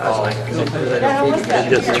 oh my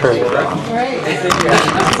goodness. Just turn it off.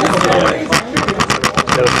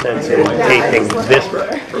 No sense in taping this.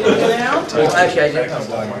 Well, actually,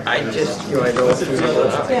 I just, you know, I know through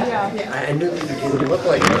I knew you didn't look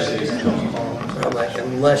like her. I'm like,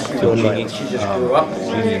 unless she just grew up.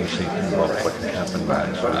 What happened back?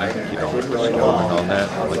 But I didn't really know. On that,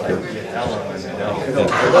 like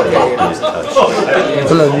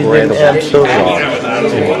Absolutely. And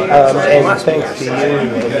thanks to you, I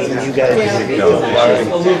mean, you guys have been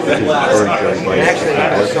Actually, I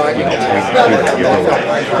was talking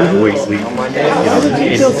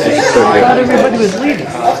Not everybody was leaving.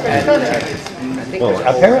 Well,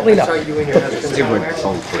 apparently not. I saw you and your husband. They went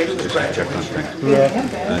home first, just to check on things. Yeah.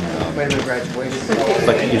 When we graduated.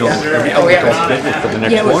 But you know, everything got scheduled for the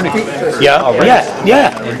next morning.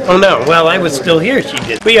 Yeah. Oh, no, well, I was still here, she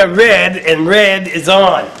did. We are red, and red is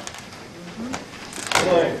on.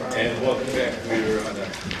 And welcome back. We were on a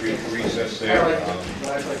brief recess there.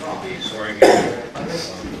 The swearing in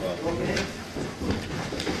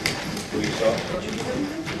police officer.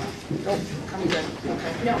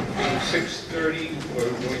 6:30,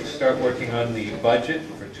 we're going to start working on the budget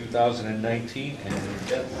for 2019, and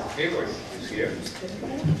Beth Hayward is here,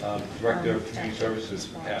 Director of Community Services,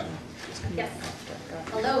 Pat. Yes.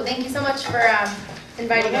 Hello, thank you so much for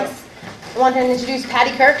inviting us. I want to introduce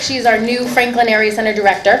Patty Kirk. She's our new Franklin Area Center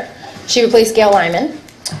Director. She replaced Gail Lyman.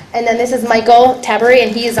 And then this is Michael Tabery,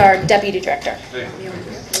 and he is our Deputy Director.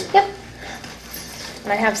 Yep.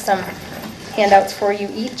 And I have some handouts for you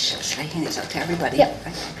each. Should I hand this out to everybody? Yep.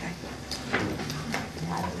 Okay.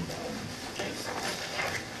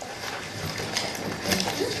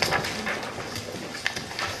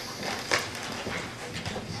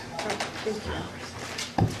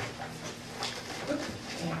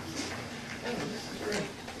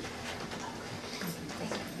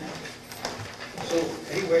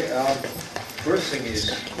 thing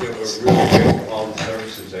is, we're really grateful for all the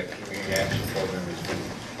services that Community Action Program has been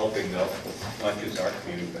helping out, not just our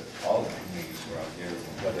community, but all the communities around here,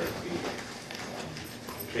 whether it be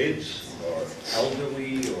kids or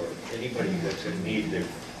elderly or anybody that's in need.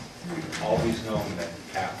 They've always known that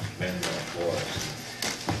CAP's been there for us.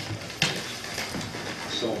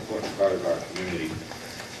 It's so important part of our community.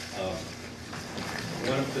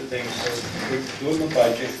 One of the things, so we're doing the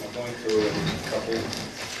budget, we're going through it, a couple,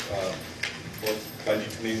 both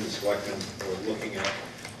budget committee and selectmen, we're looking at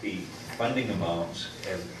the funding amounts,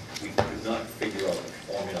 and we could not figure out the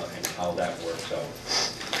formula and how that works out.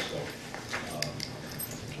 So,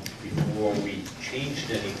 before we changed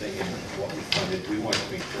anything in what we funded, we wanted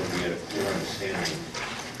to make sure we had a clear understanding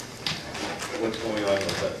of what's going on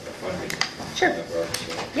with the funding. Sure.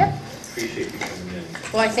 So, Yep. appreciate you coming in.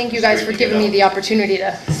 Well, I thank you guys for giving me the opportunity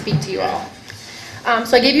to speak to you all.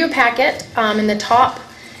 So I gave you a packet. In the top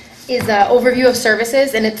is an overview of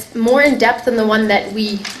services, and it's more in depth than the one that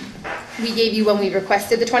we gave you when we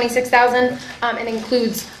requested the $26,000. It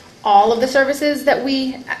includes all of the services that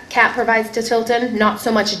CAP provides to Tilton, not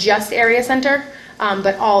so much just Area Center,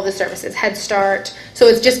 but all of the services, Head Start. So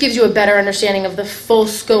it just gives you a better understanding of the full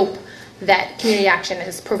scope that Community Action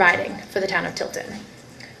is providing for the town of Tilton.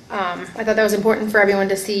 I thought that was important for everyone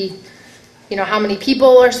to see, how many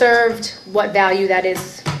people are served, what value that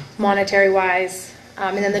is monetary-wise,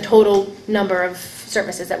 and then the total number of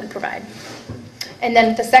services that we provide. And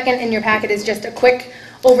then the second in your packet is just a quick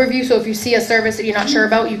overview, so if you see a service that you're not sure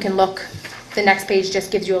about, you can look. The next page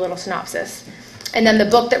just gives you a little synopsis. And then the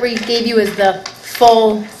book that we gave you is the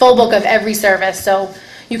full book of every service, so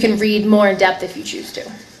you can read more in depth if you choose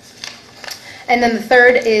to. And then the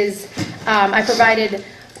third is I provided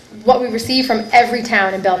what we receive from every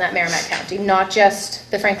town in Belknap, Merrimack County, not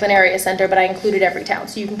just the Franklin Area Center, but I included every town,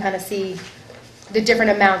 so you can kind of see the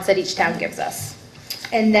different amounts that each town gives us.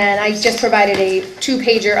 And then I just provided a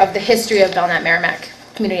 2-pager of the history of Belknap Merrimack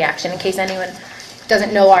Community Action, in case anyone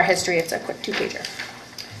doesn't know our history. It's a quick 2-pager.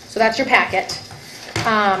 So that's your packet.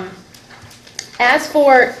 As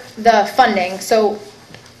for the funding, so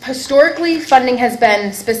historically funding has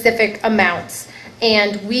been specific amounts,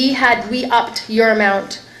 and we upped your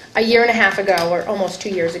amount a year and a half ago, or almost 2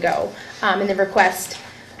 years ago, in the request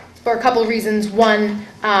for a couple of reasons. One,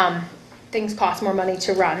 things cost more money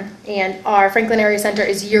to run, and our Franklin Area Center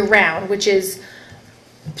is year-round, which is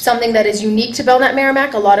something that is unique to Belknap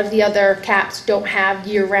Merrimack. A lot of the other CAPs don't have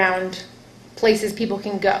year-round places people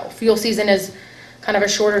can go. Fuel season is kind of a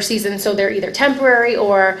shorter season, so they're either temporary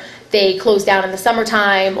or they close down in the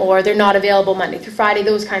summertime, or they're not available Monday through Friday,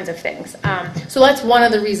 those kinds of things. So that's one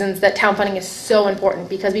of the reasons that town funding is so important,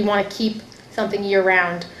 because we want to keep something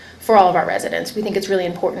year-round for all of our residents. We think it's really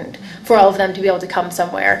important for all of them to be able to come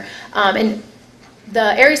somewhere. And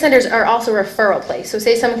the area centers are also a referral place. So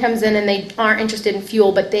say someone comes in and they aren't interested in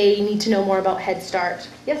fuel, but they need to know more about Head Start.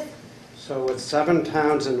 Yes? So with 7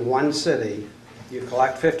 towns in one city, you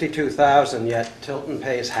collect $52,000, yet Tilton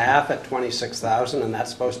pays half at $26,000, and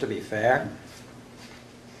that's supposed to be fair?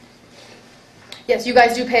 Yes, you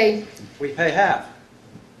guys do pay. We pay half.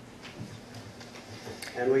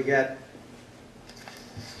 And we get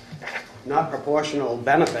not proportional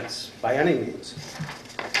benefits by any means.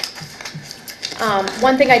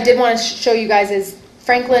 One thing I did want to show you guys is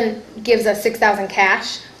Franklin gives us $6,000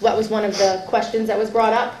 cash. That was one of the questions that was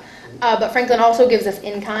brought up. But Franklin also gives us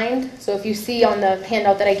in-kind. So if you see on the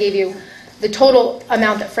handout that I gave you, the total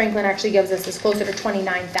amount that Franklin actually gives us is closer to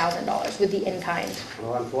 $29,000 with the in-kind.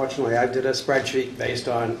 Well, unfortunately, I did a spreadsheet based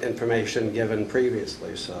on information given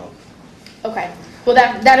previously, so. Okay. Well,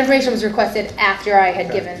 that information was requested after I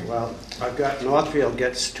had given. Well, I've got Northfield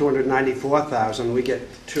gets $294,000. We get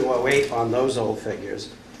 $208 on those old figures.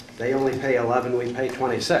 They only pay 11, we pay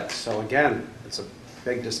 26. So again, it's a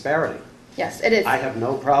big disparity. Yes, it is. I have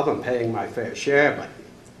no problem paying my fair share, but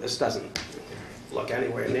this doesn't look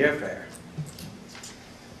anywhere near fair.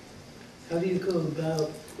 How do you go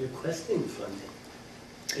about requesting funding?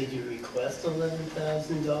 Did you request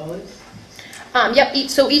 $11,000? Yep.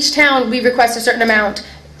 So each town we request a certain amount.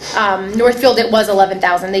 Northfield, it was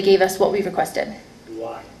 $11,000. They gave us what we requested.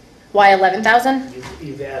 Why? Why $11,000?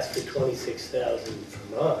 You've asked for $26,000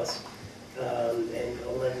 from us, and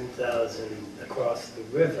 $11,000 across the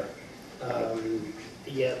river.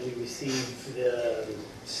 Yet we received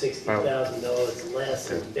 $60,000 less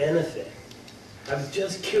in benefit. I was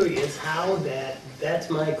just curious how that's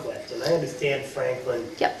my question. I understand Franklin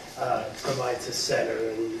provides a center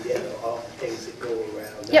and all the things that go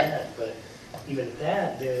around that, but even at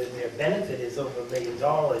that, their benefit is over $1 million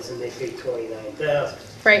and they pay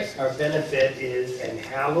 $29,000. Right. Our benefit is, and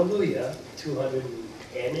hallelujah,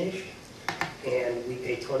 $210-ish. and we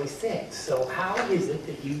pay 26. So how is it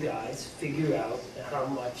that you guys figure out how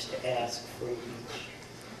much to ask for each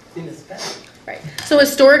municipality? Right. So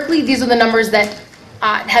historically, these are the numbers that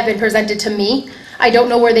have been presented to me. I don't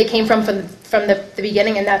know where they came from the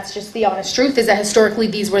beginning, and that's just the honest truth, is that historically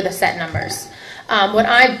these were the set numbers. What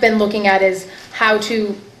I've been looking at is how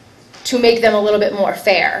to make them a little bit more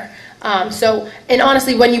fair. And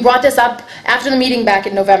honestly, when you brought this up after the meeting back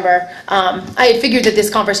in November, I had figured that this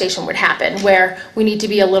conversation would happen, where we need to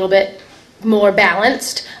be a little bit more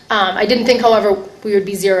balanced. I didn't think, however, we would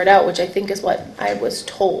be zeroed out, which I think is what I was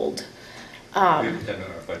told. We haven't done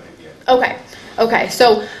our budget yet. Okay,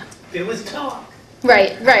 so... It was talk.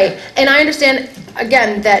 Right. And I understand,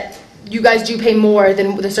 again, that you guys do pay more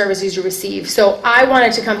than the services you receive. So I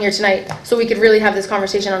wanted to come here tonight so we could really have this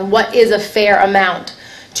conversation on what is a fair amount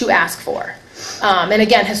to ask for. And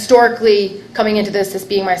again, historically, coming into this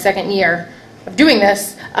being my second year of doing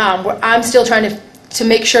this, I'm still trying to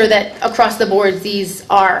make sure that across the board these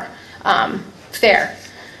are fair.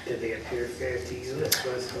 Do they appear fair to you at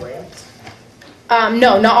first glance?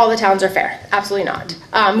 No, not all the towns are fair. Absolutely not.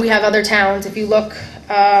 We have other towns. If you look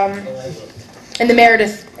in the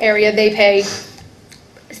Meredith area, they pay,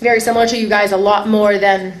 it's very similar to you guys, a lot more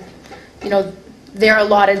than, their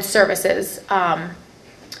allotted services.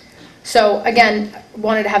 So again,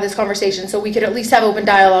 wanted to have this conversation so we could at least have open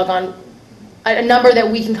dialogue on a number that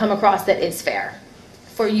we can come across that is fair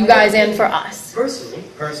for you guys and for us.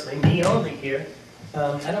 Personally, me only here,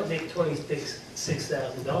 I don't think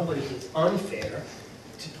 $26,000 is unfair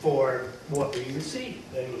for what we receive.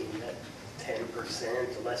 I mean, that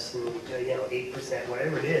 10%, less than 8%,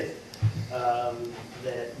 whatever it is,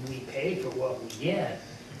 that we pay for what we get.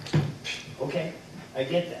 Okay, I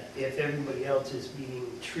get that. If everybody else is being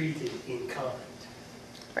treated in kind,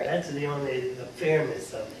 that's the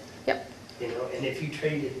fairness of it. Yep. And if you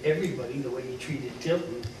treated everybody the way you treated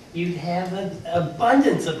Tilton, you'd have an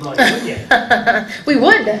abundance of money, wouldn't you? We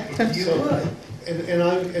would. You would. And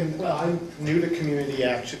I'm new to community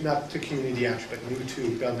action, not to community action, but new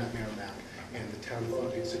to Belknap Merrimack and the town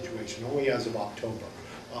funding situation, only as of October.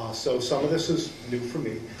 So some of this is new for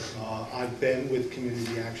me. I've been with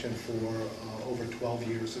community action for over 12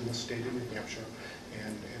 years in the state of New Hampshire,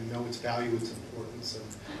 and know its value, its importance,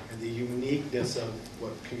 and the uniqueness of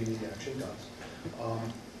what community action does.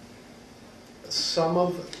 Some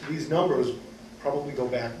of these numbers probably go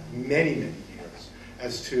back many, many years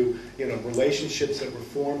as to relationships that were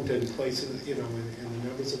formed in places, and the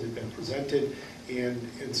numbers that have been presented, and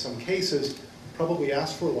in some cases probably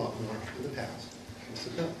asked for a lot more in the past. And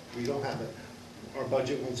said, no, we don't have it. Our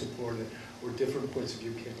budget won't support it, or different points of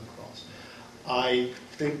view came across. I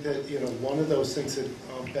think that one of those things that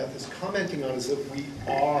Beth is commenting on is that we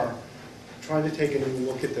are trying to take a new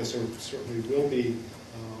look at this, or certainly will be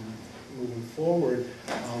moving forward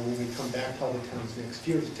when we come back to all the towns next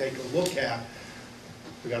year to take a look at.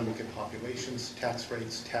 We got to look at populations, tax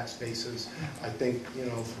rates, tax bases. I think a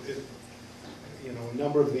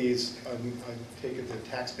number of these, I take it that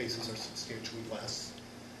tax bases are substantially less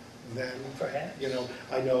than. Perhaps.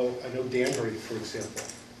 I know Danbury, for example.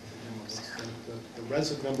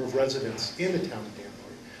 The number of residents in the town of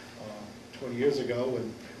Danbury. 20 years ago,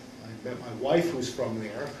 when I met my wife, who's from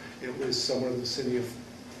there, it was somewhere in the city of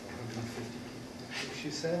 150 people, she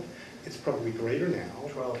said. It's probably greater now.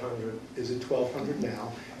 1,200. Is it 1,200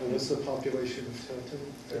 now? And what's the population of Tilton?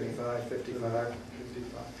 35, 55.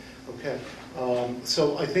 55. Okay.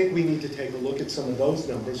 So I think we need to take a look at some of those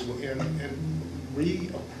numbers and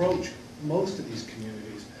reapproach most of these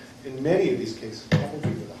communities, in many of these cases,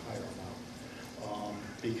 probably with a higher amount.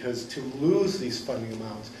 Because to lose these funding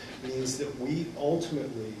amounts means that we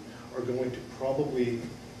ultimately are going to probably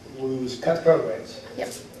lose... Cut programs.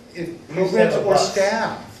 Yep. Programs or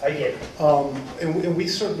staff. I get it. And we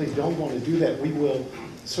certainly don't want to do that. We will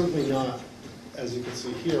certainly not, as you can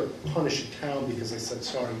see here, punish a town because they said,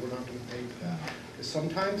 sorry, we're not going to pay for that. Because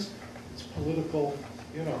sometimes it's political,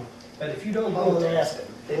 But if you don't go and ask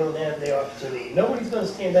them, they don't have the opportunity. Nobody's going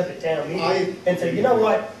to stand up at town meeting and say, you know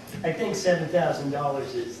what, I think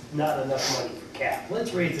 $7,000 is not enough money for CAP.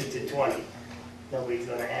 Let's raise it to 20. Nobody's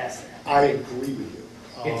going to ask that. I agree with you.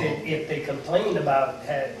 If they complain about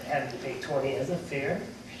having to pay 20 as a fair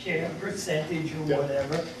share percentage or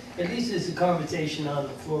whatever, at least it's a conversation on the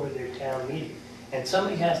floor of their town meeting. And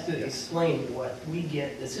somebody has to explain what we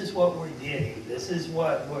get. This is what we're getting. This is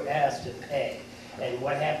what we're asked to pay. And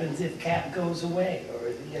what happens if CAP goes away?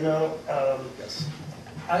 Or,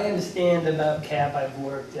 I understand about CAP. I've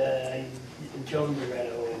worked, Joan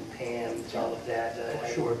Loretto and Pam, all of that,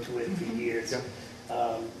 I worked with for years.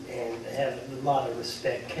 And have a lot of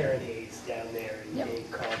respect. Karen Hayes down there in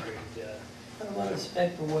Concord, A lot of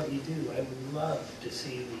respect for what you do. I would love to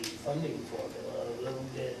see the funding formula a little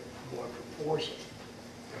bit more proportionate.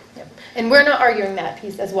 Yep. And we're not arguing that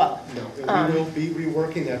piece as well. No, and we will be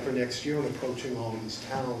reworking that for next year and approaching all these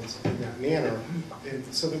towns in that manner, and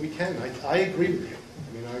so that we can. I agree with you.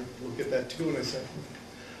 I mean, I look at that too, and I said,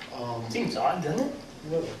 seems odd, doesn't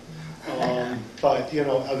it? But, you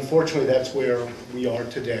know, unfortunately, that's where we are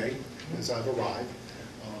today, as I've arrived.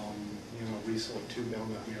 You know, recently, too,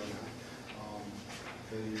 down that we are now.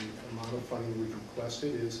 The amount of funding we've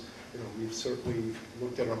requested is, you know, we've certainly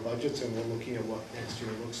looked at our budgets, and we're looking at what next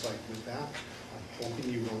year looks like with that. I'm hoping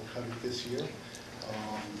you won't cut it this year. I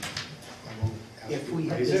won't ask If you we to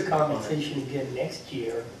have raise this it. conversation again next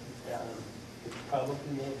year, it probably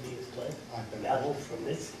won't be as pleasant from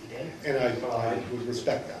this seat, And I would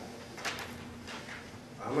respect that.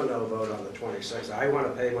 I'm a no vote on the 26th. I want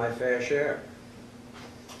to pay my fair share.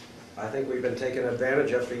 I think we've been taken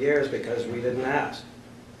advantage of for years because we didn't ask.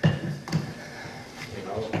 You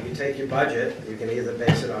know, you take your budget, you can either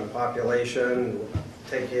base it on population,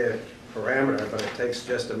 take your parameter, but it takes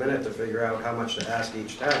just a minute to figure out how much to ask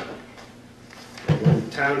each town. And when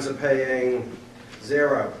towns are paying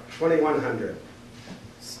 0, 2,100,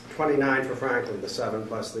 29 for Franklin, the 7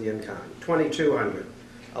 plus the in-kind, 2,200,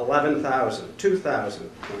 11,000, 2,000,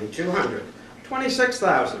 2,200,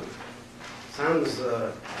 26,000. Sounds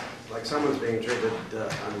like someone's being treated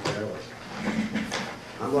unfairly.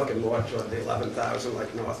 I'm looking more toward the 11,000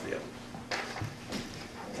 like Northfield.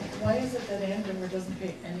 Why is it that Andover doesn't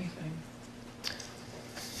pay anything?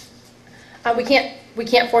 We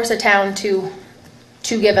can't force a town to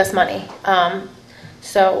give us money.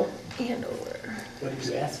 So Andover. What did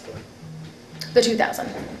you ask for? The 2,000.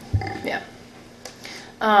 Yeah.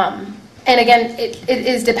 And again, it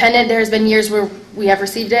is dependent. There's been years where we have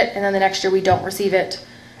received it, and then the next year we don't receive it.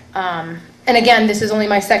 And again, this is only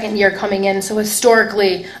my second year coming in, so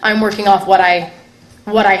historically, I'm working off what I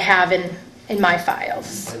have in my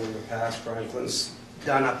files. And in the past, Franklin's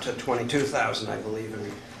done up to 22,000, I believe,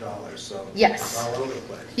 in dollars. So yes, it's all over the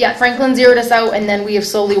place. Yeah, Franklin zeroed us out, and then we have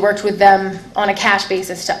slowly worked with them on a cash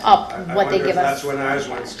basis to up what they give us. That's when ours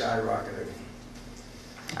went skyrocketing.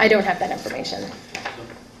 I don't have that information.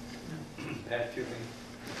 Pat, do you have any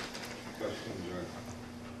questions or?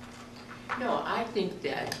 No, I think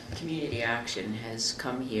that Community Action has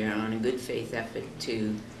come here on a good faith effort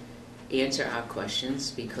to answer our questions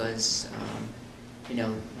because, you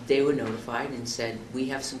know, they were notified and said, we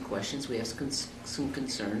have some questions, we have some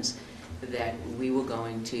concerns, that we were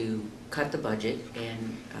going to cut the budget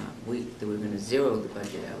and they were going to zero the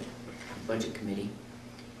budget out, budget committee.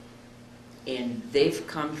 And they've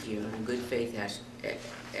come here on a good faith effort.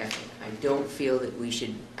 I don't feel that we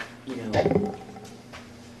should, you know, I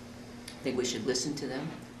think we should listen to them.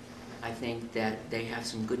 I think that they have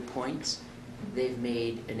some good points. They've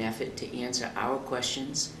made an effort to answer our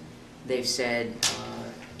questions. They've said,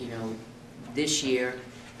 you know, this year,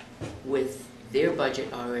 with their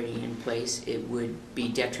budget already in place, it would be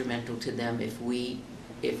detrimental to them if we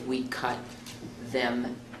cut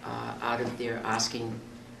them out of their asking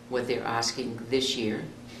what they're asking this year.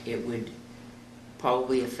 It would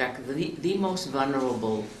probably affect the most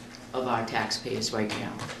vulnerable of our taxpayers right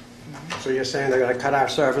now. So you're saying they're going to cut our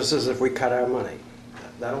services if we cut our money?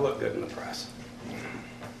 That'll look good in the press.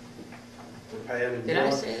 Did I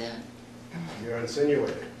say that? You're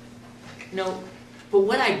insinuating. No, but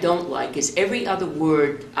what I don't like is every other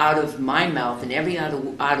word out of my mouth and every other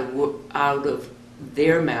out of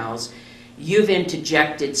their mouths, you've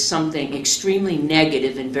interjected something extremely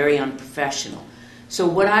negative and very unprofessional. So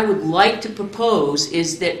what I would like to propose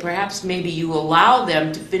is that perhaps maybe you allow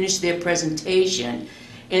them to finish their presentation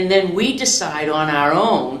and then we decide on our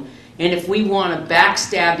own, and if we want to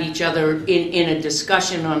backstab each other in a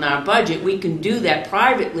discussion on our budget, we can do that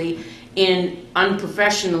privately and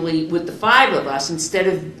unprofessionally with the five of us instead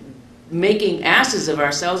of making asses of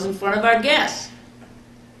ourselves in front of our guests.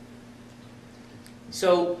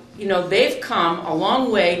 So, you know, they've come a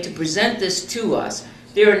long way to present this to us.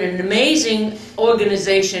 They're an amazing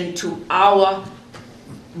organization to our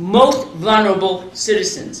most vulnerable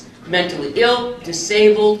citizens. Mentally ill,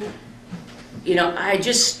 disabled, you know,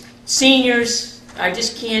 seniors, I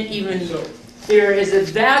just can't even, they're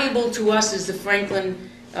as valuable to us as the Franklin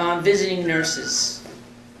visiting nurses.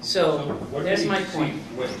 So that's my point.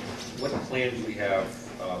 What plans we have,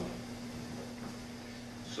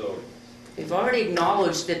 so. They've already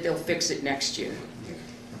acknowledged that they'll fix it next year.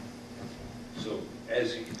 So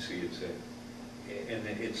as you can see, it's and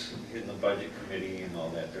it's in the budget committee and all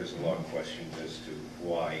that, there's a lot of questions as to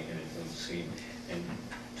why, and it doesn't seem, and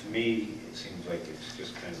to me, it seems like it's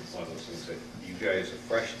just kind of one of those things that you guys are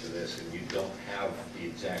fresh to this and you don't have the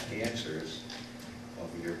exact answers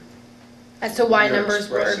of your. As to why you're numbers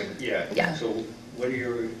were. expressing- Yeah. Yeah. So what are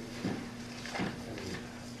your, I mean,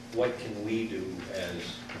 what can we do as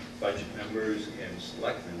budget members and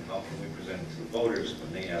selectmen? How can we present it to the voters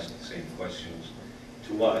when they ask the same questions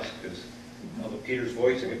to us? Because although Peter's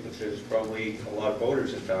voicing it, but there's probably a lot of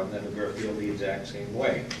voters in town that are going to feel the exact same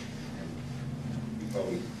way. You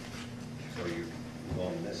probably, so you're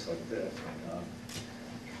going this like this.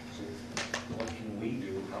 So what can we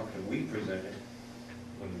do? How can we present it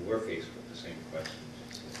when we're faced with the same questions?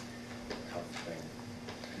 It's a tough thing.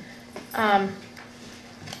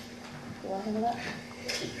 You want to handle that?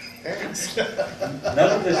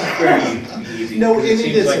 None of this is very easy. No, because it it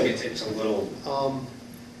seems like isn't. it's a little.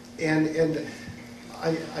 And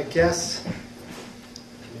I guess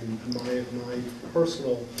my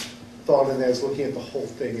personal thought in that is looking at the whole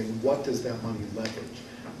thing and what does that money leverage.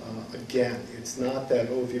 Again, it's not that,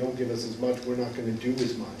 oh, if you don't give us as much, we're not going to do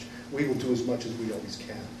as much. We will do as much as we always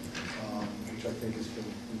can, which I think has been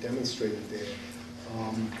demonstrated there.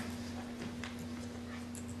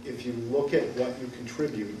 If you look at what you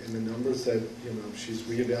contribute and the numbers that, she's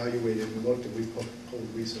reevaluated and looked and we pulled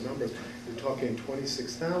recent numbers, you're talking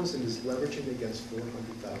 26,000 is leveraging against $400,000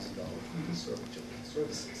 for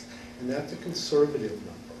services. And that's a conservative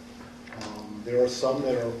number. There are some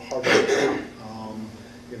that are harder.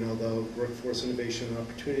 The Workforce Innovation and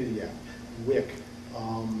Opportunity Act, WIC,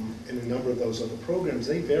 and a number of those other programs,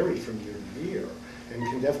 they vary from year to year and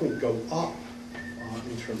can definitely go up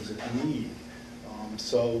in terms of need.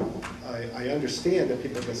 So I understand that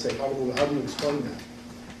people can say, how do you explain that?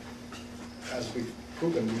 As we've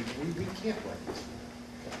proven, we can't write this.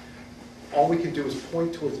 All we can do is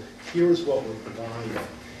point towards, here's what we're providing.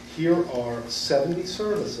 Here are 70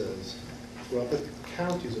 services throughout the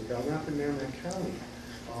counties of Belknap and Merrimack County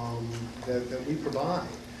that we provide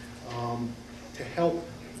to help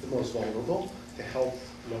the most vulnerable, to help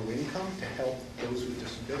low income, to help those with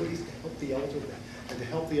disabilities, to help the elderly, and to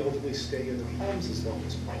help the elderly stay in their homes as long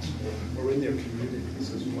as possible, or in their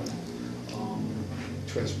communities as well.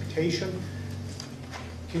 Transportation.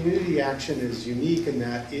 Community action is unique in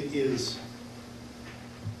that it is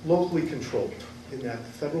locally controlled, in that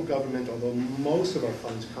the federal government, although most of our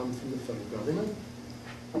funds come from the federal government,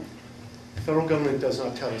 the federal government does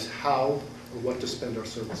not tell us how or what to spend our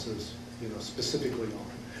services, specifically on.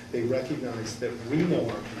 They recognize that we know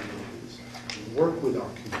our communities, we work with our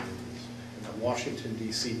communities, and that Washington,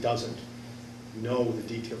 D.C. doesn't know the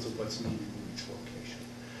details of what's needed in each location.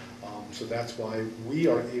 So that's why we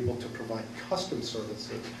are able to provide custom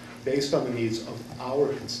services based on the needs of our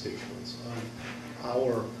constituents,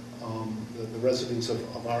 the residents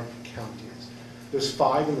of our counties. There's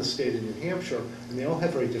 5 in the state of New Hampshire, and they all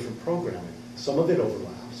have very different programming. Some of it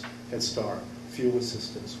overlaps, Head Start, fuel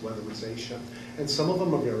assistance, weatherization, and some of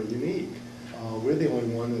them are very unique. We're the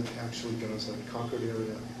only one that actually does like Concord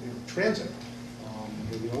area transit.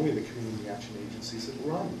 We're the only of the community action agencies that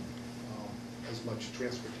run as much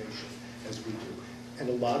transportation as we do. And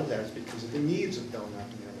a lot of that is because of the needs of Belknap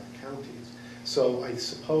and Merrimack counties. So I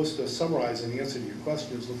suppose to summarize and answer to your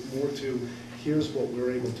question is look more to here's what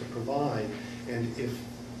we're able to provide, and if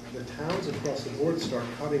the towns across the board start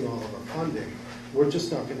cutting all of our funding, we're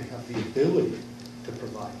just not going to have the ability to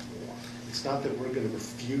provide more. It's not that we're going to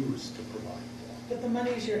refuse to provide more. But the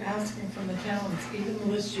monies you're asking from the towns, even the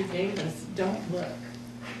list you gave us, don't look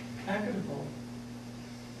equitable.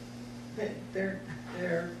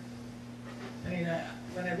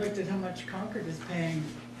 When I looked at how much Concord is paying,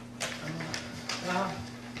 wow.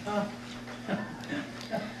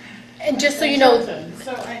 And just so you know,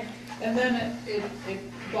 And then it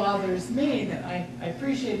bothers me that I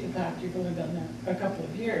appreciate the fact you've only been there a couple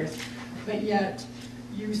of years, but yet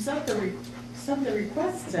you sent the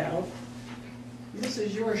requests out, this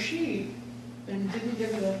is your sheet, and didn't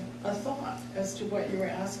give it a thought as to what you were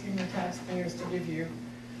asking the taxpayers to give you,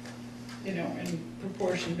 in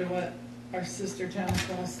proportion to what our sister town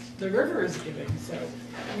across the river is giving. So,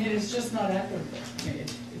 it's just not equitable to me.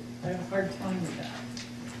 I have a hard time with that.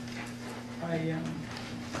 I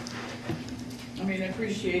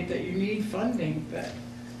appreciate that you need funding, but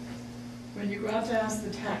when you go out to ask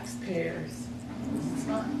the taxpayers, it's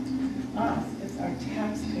not us, it's our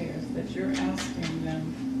taxpayers that you're asking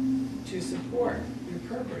them to support your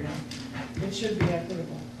program. It should be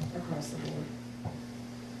equitable across the board.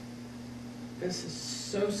 This is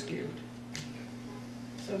so skewed.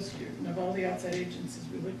 And of all the outside agencies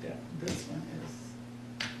we looked at, this one is,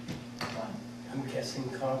 wow. I'm guessing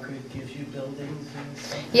Concord gives you buildings and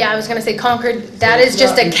something? Yeah, I was gonna say Concord, So that it's is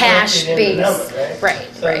just not a cash reflected in the base. number, right?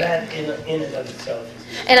 Right, So right. that in and of itself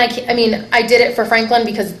is. And I mean, I did it for Franklin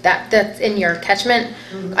because that's in your catchment.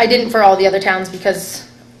 Mhm. I didn't for all the other towns because,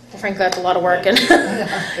 well, frankly, that's a lot of work and,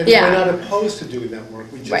 And yeah. we're not opposed to doing that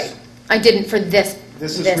work, we just. Right. I didn't for this.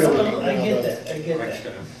 This is really. Well, I get that, I get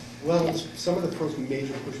that. Well, it's some of the pros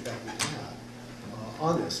major pushback we had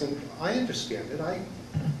on this, and I understand it. I am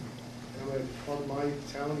a part of my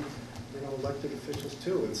town, elected officials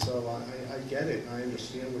too, and so I get it. I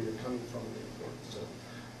understand where you're coming from and the importance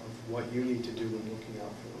of what you need to do when looking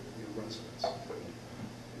out for your residents.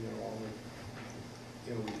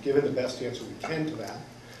 We've given the best answer we can to that.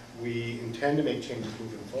 We intend to make changes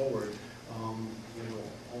moving forward.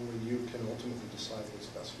 Only you can ultimately decide what's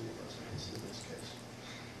best for your residents in this case.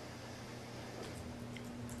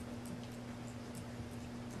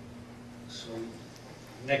 So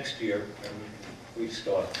next year, we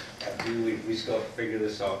start, after you leave, we start to figure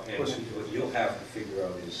this out, and what you'll have to figure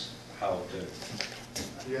out is how to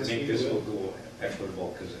Yes, make we this will. local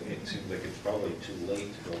equitable, because it seems like it's probably too late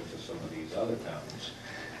to go to some of these other towns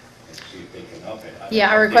and see if they can up it. Yeah,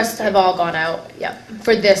 our requests have all gone out, yep,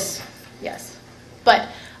 for this, yes. But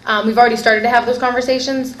we've already started to have those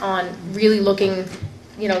conversations on really looking,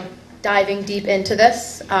 diving deep into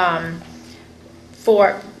this.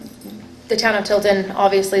 For the town of Tilton,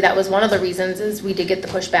 obviously, that was one of the reasons is we did get the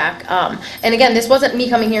pushback. And again, this wasn't me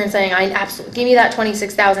coming here and saying, I absolutely, give me that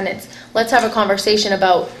 26,000. It's, let's have a conversation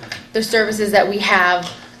about the services that we have,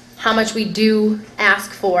 how much we do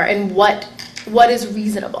ask for, and what is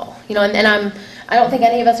reasonable. And I don't think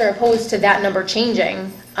any of us are opposed to that number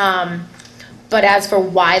changing. But as for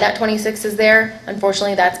why that 26 is there,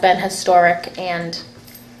 unfortunately, that's been historic and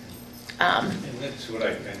that's what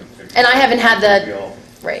I kind of figured. And I haven't had the- We all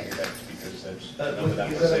right. figured that because that's But none of that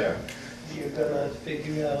was there. You're gonna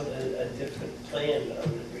figure out a different plan on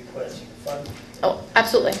the request for funding. Oh,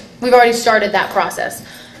 absolutely. We've already started that process.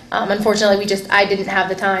 Unfortunately, I didn't have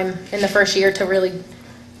the time in the first year to really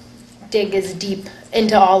dig as deep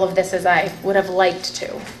into all of this as I would have liked to.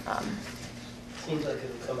 Seems like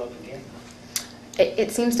it'll come up again.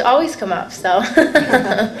 It seems to always come up, so.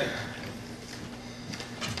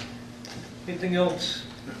 Anything else?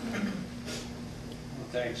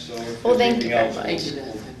 Thanks, so if Well, there's thank you anything very else, much. Thank you, Beth.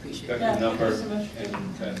 I we'll appreciate get it. your number thank you so much.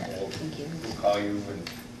 and we'll call you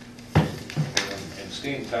and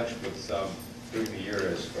stay in touch with, during the year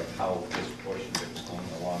as for how this portion of it's going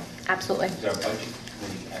along. Absolutely. Because our budget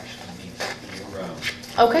we actually meets year-round.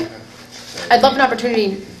 Okay. I'd love an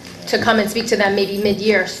opportunity to come and speak to them maybe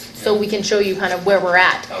mid-year so we can show you kind of where we're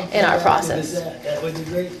at in our process. That would be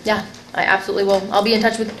great. Yeah, I absolutely will. I'll be in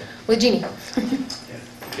touch with Jeannie.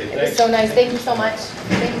 Okay, It was thanks. so nice. Thank you so much.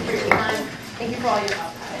 Thank you for your time. Thank you for all your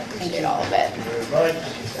help. I appreciate all of it. Very much.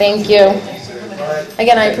 Thank you.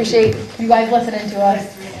 Again, I appreciate you guys listening to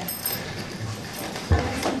us.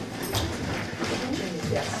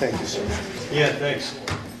 Thank you, sir. Yeah, thanks.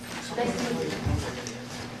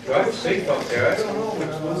 Drive safe out there. I don't know,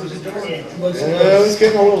 what was it doing? It was It was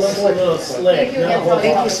getting a little a slick. little slick. Thank you again, Now,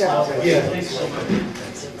 Thank you, sir. Yeah, thanks so much.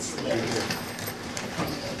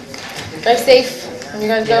 Drive safe when you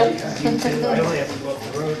guys Yeah, go. you too. I only have to go up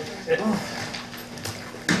the road.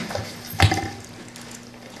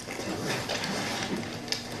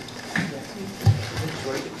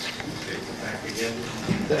 Okay, back again.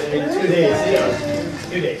 In 2 days, yeah,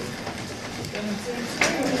 2 days.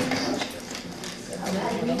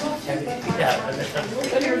 Yeah.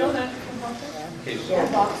 Okay, so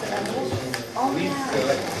we've got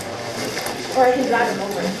Or I can drive them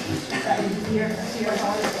over.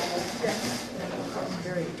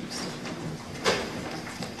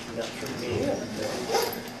 Not for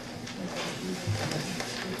me.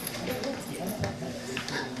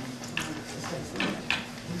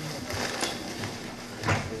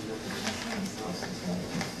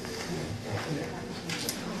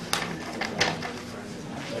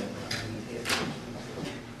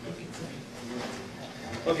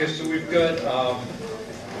 Okay, so we've got,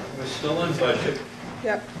 we're still on budget,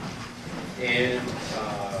 Yep. and we've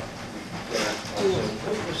got also,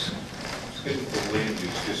 what was scheduled for land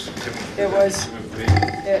use, just certificate. It was- of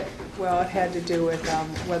land. Well, it had to do with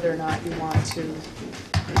whether or not you want to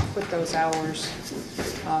put those hours,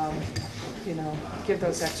 give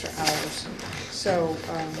those extra hours. So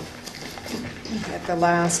at the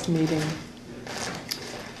last meeting,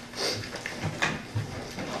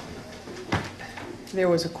 there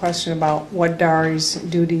was a question about what Dari's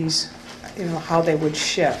duties, how they would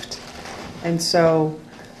shift. And so,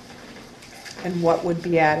 and what would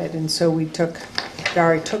be added. And so we took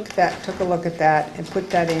Gary took a look at that and put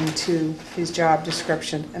that into his job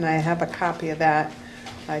description, and I have a copy of that.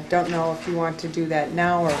 I don't know if you want to do that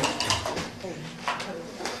now or,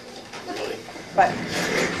 but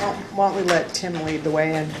why don't we let Tim lead the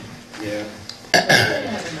way in? Yeah. We don't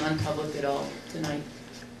have a non-public at all tonight.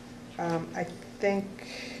 I think,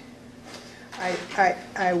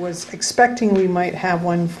 I was expecting we might have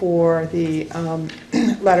one for the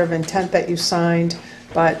letter of intent that you signed,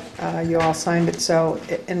 but you all signed it, so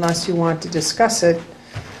unless you want to discuss it,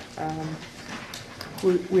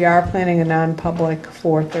 we are planning a non-public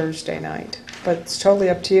for Thursday night. But it's totally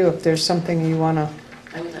up to you if there's something you want to...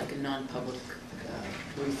 I would like a non-public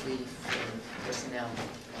briefly for personnel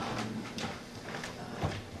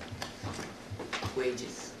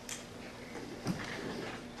wages,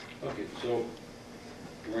 Okay, so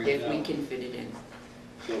right if now, we can fit it in.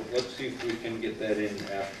 so let's see if we can get that in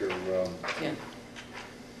after, Yeah.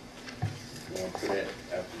 you want to put it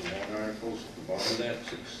after the warrant articles, at the bottom of that,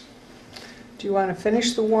 6. Do you want to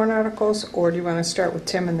finish the warrant articles, or do you want to start with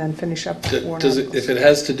Tim and then finish up the warrant Does it, articles? if it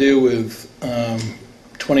has to do with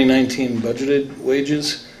 2019 budgeted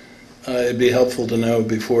wages, it'd be helpful to know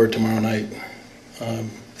before tomorrow night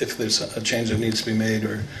if there's a change that needs to be made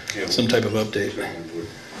or some type of update.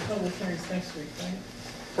 Public hearings next week, right?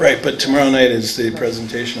 Right, but tomorrow night is the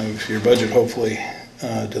presentation of your budget, hopefully,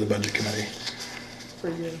 to the budget committee, For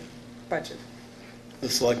your budget? the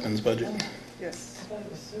selectmen's budget. Yes. I thought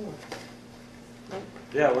it was sewer.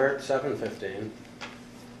 Yeah, we're at 7:15.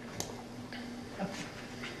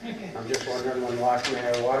 Okay. I'm just wondering when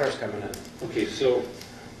Lockmere Water's coming in. Okay, so,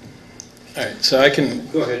 All right, so I can,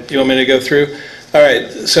 go ahead. you want me to go through? All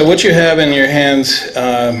right, so what you have in your hands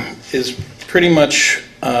is pretty much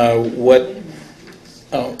what,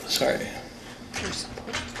 oh, sorry. You're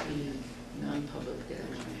supposed to be non-public that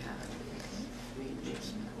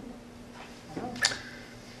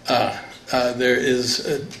I have.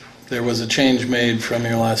 There was a change made from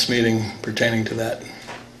your last meeting pertaining to that,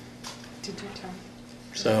 Did you tell me?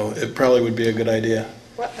 so it probably would be a good idea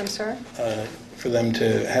What, I'm sorry? for them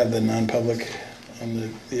to have the non-public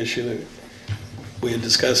on the issue that we had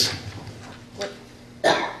discussed.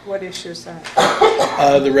 What issue is that?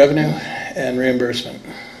 The revenue and reimbursement.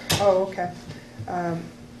 Oh, okay. And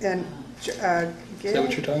Is Gail? that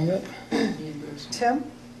what you're talking about? Tim?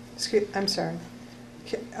 I'm sorry.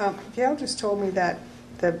 Gail just told me that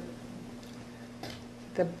the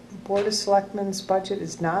Board of Selectmen's budget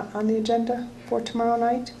is not on the agenda for tomorrow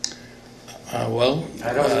night? Well,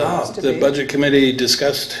 I don't know. the budget committee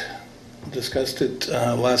discussed it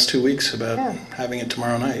last 2 weeks about Yeah. having it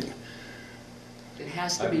tomorrow night. It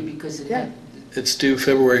has to be because it Yeah. had, It's due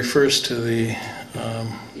February 1st to the,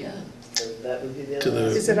 yeah. That would be the to other.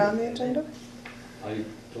 the... Is it on the agenda? I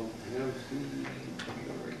don't have the,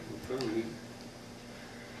 right in front of me.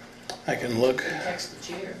 I can look. Text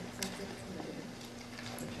the chair.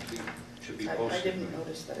 Should be I posted. didn't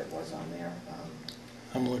notice that it was on there.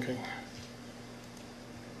 I'm looking.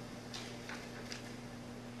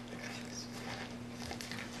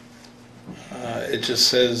 It just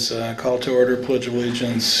says call to order, pledge of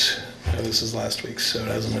allegiance. This is last week's, so it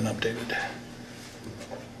hasn't been updated.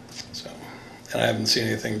 So, and I haven't seen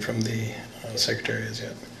anything from the secretary as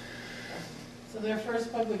yet. So their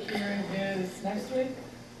first public hearing is next week,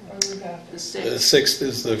 or the week after? The The 6th. 6th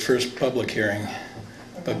is the first public hearing,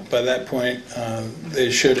 but by that point,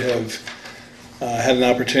 they should have had an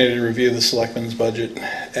opportunity to review the selectmen's budget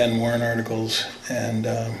and warrant articles, and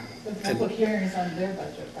The public hearing is on their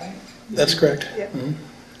budget, right? that's correct. Yeah. Mhm.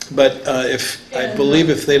 But I believe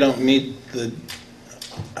if they don't meet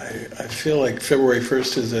I feel like February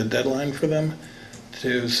 1st is a deadline for them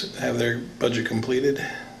to have their budget completed.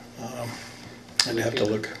 I'd have to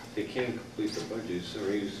look. They can't complete the budget. Is there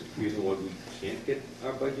any reason why we can't get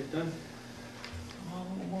our budget done?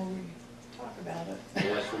 The more we talk about it.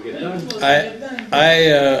 Unless we get done.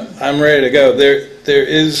 I'm ready to go. There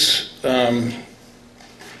is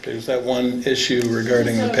there's that one issue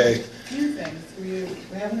regarding the pay. So, few things.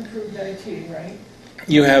 We haven't approved IT, right?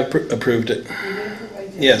 You have approved it. We did approve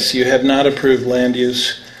IT. Yes, you have not approved land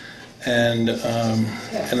use and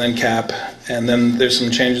then cap. And then there's some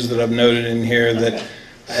changes that I've noted in here that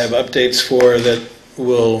I have updates for that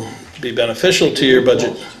will be beneficial to your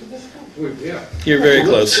budget. Yeah. You're very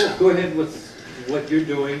close. Go ahead with what you're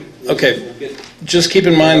doing. Okay. We'll get Just keep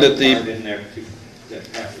in mind that part the... in there to that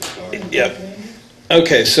happens. Yep.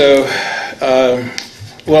 Okay, so,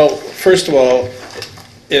 well, first of all,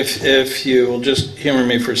 if you will just humor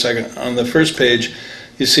me for a second, on the first page,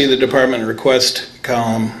 you see the department request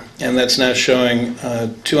column, and that's now showing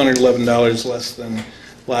 $211 less than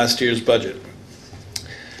last year's budget.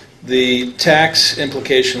 The tax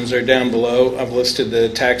implications are down below. I've listed the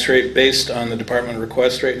tax rate based on the department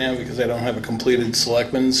request right now because I don't have a completed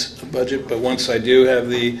selectmen's budget, but once I do have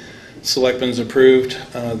the selectmen's approved,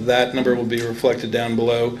 that number will be reflected down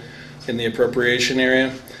below in the appropriation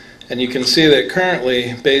area. And you can see that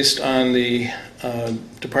currently, based on the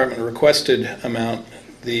department requested amount,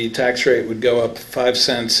 the tax rate would go up 5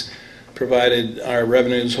 cents provided our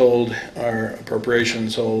revenues hold, our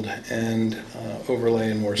appropriations hold, and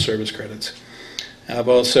overlay and more service credits. I've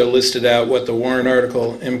also listed out what the warrant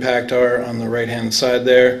article impact are on the right-hand side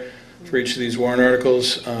there for each of these warrant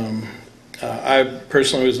articles. I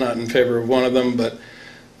personally was not in favor of one of them, but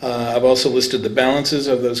I've also listed the balances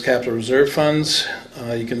of those capital reserve funds.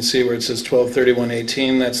 You can see where it says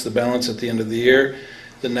 12/31/18, that's the balance at the end of the year.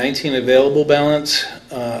 The 19 available balance,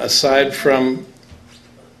 aside from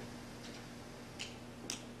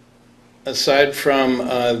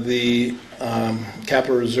the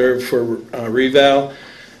capital reserve for reval,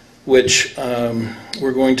 which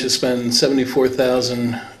we're going to spend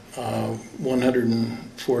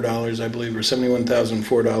 $74,104, I believe, or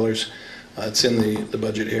 $71,004. It's in the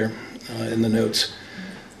budget here, in the notes.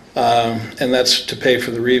 And that's to pay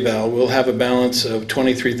for the reval. We'll have a balance of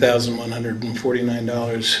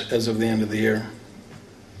 $23,149 as of the end of the year.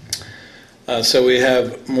 So we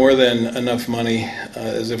have more than enough money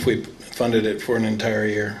as if we funded it for an entire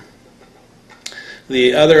year.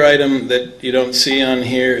 The other item that you don't see on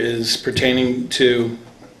here is pertaining to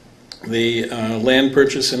the land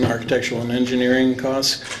purchase and architectural and engineering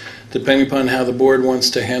costs. Depending upon how the board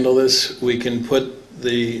wants to handle this, we can put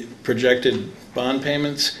the projected bond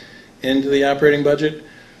payments into the operating budget,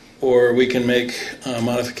 or we can make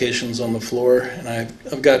modifications on the floor. And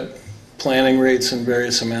I've got planning rates in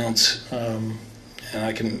various amounts, and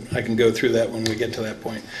I can go through that when we get to that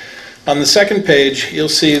point. On the second page, you'll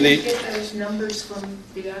see the... Did you get those numbers from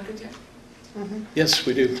the architect? Mm-hmm. Yes,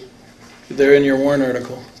 we do. They're in your warrant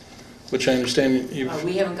article, which I understand you...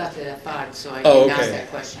 We haven't got to that part, so I Oh, didn't ask okay. that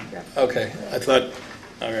question. Okay, I thought,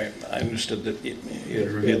 all right, I understood that you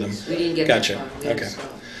had reviewed them. We didn't get Gotcha. that far. Okay.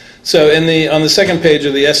 So on the second page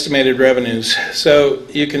of the estimated revenues, so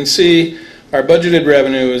you can see our budgeted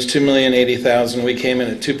revenue was $2,080,000. We came in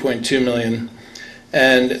at $2.2 million.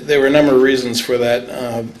 And there were a number of reasons for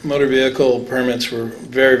that. Motor vehicle permits were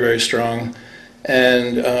very, very strong.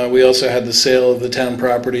 And we also had the sale of the town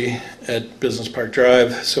property at Business Park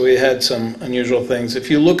Drive. So we had some unusual things. If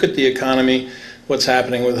you look at the economy, what's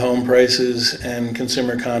happening with home prices and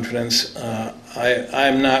consumer confidence,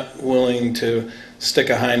 I'm not willing to stick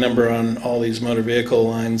a high number on all these motor vehicle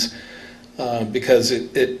lines because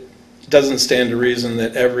it doesn't stand to reason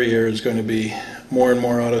that every year is going to be more and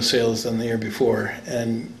more auto sales than the year before.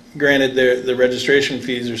 And granted, the registration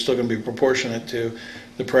fees are still going to be proportionate to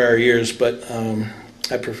the prior years, but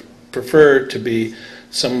I prefer to be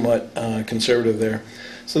somewhat conservative there.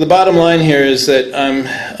 So the bottom line here is that I'm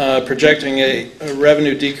projecting a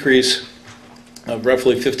revenue decrease of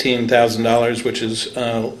roughly $15,000, which is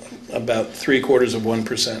about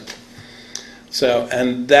 0.75%. So,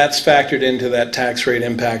 and that's factored into that tax rate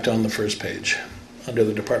impact on the first page under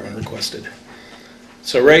the department requested.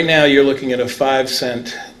 So right now you're looking at a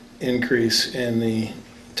 5-cent increase in the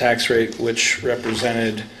tax rate, which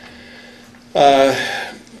represented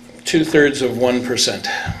 0.2%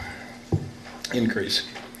 increase.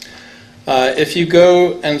 If you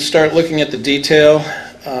go and start looking at the detail,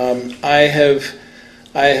 I have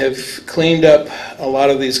cleaned up a lot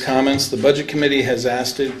of these comments. The budget committee has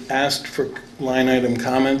asked for line item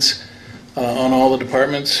comments on all the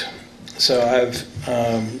departments. So I've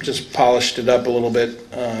just polished it up a little bit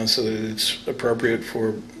so that it's appropriate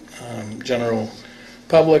for general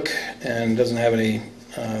public and doesn't have any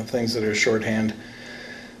things that are shorthand.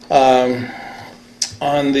 On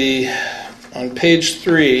page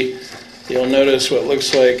 3, you'll notice what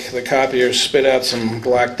looks like the copier spit out some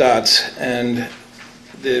black dots, and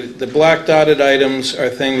the black dotted items are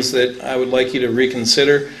things that I would like you to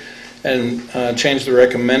reconsider and change the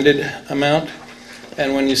recommended amount.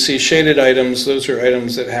 And when you see shaded items, those are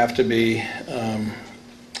items that have to be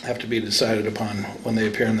decided upon when they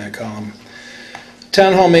appear in that column.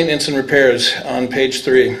 Town hall maintenance and repairs on page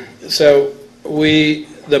 3. So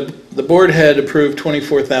the board had approved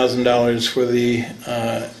 $24,000 for the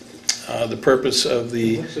purpose of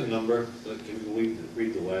the. What's the number? Can we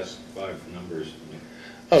read the last 5 numbers?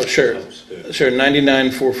 Oh, sure. Sure,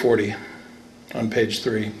 99,440 on page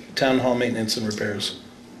 3. Town hall maintenance and repairs.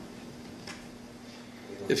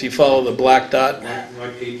 If you follow the black dot. My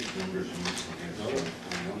page numbers.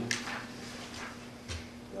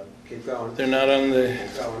 Keep going. They're not on the.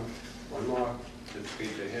 Keep going. One more. That's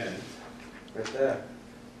page ahead. Right there.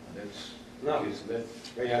 That's, No, is that,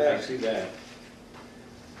 right yeah, I there. see that.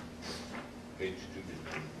 Page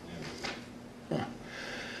 2.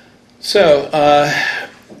 So,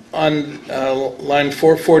 on line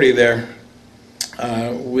 440 there,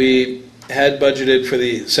 we had budgeted for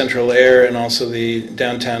the central air and also the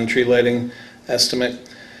downtown tree lighting estimate.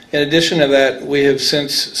 In addition to that, we have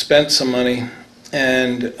since spent some money,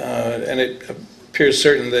 and it appears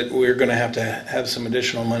certain that we're going to have some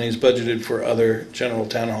additional monies budgeted for other general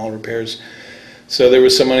town hall repairs. So there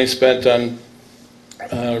was some money spent on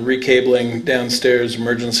recabling downstairs,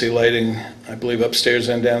 emergency lighting, I believe upstairs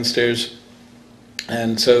and downstairs.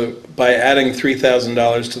 And so by adding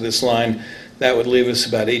 $3,000 to this line, that would leave us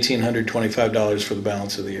about $1,825 for the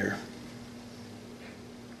balance of the year,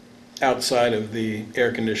 outside of the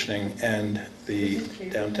air conditioning and the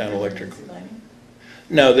downtown electrical.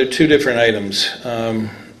 No, they're two different items.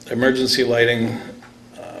 Emergency lighting,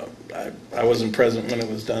 I wasn't present when it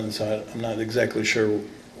was done, so I'm not exactly sure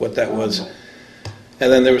what that was.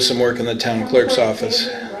 And then there was some work in the town clerk's office.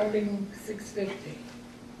 Routing 650.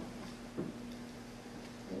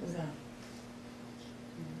 What was that?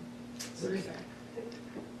 What is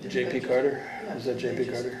that? J.P. Carter? Is that J.P. They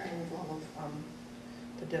just Carter? move all of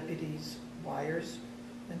the deputies' wires,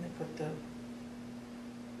 and they put the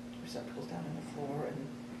receptacles down on the floor, and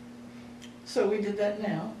So we did that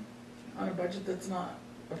now, on a budget that's not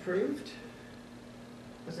approved?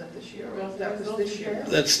 was that this year? Well, That was this year?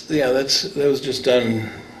 That was just done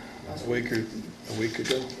a week ago.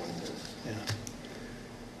 Yeah.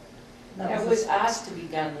 That was asked to be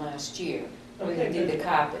done last year, when we Okay, did the but-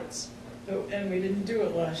 carpets. Oh, and we didn't do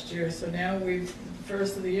it last year, so now the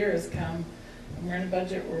first of the year has come, and we're in a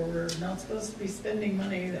budget where we're not supposed to be spending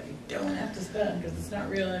money that we don't have to spend, because it's not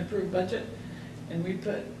really an approved budget, and we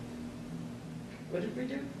put, what did we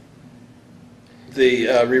do? The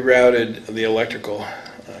rerouted the electrical.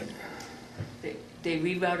 They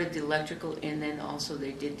rerouted the electrical, and then also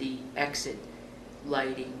they did the exit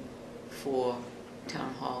lighting for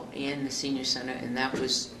Town Hall and the Senior Center, and that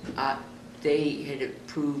was,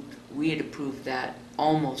 we had approved that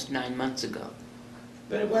almost 9 months ago.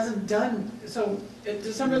 But it wasn't done, so at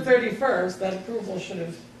December 31st, that approval should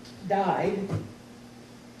have died,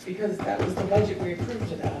 because that was the budget we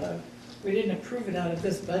approved it out of. We didn't approve it out of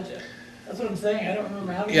this budget. That's what I'm saying, I don't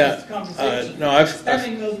remember having this conversation. No,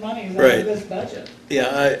 Spending those monies out right. of this budget.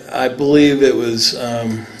 Yeah, I believe it was.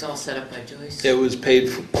 It's all set up by Joyce. It was paid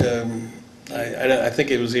for. I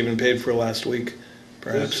think it was even paid for last week,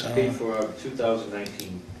 perhaps. This is paid for our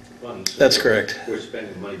 2019 funds. That's correct. We're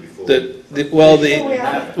spending money before. The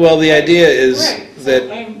idea is that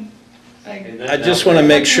I just want to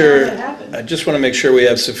make sure. I just want to make sure we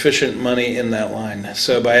have sufficient money in that line.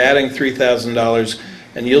 So by adding $3,000,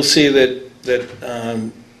 and you'll see that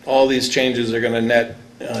all these changes are going to net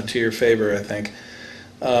to your favor, I think.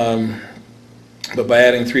 But by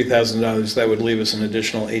adding $3,000, that would leave us an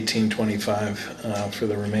additional $1,825 for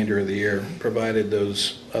the remainder of the year, provided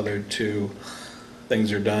those other two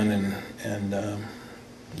things are done and the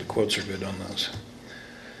quotes are good on those.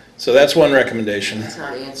 So that's one recommendation. It's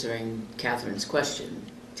not answering Catherine's question,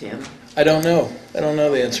 Tim. I don't know. I don't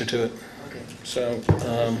know the answer to it. Okay. So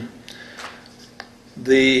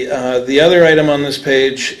the other item on this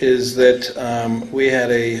page is that we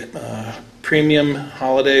had a premium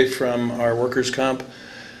holiday from our workers' comp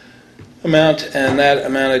amount, and that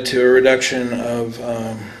amounted to a reduction of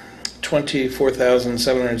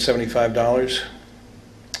 $24,775.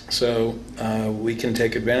 So we can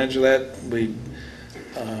take advantage of that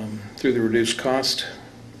through the reduced cost.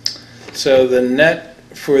 So the net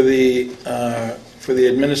for the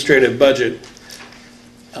administrative budget,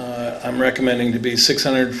 I'm recommending to be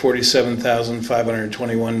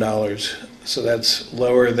 $647,521. So that's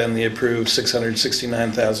lower than the approved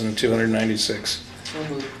 $669,296. So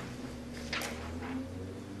moved.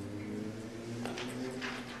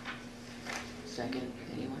 Second,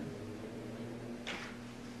 anyone?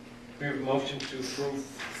 We have a motion to approve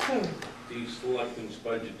So, the selectmen's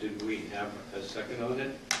budget. Did we have a second on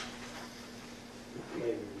it?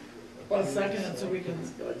 well, second it so we can,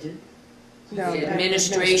 No, The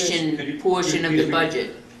administration portion of the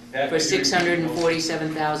budget for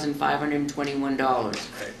 $647,521.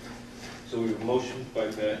 So we have a motion by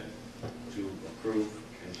Beth to approve,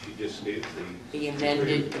 and she just gave The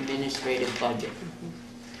amended administrative budget.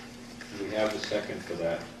 we have a second for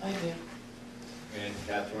that. I did. And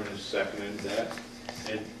Catherine has seconded that.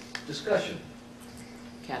 And discussion.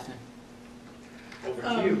 Catherine? Over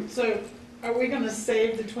to you. So, are we gonna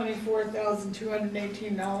save the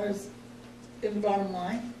 $24,218 in the bottom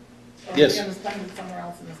line? Or Yes. are we gonna spend it somewhere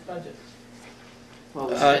else in this budget? Well,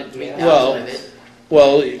 we spent $3,000 well, of it.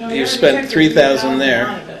 Well, No, you you already spent took the 3,000 out there.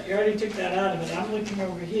 of it. You already took that out of it. I'm looking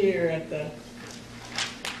over here at the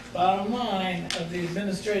bottom line of the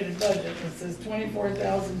administrative budget. It says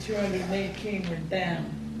 24,218, we're down.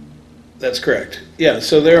 That's correct. Yeah,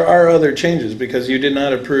 so there are other changes because you did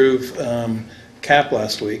not approve CAP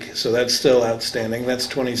last week, so that's still outstanding. That's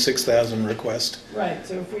 26,000 request. Right,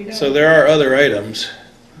 so if we don't. So there are other items.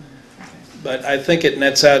 But I think it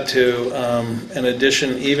nets out to an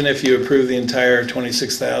addition, even if you approve the entire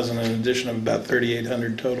 26,000, an addition of about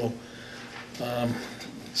 3,800 total.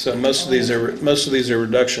 So most of these are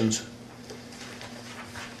reductions.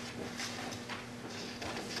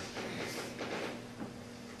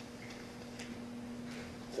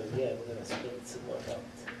 So yeah, we're gonna split some more out.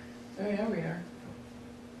 Oh, yeah, we are.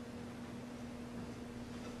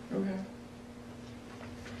 Okay.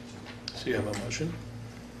 So you have a motion?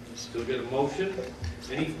 Still get a motion?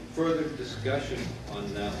 Any further discussion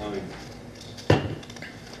on that line?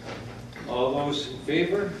 All those in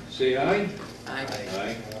favor, say aye. Aye.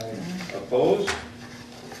 Aye. Opposed?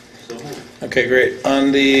 So moved. Okay, great.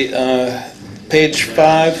 On the page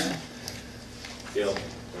 5, Gail,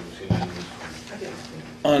 unanimous.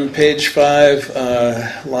 on page 5,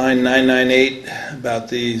 line 998, about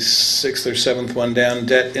the 6th or 7th one down,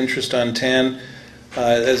 debt interest on TAN.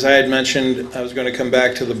 As I had mentioned, I was going to come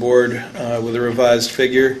back to the board with a revised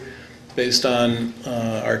figure based on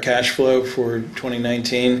our cash flow for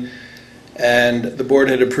 2019. And the board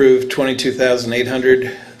had approved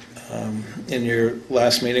 $22,800 in your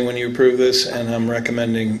last meeting when you approved this, and I'm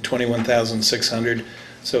recommending $21,600.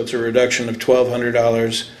 So it's a reduction of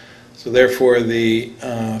 $1,200. So therefore, the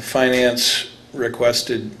finance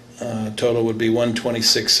requested total would be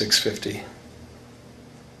 $126,650.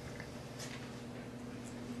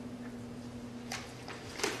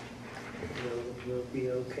 We'll be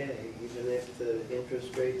okay, even if the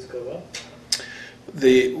interest rates go up.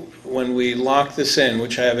 When we lock this in,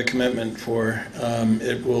 which I have a commitment for,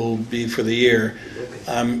 it will be for the year.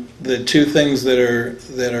 The two things that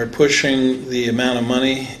are pushing the amount of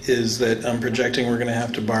money is that I'm projecting we're going to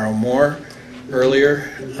have to borrow more earlier,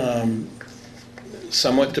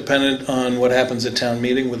 somewhat dependent on what happens at town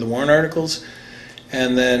meeting with the warrant articles,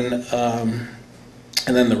 and then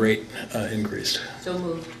the rate increased. So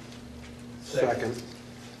moved. Second.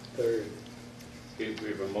 Third. Okay, we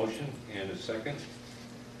have a motion and a second.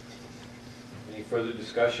 Any further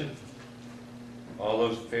discussion? All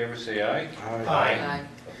those in favor say aye. Aye.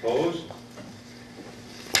 Opposed?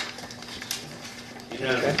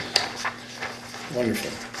 Unanimous.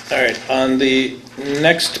 Wonderful. All right, on the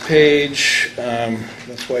next page,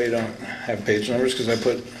 that's why you don't have page numbers, because I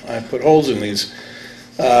put holes in these.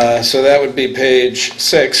 So that would be page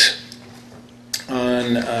 6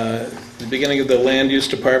 on the beginning of the land use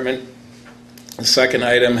department. The second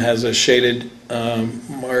item has a shaded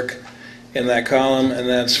mark in that column, and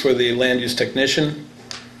that's for the land use technician.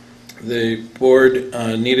 The board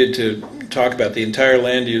needed to talk about the entire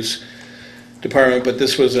land use department, but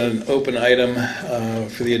this was an open item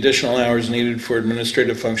for the additional hours needed for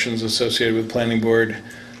administrative functions associated with planning board.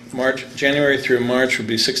 January through March would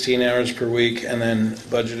be 16 hours per week, and then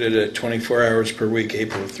budgeted at 24 hours per week,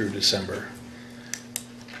 April through December.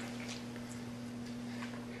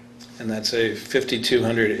 And that's a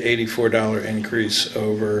 $5,284 increase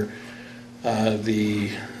over the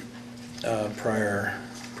prior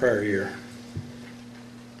year.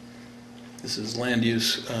 This is land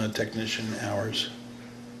use technician hours.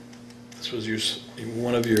 This was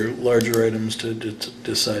one of your larger items to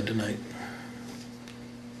decide tonight.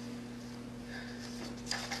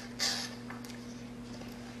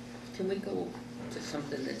 Can we go to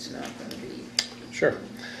something that's not going to be? Sure.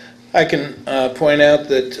 I can point out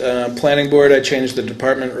that planning board, I changed the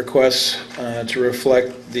department requests to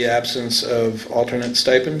reflect the absence of alternate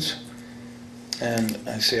stipends. And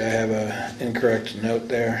I see I have an incorrect note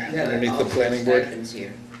there underneath the planning board.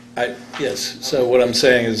 Here. Yes, so what I'm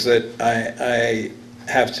saying is that I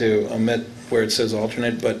have to omit where it says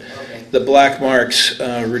alternate, but the black marks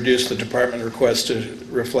reduce the department request to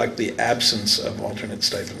reflect the absence of alternate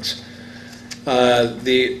stipends.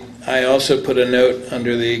 I also put a note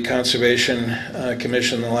under the Conservation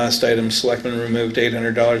Commission, the last item, Selectmen removed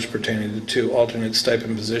 $800 pertaining to 2 alternate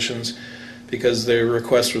stipend positions because their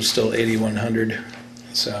request was still $8,100.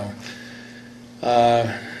 So, all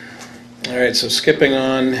right, so skipping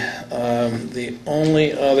on, the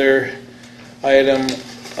only other item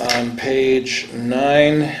on page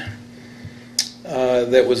 9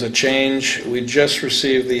 that was a change, we just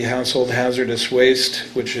received the household hazardous waste,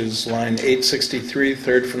 which is line 863,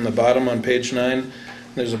 third from the bottom on page 9.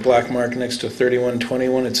 There's a black mark next to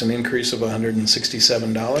 3121. It's an increase of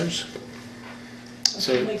 $167.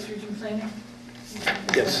 So, Lakes Region Planning?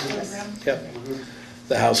 yes, Program? yep.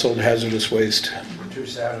 The household hazardous waste. 2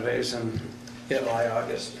 Saturdays in Yep. July,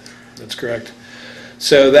 August. That's correct.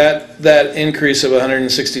 So that increase of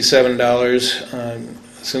 $167,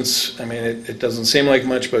 since, I mean, it doesn't seem like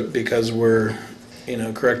much, but because we're,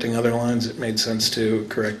 correcting other lines, it made sense to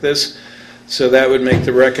correct this. So that would make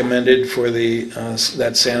the recommended for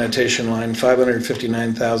that sanitation line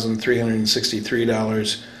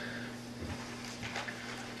 $559,363,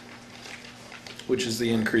 which is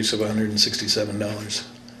the increase of $167.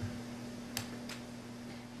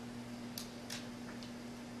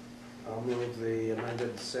 I'll move the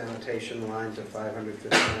amended sanitation line to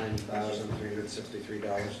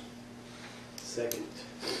 $559,363. Second.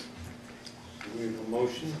 We have a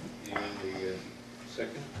motion and a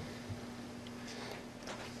second.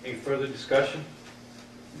 Any further discussion?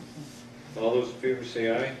 All those in favor say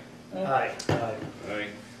aye. Aye. Aye.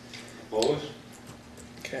 Opposed?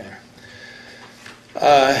 Okay.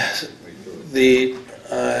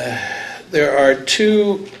 There are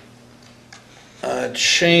two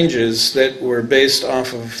changes that were based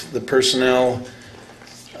off of the personnel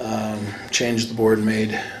change the board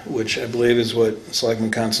made, which I believe is what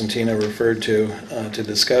Selectman Constantino referred to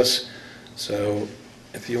discuss. So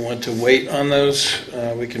if you want to wait on those,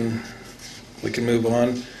 we can move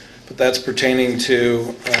on. But that's pertaining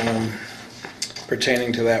to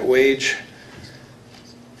that wage.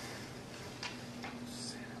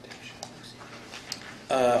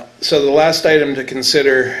 So the last item to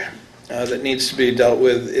consider that needs to be dealt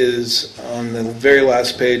with is on the very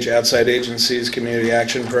last page, outside agencies, community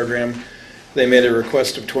action program. They made a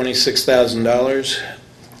request of $26,000,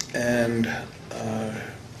 and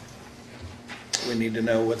we need to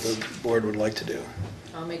know what the board would like to do.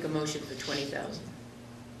 I'll make a motion for 20,000.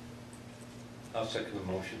 I'll second the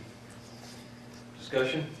motion.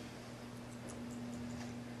 Discussion?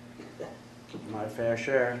 My fair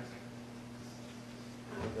share.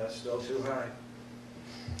 That's still too high.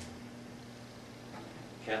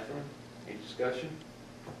 Catherine, any discussion?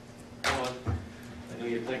 Come on, I know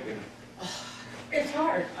you're thinking. It's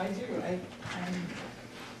hard, I do. I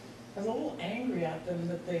was a little angry at them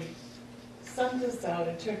that they sent this out.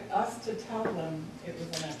 It took us to tell them it was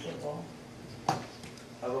inequitable.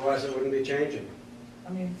 Otherwise, it wouldn't be changing.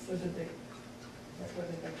 I mean, so did they, were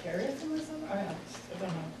they vicarious in this? I don't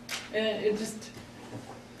know. And it just,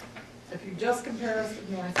 if you just compare us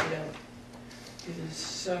to Northfield, it is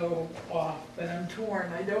so off, but I'm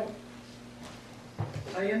torn.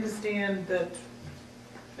 I understand that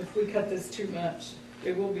if we cut this too much,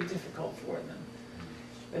 it will be difficult for them.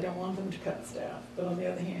 I don't want them to cut staff, but on the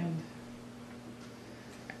other hand,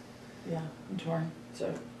 yeah, I'm torn,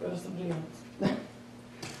 so go to somebody else.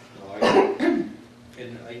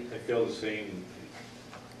 And I feel the same,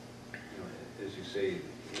 as you say,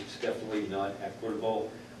 it's definitely not equitable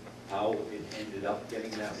how it ended up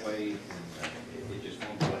getting that way, and it just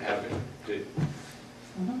won't what happened to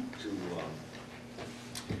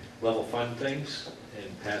level fund things and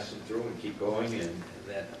pass them through and keep going, and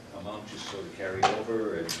that amount just sort of carried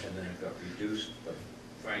over, and then it got reduced. But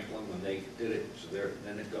Franklin, when they did it, so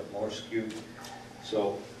then it got more skewed.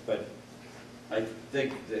 So, but I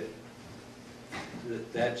think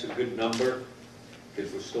that's a good number,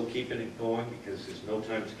 because we're still keeping it going, because there's no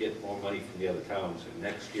time to get more money from the other towns. And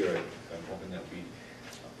next year, I'm hoping that'll be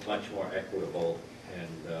much more equitable,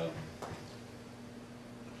 and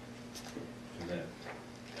that.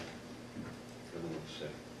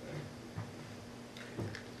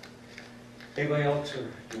 Anybody else, or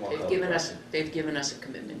do you want to? They've given us a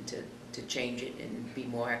commitment to change it and be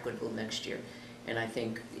more equitable next year, and I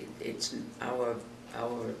think it's our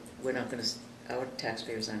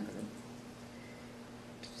taxpayers aren't going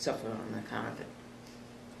to suffer on account of it.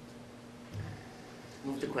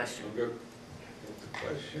 Move the question. Move the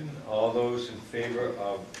question. All those in favor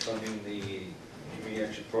of funding the community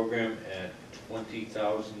action program at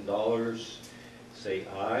 $20,000, say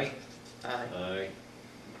aye. Aye. Aye.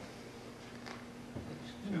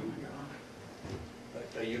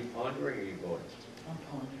 Are you pondering or are you voting? I'm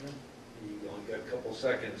pondering. You only got a couple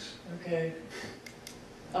seconds. Okay.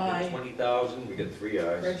 Aye. 20,000, we get 3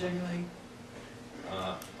 ayes. Grudgingly.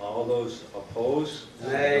 All those opposed?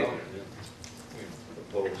 Nay. No.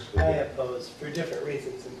 Opposed. I oppose, for different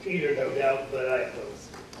reasons, and Peter, no doubt, but I oppose.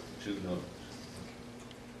 2 no.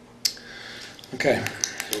 Okay.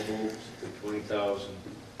 So moved to 20,000.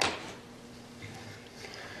 All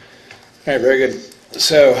right, very good.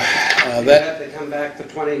 So They come back to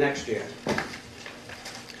 20 next year.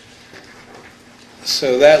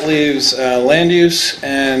 So that leaves land use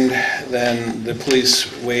and then the police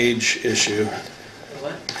wage issue.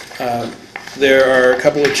 There are a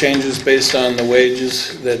couple of changes based on the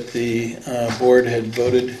wages that the board had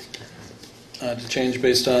voted to change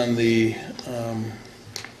based on the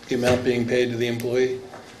amount being paid to the employee,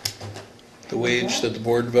 the wage that the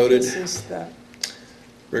board voted This is the,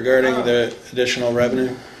 regarding the additional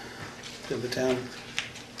revenue to the town.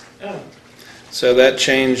 Oh, So that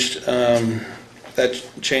changed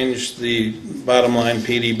the bottom line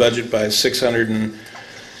PD budget by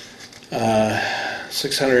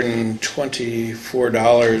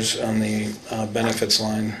 $624 on the benefits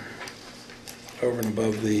line over and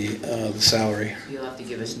above the salary. You'll have to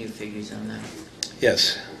give us new figures on that.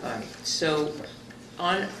 Yes. All right, so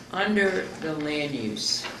under the land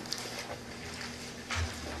use,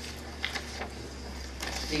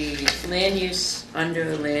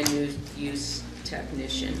 under land use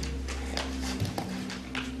technician,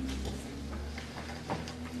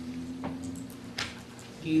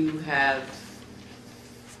 you have,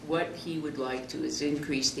 what he would like to is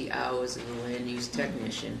increase the hours of the land use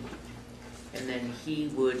technician, and then he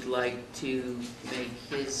would like to make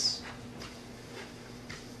his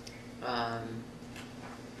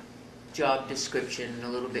job description a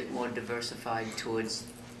little bit more diversified towards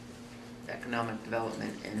economic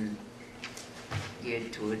development and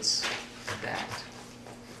geared towards that.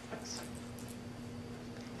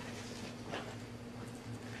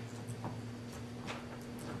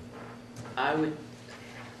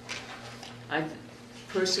 I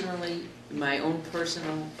personally, my own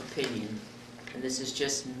personal opinion, and this is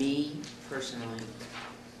just me personally,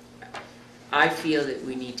 I feel that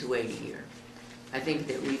we need to wait a year. I think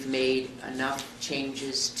that we've made enough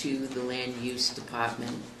changes to the land use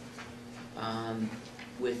department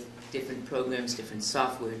with different programs, different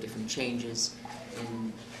software, different changes,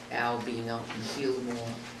 and Al being out in the field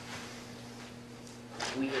more.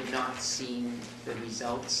 We have not seen the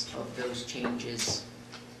results of those changes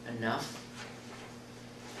enough.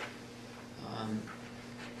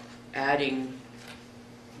 Adding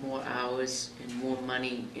more hours and more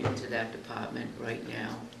money into that department right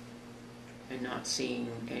now and not seeing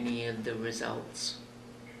any of the results.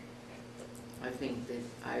 I think that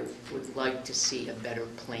I would like to see a better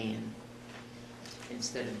plan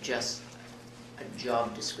instead of just a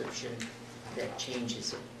job description that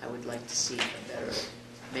changes it. I would like to see a better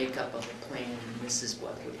makeup of a plan, and this is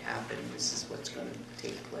what would happen, this is what's going to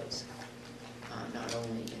take place. Not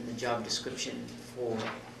only in the job description for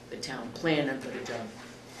the town planner, but a job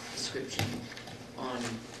description on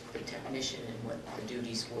the technician and what the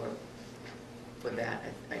duties were for that.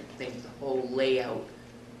 I think the whole layout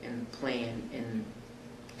and plan and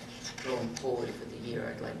going forward for the year,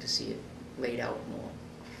 I'd like to see it laid out more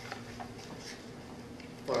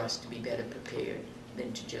for us to be better prepared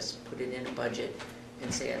than to just put it in a budget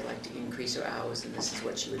and say I'd like to increase her hours and this is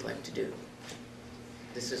what she would like to do.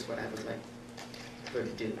 This is what I would like her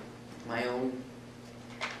to do. My own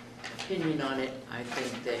opinion on it, I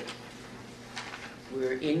think that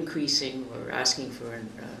we're asking for,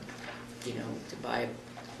 to buy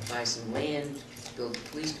some land, build a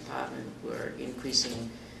police department. We're increasing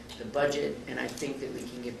the budget, and I think that we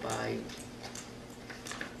can get by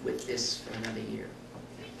with this for another year.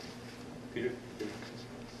 Peter?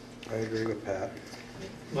 I agree with Pat.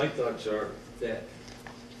 My thoughts are that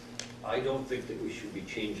I don't think that we should be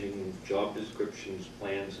changing job descriptions,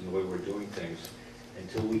 plans, and the way we're doing things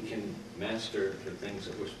until we can master the things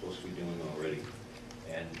that we're supposed to be doing already.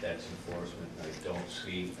 And that's enforcement. I don't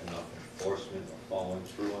see enough enforcement or following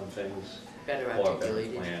through on things. Better or a better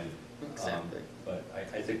articulated. plan. Exactly. But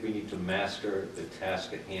I think we need to master the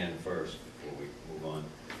task at hand first before we move on.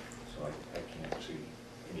 So I can't see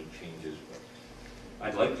any changes, but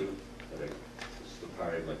I'd like to, but this is the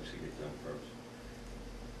part I'd like to see get done first.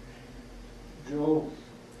 Joe,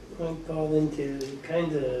 I'm calling to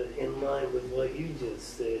kind of in line with what you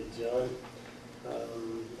just said, John.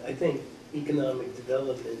 I think economic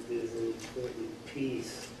development is an important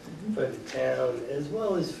piece for the town, as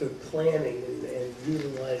well as for planning and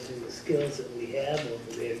utilizing the skills that we have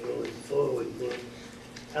over there going forward will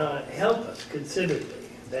help us considerably.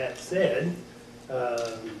 That said,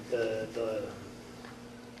 I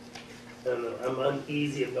don't know, I'm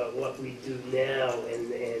uneasy about what we do now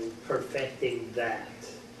and perfecting that.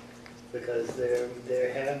 Because there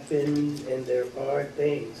have been and there are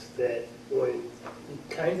things that we're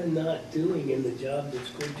kind of not doing in the job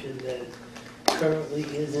description that currently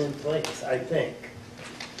is in place, I think.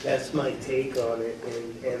 That's my take on it,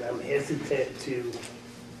 and I'm hesitant to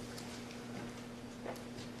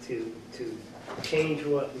change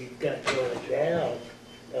what we've got going now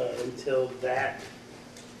until that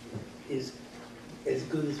is as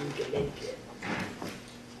good as we can make it.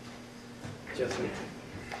 Just me.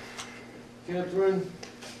 Catherine?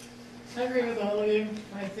 I agree with all of you.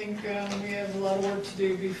 I think we have a lot of work to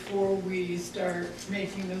do before we start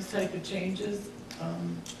making those type of changes.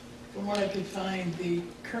 From what I could find, the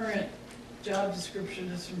current job description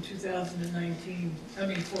is from 14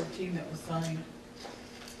 that was signed.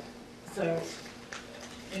 So,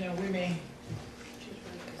 you know, we,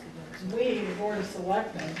 the Board of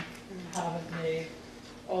Selectmen, haven't made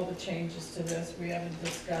all the changes to this. We haven't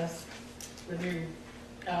discussed the new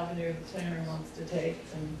avenue the planner wants to take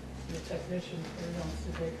and the technician wants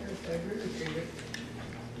to take her, so I agree with you.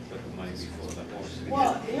 But the money before the horse.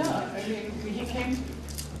 Well, yeah, I mean,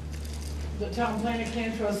 the town planner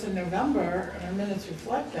came to us in November, and our minutes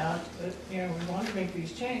reflect that, but, you know, we want to make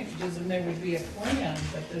these changes, and there would be a plan,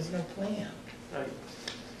 but there's no plan. Right.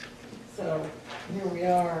 So, here we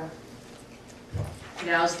are,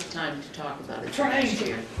 Now's the time to talk about it. trying next to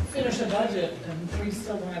year. finish a budget, and we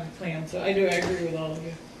still don't have a plan, so I agree with all of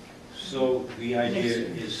you. So the idea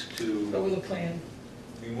is Go with to a plan.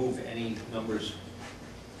 remove any numbers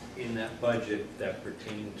in that budget that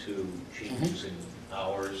pertain to changes in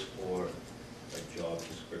hours or a job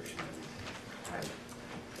description.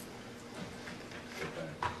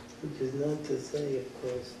 Which is not to say, of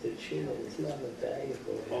course, that Sheila is not a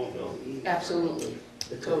valuable Oh, no. employee. Absolutely.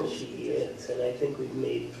 Because she is, and I think we've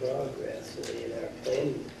made progress in our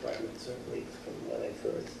planning department, certainly from when I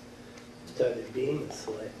first started being a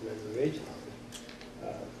selectman originally.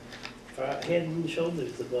 Head and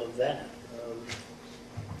shoulders above that.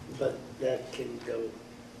 But that can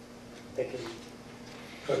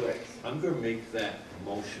progress. I'm going to make that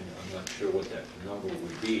motion. I'm not sure what that number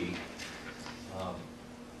would be.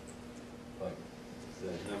 But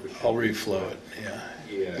the number should. I'll reflow it, yeah.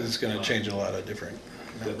 Yeah. This is going to change a lot of different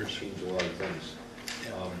That would numbers. change a lot of things.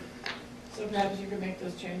 So perhaps you could make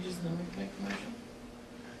those changes, and then we can make the motion?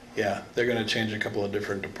 Yeah, they're going to change a couple of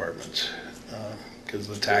different departments, because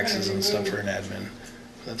the taxes and stuff are in admin.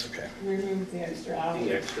 That's okay. Remove the extra hours.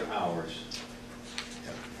 The extra hours.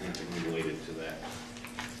 Anything related to that.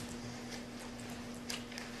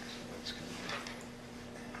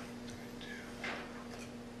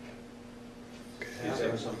 Is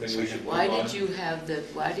that something we should? Why did you have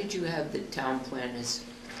the town planner's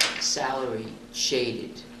salary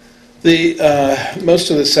shaded? The most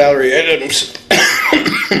of the salary items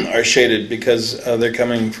are shaded because they're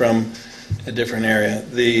coming from a different area.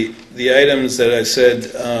 The items that I said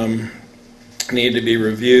need to be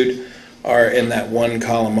reviewed are in that one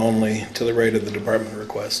column only to the right of the department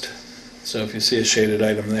request. So if you see a shaded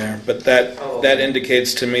item there, but that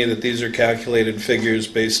indicates to me that these are calculated figures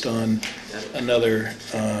based on another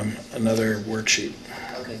worksheet.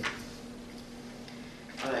 Okay.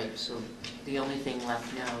 All right, so the only thing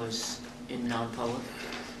left now is in non-public?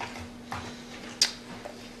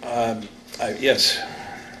 Yes.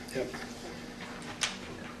 Yep.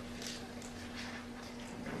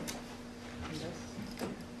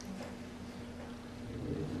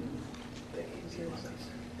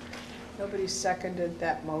 Nobody seconded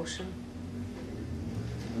that motion?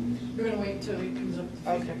 We're gonna wait until he comes up with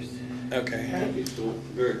the Okay. figures. Okay. Okay, so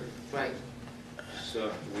we're, Right.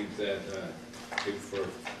 so leave that, big for,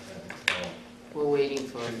 We're waiting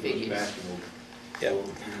for back figures. and we'll go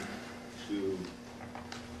to, you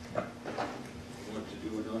want to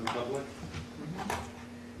do a non-public?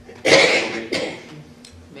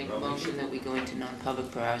 Make a motion that we go into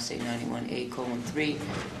non-public per RSA 91A:3,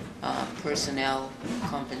 personnel,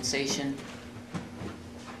 compensation.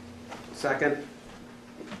 Second?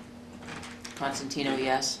 Constantino,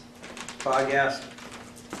 yes? Fogg, yes.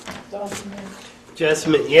 Dawson, yes.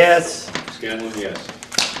 Adjustment, yes. Scanlon, yes.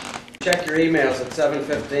 Check your emails at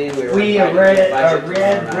 7:15. We were We invited are to the budget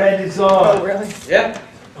red, tomorrow red night. is on. Oh, really? Yep.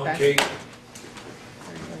 Okay.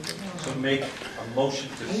 So make a motion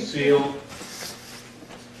to seal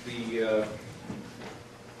the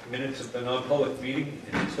minutes of the non-public meeting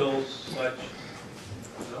until such,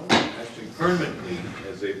 well, actually permanently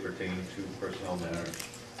as they pertain to personnel matters.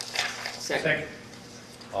 Second.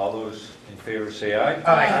 All those in favor say aye.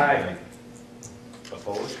 Aye.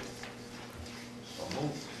 Opposed? So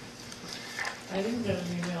moved. I didn't get an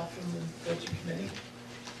email from the budget committee.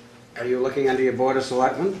 Are you looking under your Board of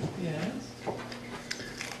Selectmen? Yes.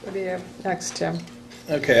 What do you have next, Tim?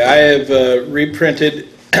 Okay, I have reprinted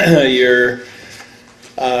the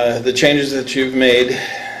changes that you've made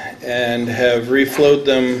and have reflowed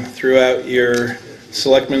them throughout your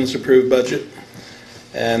selectmen's approved budget.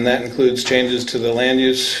 And that includes changes to the land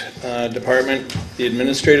use department, the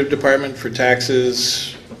administrative department for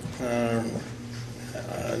taxes and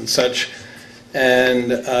such,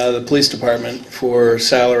 and the police department for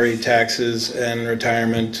salary, taxes, and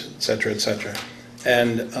retirement, et cetera, et cetera.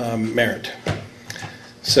 and merit.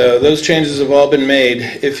 So those changes have all been made.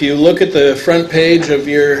 If you look at the front page of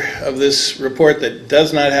this report that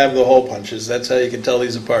does not have the hole punches, that's how you can tell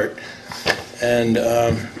these apart. And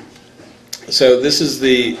so this is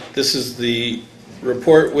the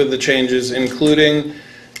report with the changes, including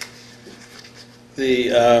the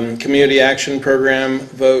community action program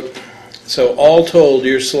vote. So all told,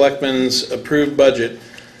 your selectmen's approved budget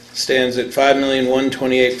stands at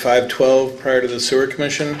 $5,128,512 prior to the sewer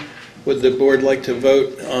commission. Would the board like to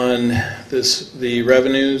vote on the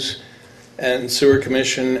revenues and sewer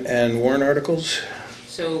commission and warrant articles?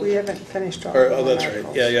 So We haven't finished all Or, the oh, that's right.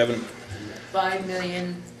 articles. Yeah, you haven't.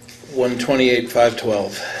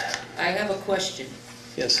 5,128,512. I have a question.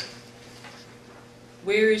 Yes.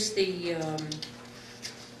 Where is the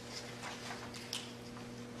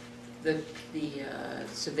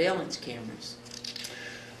surveillance cameras?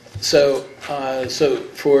 So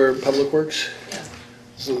for Public Works? Yeah.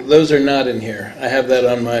 So those are not in here. I have that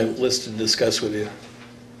on my list to discuss with you.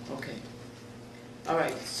 Okay. All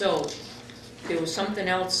right, so there was something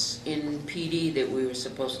else in PD that we were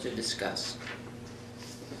supposed to discuss.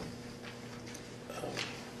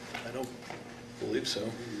 I don't believe so.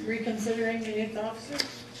 Reconsidering the 8th officer?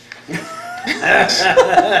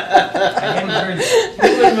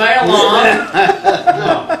 Moving right along.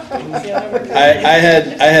 I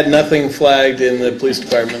had nothing flagged in the police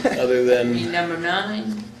department other than. Number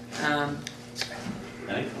 9.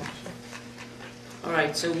 All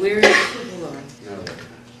right, so hold on.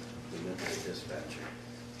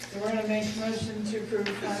 So we're going to make a motion to approve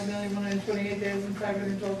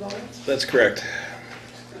 $5,128,512. That's correct.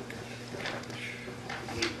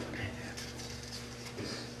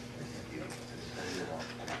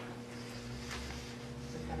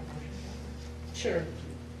 Sure.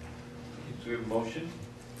 Do we have a motion?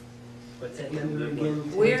 What's that number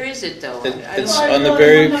again? Where is it, though? It's on the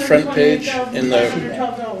very front page in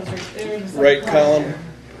the right column.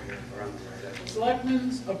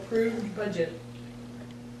 Selectmen's approved budget.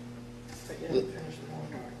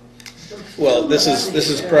 Well, this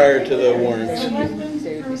is prior to the warrants. Selectmen's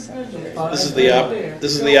approved budget.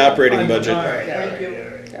 This is the operating budget.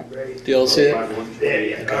 Do you all see it? There,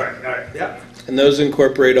 yeah, all right, yep. And those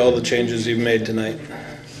incorporate all the changes you've made tonight.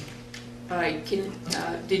 All right,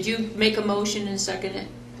 did you make a motion and second it?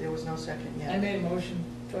 There was no second I yet. made a motion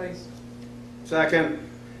twice. Second.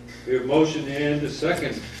 We have a motion and a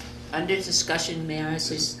second. Under discussion, may I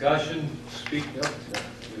say? Discussion, speak up.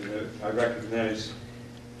 I recognize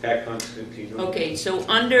Pat Constantino. Okay, so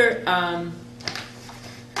under,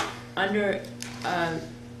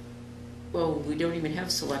 well, we don't even have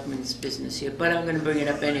selectmen's business here, but I'm going to bring it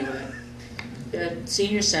up anyway. The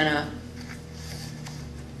senior center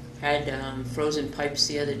had frozen pipes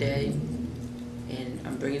the other day, and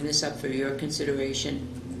I'm bringing this up for your consideration.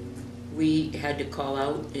 We had to call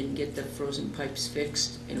out and get the frozen pipes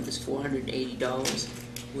fixed, and it was $480,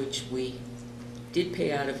 which we did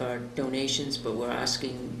pay out of our donations, but we're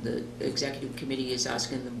asking, the executive committee is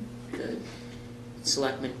asking the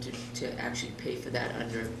selectmen to actually pay for that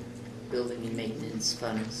under building and maintenance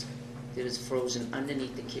funds. It was frozen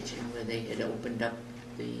underneath the kitchen where they had opened up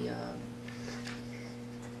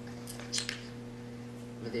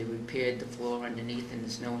where they repaired the floor underneath and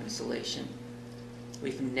there's no insulation.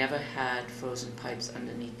 We've never had frozen pipes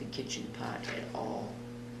underneath the kitchen part at all.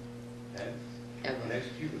 Ever. Can I ask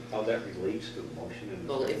you how that relates to the motion?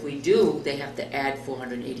 Well, if we do, they have to add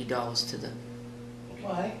 $480 to the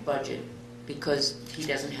Why? budget because he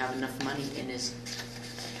doesn't have enough money in his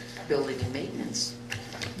building and maintenance.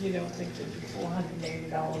 You don't think there'd be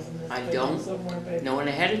 $480 in this I budget don't. somewhere, but No one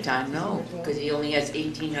ahead of time, no, because he only has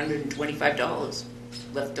 $1,825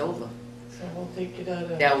 left over. so we'll take it out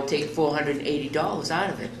of. That will take $480 out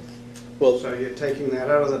of it. Well, So you're taking that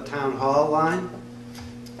out of the town hall line?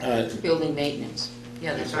 Building maintenance.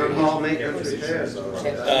 Yeah, that's Town right. hall maintenance repairs?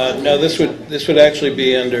 no, this would actually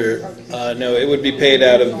be under. No, it would be paid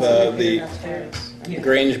out of the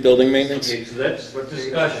Grange building maintenance. Okay, so that's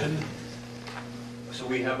discussion. So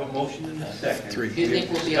we have a motion and a second. 3. Do you think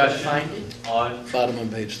we'll be able to Discussion find it? on Bottom of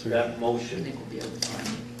page 3. that Do you motion. think we'll be able to find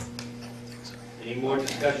it? Any more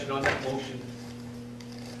discussion on that motion?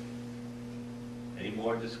 Any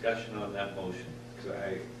more discussion on that motion? Because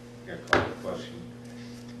I got called a question.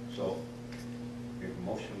 So, we have a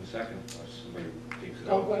motion and a second, unless somebody takes it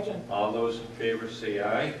No out. question. All those in favor say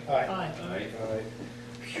aye. Fine. Aye.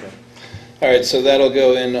 All right, so that'll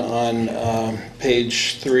go in on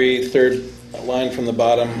page 3, third line from the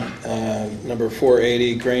bottom, number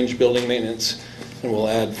 480, Grange building maintenance, and we'll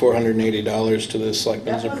add $480 to the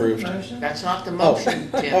selectmen's approved. That's not the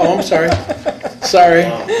motion, Tim. Oh, I'm sorry. Sorry,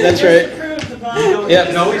 that's right. Approved the combine. Yep.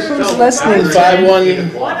 Who's listening?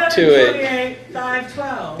 5128.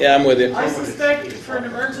 512. Yeah, I'm with you. I suspect for an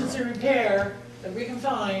emergency repair that we can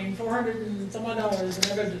find $400 and some odd dollars in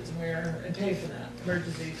our budget somewhere and pay for that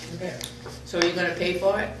emergency repair. So are you gonna pay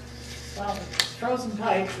for it? Well, it's frozen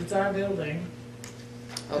pipes, it's our building.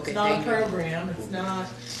 Okay, It's not a thank you. program, it's not,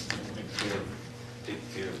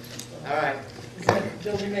 Take care of All right. it's not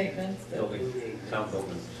building maintenance. town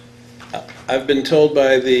buildings. I've been told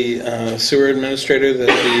by the sewer administrator that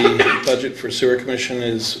the budget for sewer commission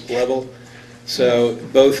is level. So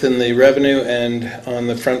both in the revenue and on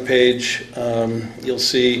the front page, you'll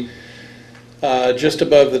see just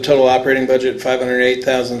above the total operating budget,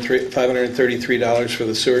 $508,533 for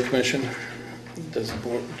the sewer commission. Does the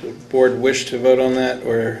board wish to vote on that,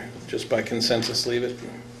 or just by consensus leave it?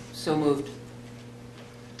 So moved.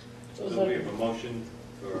 So we have a motion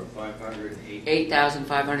for $508,533.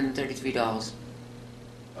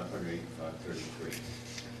 $8,533.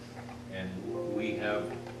 And we have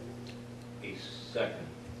a second.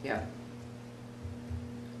 Yeah.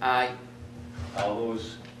 Aye. All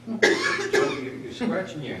those, you're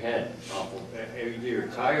scratching your head awful. Are you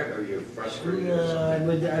tired or you're frustrated or No,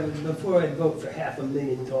 something? before I vote for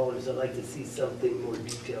 $500,000, I'd like to see something more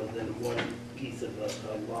detailed than one piece of a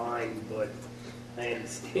line, but I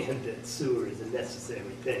understand that sewer is a necessary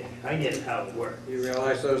thing. I get how it works. You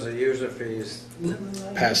realize those are user fees?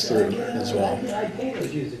 Pass through as well. I pay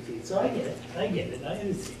those user fees, so I get it, I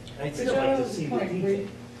understand. I'd still like to see the Point, detail.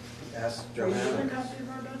 Ask Were you Joanna. a copy of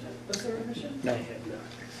our budget, the sewer commission? I have not,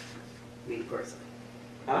 me personally.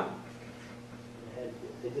 Huh? I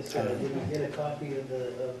just didn't get a copy of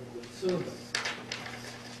the sewer bill.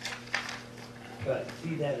 But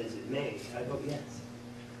be that as it may, I vote yes.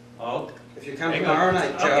 All, If you come Hang on. tomorrow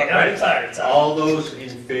night, Joe. Okay, all right, sorry. all those in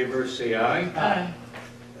favor say aye. Aye.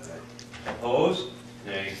 Opposed?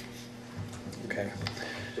 Nay. Okay.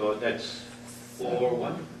 So that's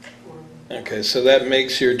 4-1. Okay, so that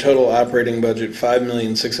makes your total operating budget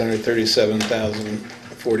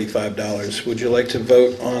 $5,637,045. Would you like to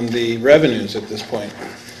vote on the revenues at this point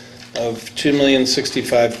of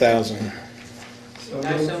 $2,065,000?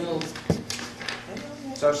 I so moved.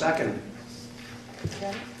 So second.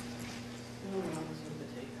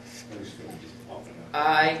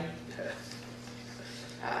 Aye.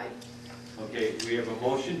 Aye. Okay, we have a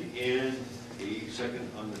motion and a second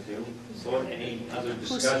on the table. So any other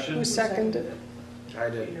discussion? Who seconded it? I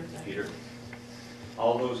did. Peter.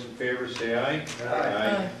 All those in favor say aye.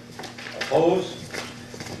 Aye. Opposed?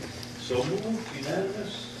 So moved,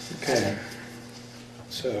 unanimous? Okay.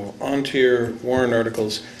 So on to your warrant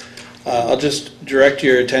articles. I'll just direct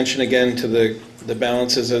your attention again to the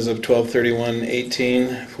balances as of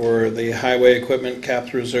 12/31/18 for the highway equipment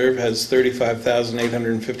capital reserve has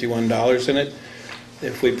 $35,851 in it.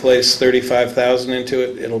 If we place $35,000 into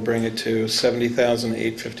it, it'll bring it to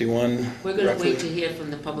 $70,851. We're gonna roughly. wait to hear from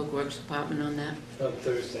the Public Works Department on that, On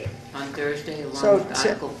Thursday. on Thursday, along So, with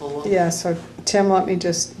Article 4. Yeah, so Tim, let me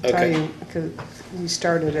just tell Okay. you, because we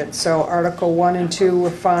started it. So Article 1 and 2 were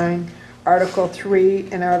fine. Article 3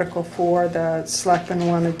 and Article 4, the selectmen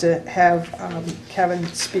wanted to have Kevin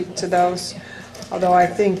speak to those. Although I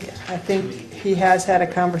think he has had a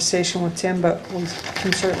conversation with Tim, but we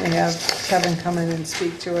can certainly have Kevin come in and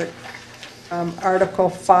speak to it. Article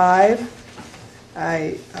 5,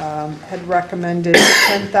 I had recommended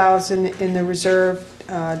 10,000 in the reserve.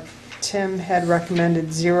 Tim had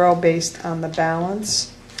recommended 0 based on the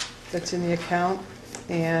balance that's in the account.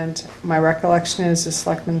 And my recollection is the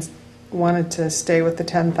selectmen wanted to stay with the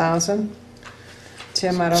 10,000.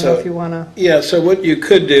 Tim, I don't know if you want to... Yeah, so what you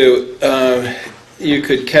could do, you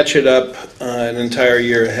could catch it up an entire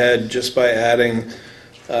year ahead just by adding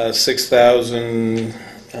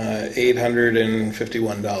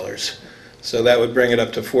 $6,851. So that would bring it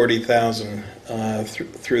up to $40,000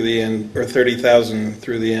 through the end, or $30,000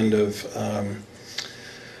 through the end of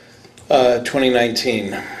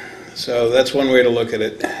 2019. So that's one way to look at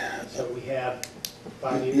it. So we have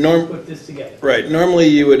 5 years Norm- to put this together. Right, normally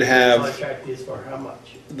you would The have... contract is for how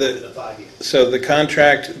much? The- For the 5 years. So the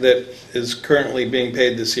contract that is currently being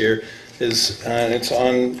paid this year is,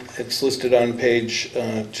 it's listed on page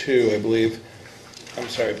 2, I believe. I'm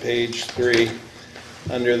sorry, page 3,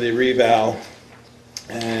 under the reval.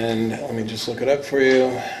 And let me just look it up for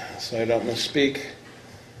you, so I don't misspeak.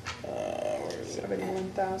 Where is it?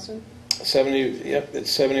 71,000? 70, yep,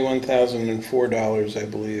 it's $71,004, I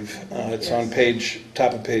believe. It's on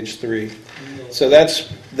top of page 3. So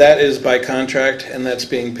that is by contract, and that's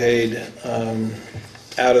being paid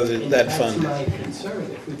out of And that fund. that's my concern,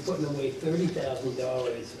 if we're putting away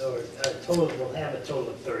 $30,000, or a total, we'll have a total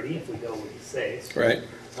of 30 if we go with 6. Right.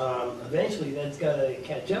 Eventually, that's gotta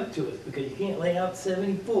catch up to us, because you can't lay out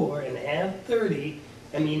 74 and have 30.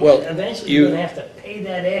 I mean, Well, eventually you- you're gonna have to pay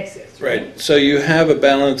that excess, right? Right, so you have a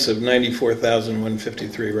balance of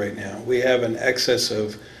 94,153 right now. We have an excess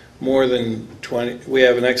of more than 20, we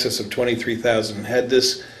have an excess of 23,000. Had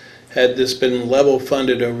this been level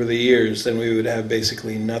funded over the years, then we would have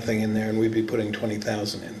basically nothing in there, and we'd be putting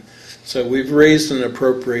 20,000 in. So we've raised and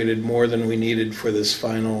appropriated more than we needed for this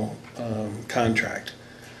final contract.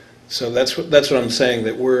 So that's what I'm saying,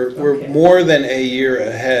 that we're Okay. more than a year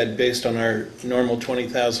ahead based on our normal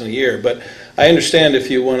 20,000 a year. But I understand if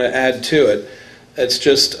you want to add to it. It's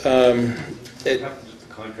just What happens if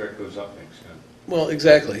the contract goes up next time? well,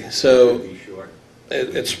 exactly. So Could be short,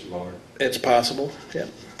 it's lower. it's possible. Yep.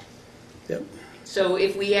 Yep. So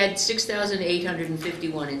if we add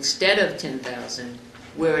 6,851 instead of 10,000,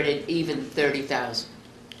 we're at an even 30,000.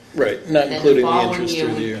 Right. Not And then including the following interest year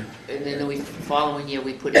through the we- year. And then the following year,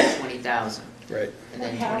 we put in 20,000. Right. And then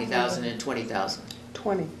What happened? 20,000 and 20,000.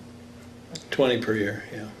 20. 20 per year.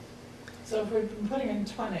 Yeah. So if we're putting in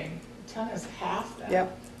 20, 10 is half that.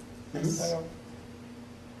 Yep. So,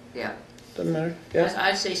 Yeah. Doesn't matter. Yeah.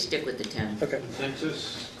 I say stick with the 10. Okay.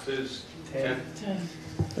 Consensus is 10. 10.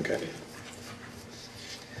 Okay.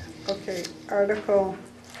 Okay, Article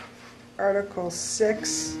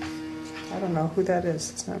 6, I don't know who that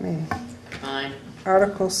is, it's not me. Fine.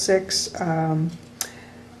 Article 6,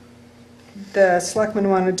 the selectmen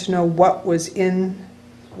wanted to know what is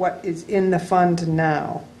in the fund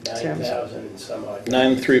now, Tim. 9,000 and some odd.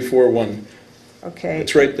 9341. Okay,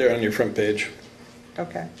 It's right there on your front page.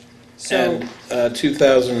 okay. So, And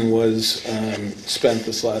 2,000 was spent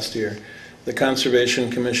this last year. The Conservation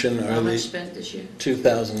Commission How are much the spent this year?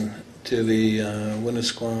 2,000 to the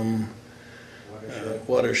Winnisquam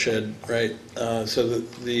watershed, right? So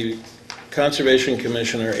the Conservation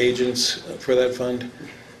Commission are agents for that fund,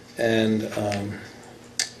 and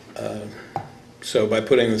so by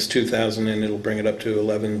putting this 2,000 in, it'll bring it up to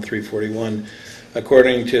 11,341.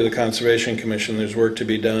 According to the Conservation Commission, there's work to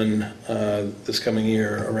be done this coming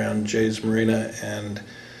year around Jay's Marina and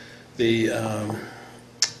the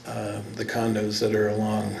condos that are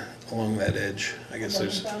along that edge. I guess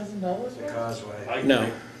there's $11,000 The worth? causeway.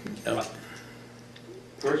 no.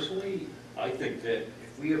 Personally, I think that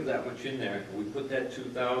if we have that much in there, and we put that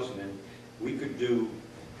 2,000 in, we could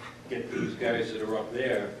get these guys that are up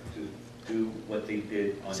there to do what they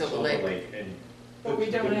did on Silver Silver Lake. Lake. And But we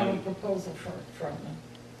put don't good have a money- proposal from them.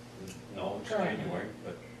 No, it's Right. January,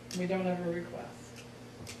 but, We don't have a request.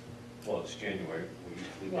 well, it's January.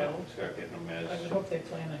 We Well, start getting them I would as, hope they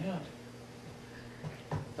plan ahead.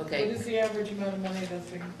 Okay, What is the average amount of money that's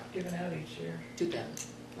been given out each year? 2,000.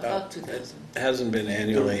 About 2,000. It hasn't been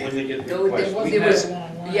annually. when they get Though requests, we there was, have, a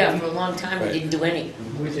long while. yeah, for a long time, we Right. didn't do any.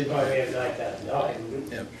 Which is why we have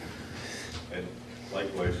 $9,000. Yep. and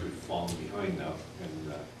likewise, we've fallen behind now in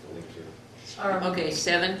the lake here. Okay,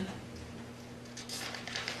 7.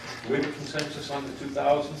 We have consensus on the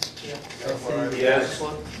 2,000? Yeah. Yes.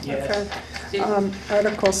 Yes. okay.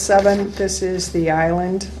 Article 7, this is the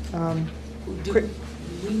island. Do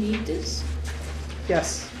we need this?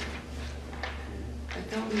 Yes. I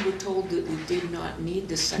thought we were told that we did not need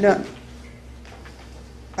the No.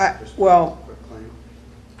 second. Well, Quick claim.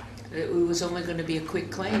 It was only going to be a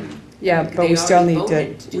quick claim. yeah, They but we still already need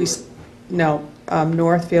voted to, do it. no,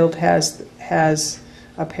 Northfield has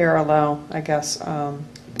a parallel, I guess,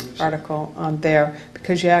 article on there,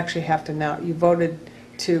 because you actually have to now, you voted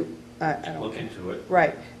to, I don't Look into it.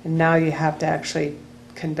 right, and now you have to actually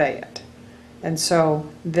convey it. And so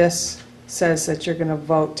this says that you're going to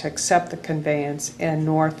vote to accept the conveyance, and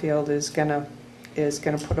Northfield is going to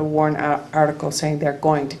put a warrant article saying they're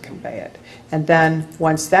going to convey it. And then,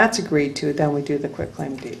 once that's agreed to, then we do the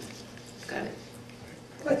quitclaim deed. Got it.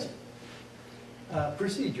 Question.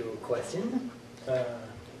 Procedural question. What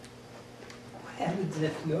happens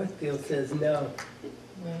if Northfield says no?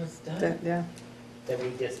 When it's done. Yeah. Then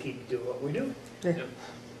we just keep doing what we do? Yeah.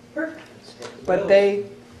 Perfect. But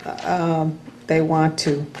they want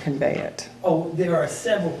to convey it. Oh, there are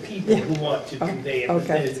several people who want to convey it, but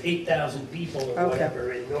Okay. there's 8,000 people or Okay.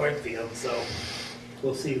 whatever in Northfield, so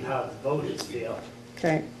we'll see how the voters feel.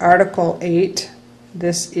 Okay, Article 8,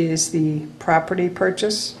 this is the property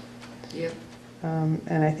purchase. Yep.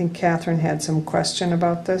 And I think Catherine had some question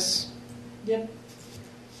about this. Yep.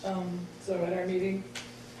 So at our meeting,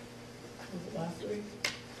 was it last week?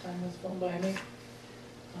 Time was flown by me.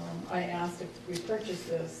 I asked if we purchased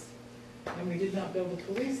this, and we did not build a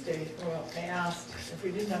police station, well, I asked, if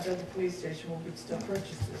we did not build a police station, will we still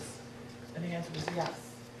purchase this? And the answer was yes.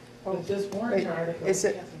 But this warrant Wait, article. is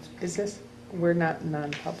this, we're not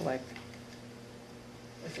non-public,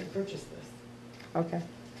 I said purchase this. okay.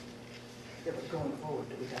 Yeah, but going forward,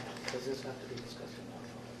 do we have, does this have to be discussed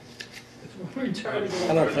in It's warrant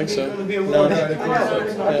article. I don't think so. It's gonna be a No, warrant no. article.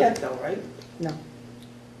 non-public? Though, right? No.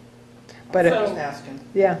 But I'm just So- asking.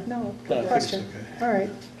 yeah, no, No, I good think it's question. okay. All right.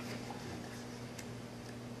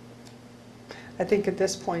 I think at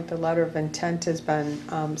this point, the letter of intent has been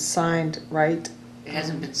signed, right? It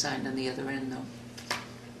hasn't been signed on the other end, though.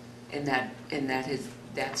 And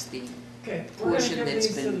that's the, Okay, we're gonna portion give that's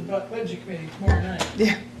these to the been- budget committee tomorrow night.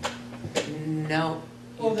 Yeah. no.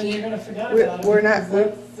 Well, then you're gonna forget We're- about it. we're not-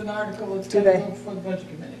 because That's an article that's Do gotta they- go before the budget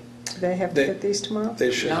committee. Do they have to They- get these tomorrow?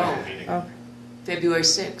 They should. No, Oh, February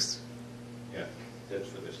 6th. Yeah, that's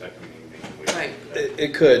for the second meeting. Right.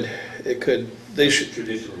 It could, they should,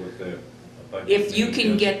 Traditional with the budget. If you meeting,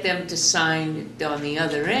 can yes. get them to sign on the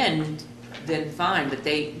other end, then fine, but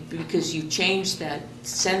because you changed that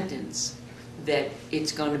sentence, that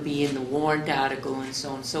it's going to be in the warrant article and so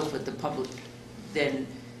on and so forth, the public, then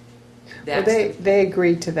well, that's. they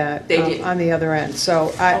agreed to that They did. on the other end,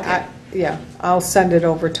 so yeah, I'll send it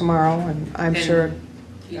over tomorrow, and I'm And, sure,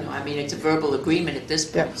 You know, I mean, it's a verbal agreement at this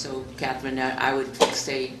point, Yep. so Catherine, I would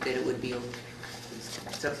say that it would be,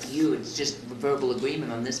 it's up to you, it's just a verbal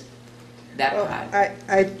agreement on that well, part.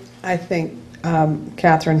 I think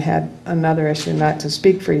Catherine had another issue, not to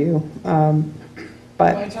speak for you, Well,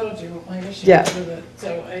 I but, told you what my issue Yeah. is with it,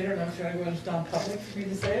 so I don't know if you wanna go into non-public for me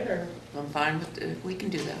to say it, or? I'm fine with, we can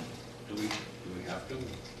do that. Do we have to?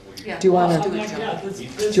 Yeah, Do you well, wanna- I'll do it, Yeah, John. this Do you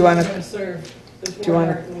is wanna- gonna serve, this do you warrant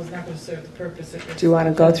wanna- article was not gonna serve the purpose it was. do you want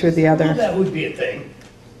to go through the Well, other? that would be a thing.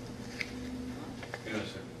 Hang on a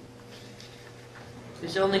second.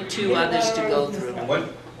 There's only two others to go through. And wait.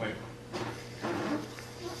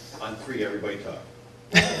 On three, everybody talk.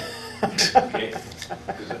 Okay?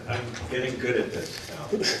 Because I'm getting good at this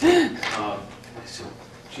now. So,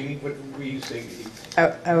 Jeannie, what were you saying?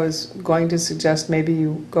 I was going to suggest maybe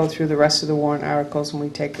you go through the rest of the warrant articles and we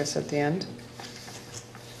take this at the end.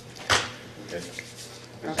 Okay.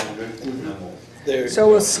 That sound good? And then we'll- there, So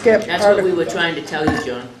we'll skip. That's what we were trying to tell you,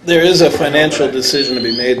 John. there is a financial decision to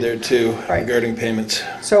be made there too Right. regarding payments.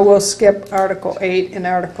 So we'll skip Article 8 and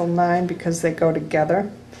Article 9 because they go together.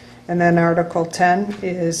 And then Article 10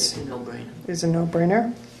 It's a no-brainer. is a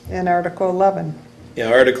no-brainer. And Article 11. Yeah,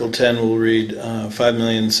 Article 10 will read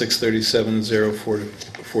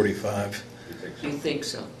 $5,637,045. You think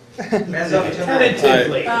so? As of tonight.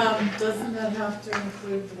 Tentatively. Doesn't that have to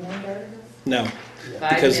include the warrant articles? No, 5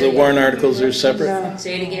 because the million. warrant articles are separate. No.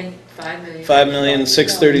 Say it again, 5 million.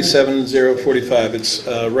 $5,637,045. It's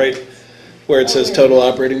right where it says total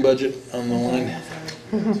operating budget on the line.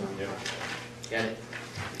 Got it.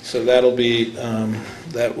 So that'll be,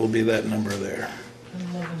 that will be that number there.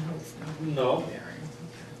 No,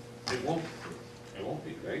 it won't. It won't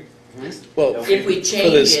be, right? Well, If we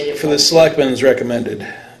change it. for the selectmen's recommended.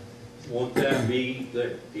 Won't that be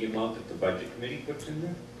the amount that the budget committee puts in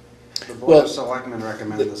there? The Well, Board of Selectmen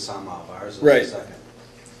recommended the sum of, ours is Right. the second.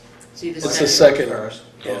 See the It's the second. second. First,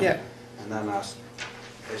 Yeah. and then us.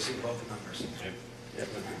 They see both numbers.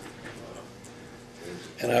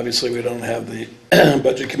 And obviously, we don't have the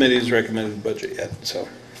budget committee's recommended budget yet, so.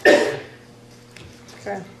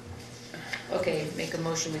 Okay. Okay, make a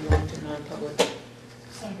motion, we go into non-public.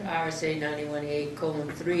 RSA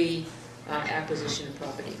 91A:3, acquisition of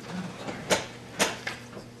property.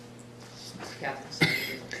 Catherine,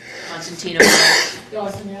 Constantino, yes.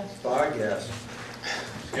 Dawson, yes? Bog, yes.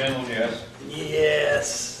 Scanlon, yes.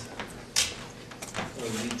 Yes.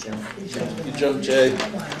 You jump, Jay.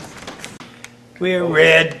 We're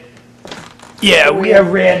red. Yeah, we are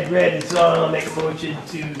red is on. I'll make a motion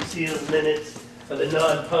to seal the minutes of the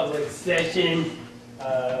non-public session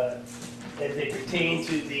as they pertain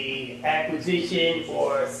to the acquisition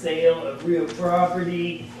or sale of real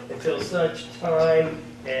property until such time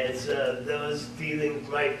as those dealings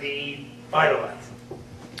might be finalized.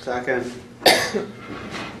 Second.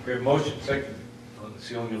 We have motion second on the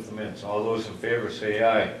sealing of the minutes. All those in favor say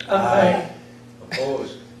aye. Aye.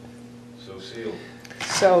 Opposed? So sealed.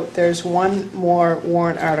 So there's one more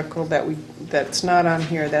warrant article that's not on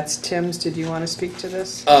here. That's Tim's. Did you want to speak to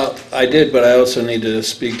this? I did, but I also need to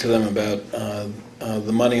speak to them about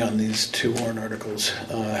the money on these two warrant articles,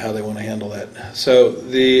 how they want to handle that. So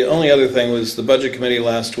the only other thing was the Budget Committee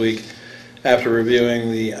last week, after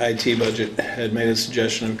reviewing the IT budget, had made a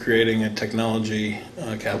suggestion of creating a technology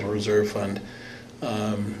capital reserve fund.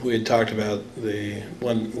 We had talked about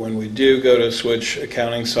when we do go to switch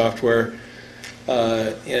accounting software,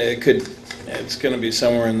 it's going to be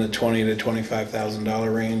somewhere in the $20,000 to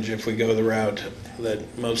 $25,000 range if we go the route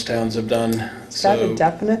that most towns have done. Is that a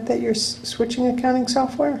definite that you're switching accounting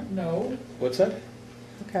software? No. What's that?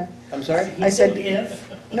 Okay. I'm sorry? I said if.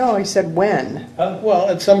 No, he said when. Well,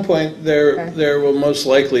 at some point there will most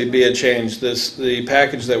likely be a change. The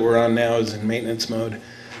package that we're on now is in maintenance mode.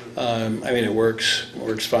 I mean, it works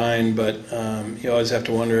fine, but you always have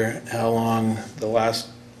to wonder how long the last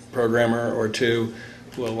programmer or two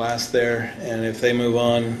will last there, and if they move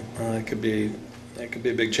on, it could be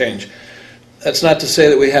a big change. That's not to say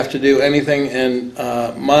that we have to do anything. And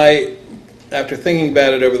after thinking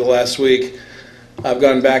about it over the last week, I've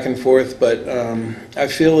gone back and forth, but I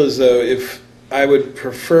feel as though if I would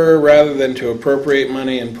prefer, rather than to appropriate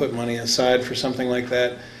money and put money aside for something like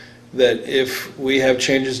that, that if we have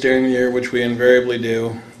changes during the year, which we invariably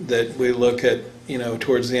do, that we look at,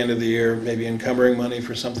 towards the end of the year, maybe encumbering money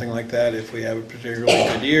for something like that if we have a particularly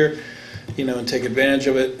good year, and take advantage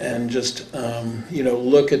of it, and just,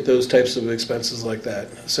 look at those types of expenses like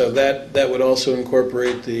that. So that would also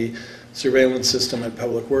incorporate the surveillance system at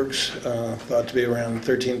Public Works, thought to be around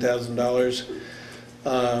 $13,000.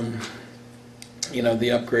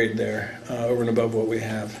 The upgrade there over and above what we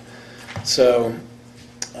have. So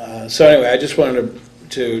anyway, I just wanted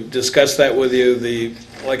to discuss that with you.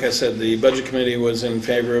 Like I said, the Budget Committee was in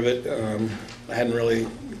favor of it. I hadn't really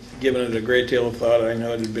given it a great deal of thought. I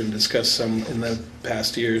know it had been discussed some in the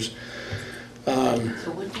past years.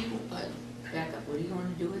 So what do you, back up, what do you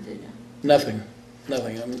want to do with it now? Nothing.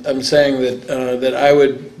 I'm saying that I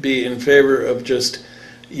would be in favor of just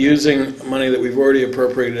using money that we've already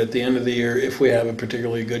appropriated at the end of the year if we have a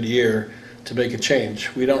particularly good year to make a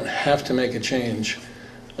change. We don't have to make a change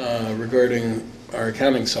regarding our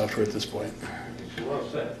accounting software at this point. Well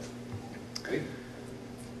said. Okay.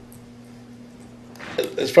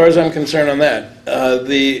 As far as I'm concerned on that,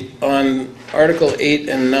 on Article 8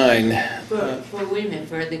 and 9... wait a minute,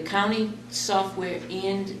 for the county software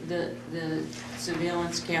and the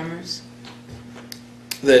surveillance cameras?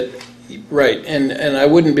 Right, and I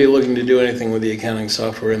wouldn't be looking to do anything with the accounting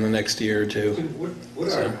software in the next year or two.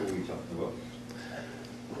 What article are we talking about?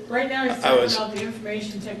 Right now, he's talking about the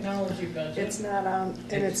information technology budget. It's not on,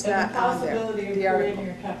 and it's not on there. The possibility of creating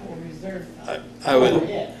a capital reserve fund. I would.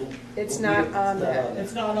 It's not on there.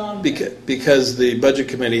 It's not on there. Because the Budget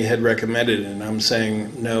Committee had recommended it, and I'm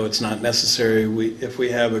saying, no, it's not necessary. If we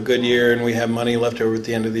have a good year and we have money left over at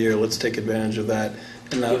the end of the year, let's take advantage of that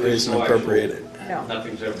and not raise and appropriate it. No.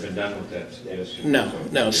 Nothing's ever been done with that suggestion.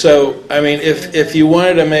 No. So, I mean, if you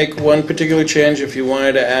wanted to make one particular change, if you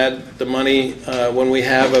wanted to add the money when we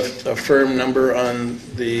have a firm number on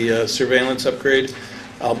the surveillance upgrade,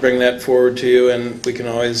 I'll bring that forward to you, and we can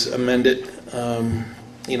always amend it,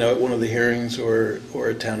 at one of the hearings or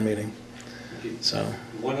a town meeting. Okay. So.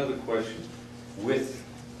 One other question.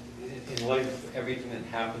 In light of everything that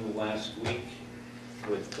happened last week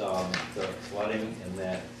with the flooding and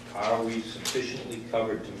that, are we sufficiently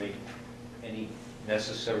covered to make any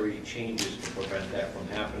necessary changes to prevent that from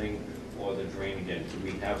happening, or the drain again? Do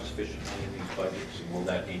we have sufficient money in these budgets, and will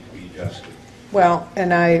that need to be adjusted? Well,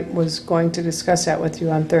 and I was going to discuss that with you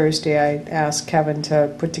on Thursday. I asked Kevin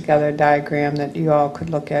to put together a diagram that you all could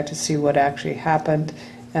look at to see what actually happened,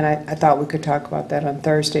 and I thought we could talk about that on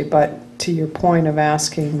Thursday. But to your point of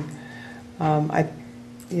asking,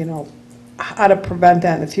 how to prevent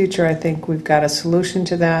that in the future, I think we've got a solution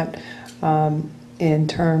to that in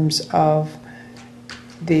terms of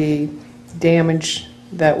the damage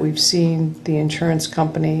that we've seen. The insurance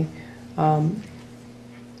company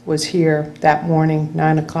was here that morning,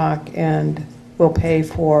 9 o'clock, and will pay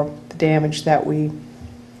for the damage that we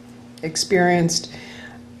experienced.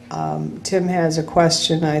 Tim has a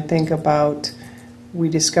question, I think, about, we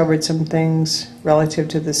discovered some things relative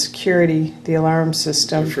to the security, the alarm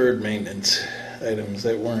system. Deferred maintenance items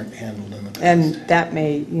that weren't handled in the past. And that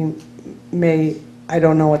I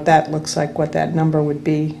don't know what that looks like, what that number would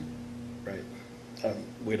be. Right.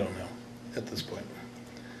 We don't know at this point.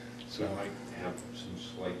 So I might have some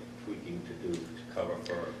slight tweaking to do to cover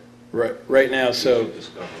for right now. So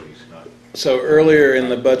discoveries, not. So earlier in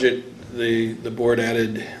the budget, the board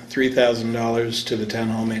added $3,000 to the town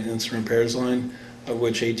hall maintenance and repairs line, of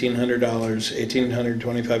which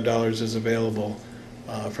 $1,825 is available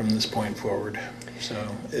from this point forward. So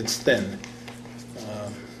it's thin.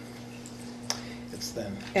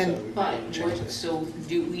 So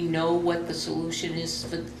do we know what the solution is?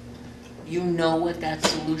 You know what that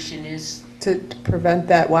solution is? To prevent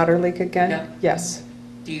that water leak again? Yeah. Yes.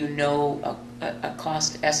 Do you know a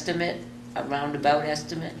cost estimate? a roundabout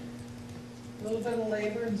estimate? A little bit of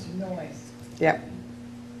labor and some noise. Yep.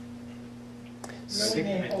 I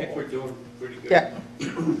think we're doing pretty good. Yeah.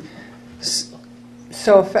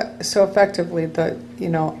 So effectively,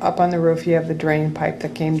 up on the roof, you have the drain pipe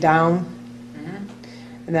that came down,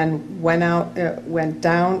 and then went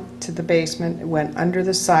down to the basement, it went under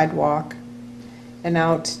the sidewalk, and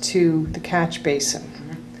out to the catch basin.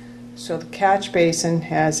 So the catch basin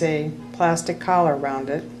has a plastic collar around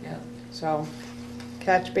it. Yeah. So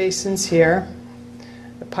catch basin's here,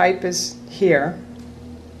 the pipe is here,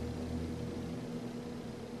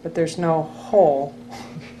 but there's no hole.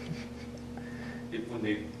 When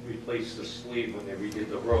they replaced the sleeve, when they redid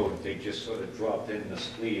the road, they just sort of dropped in the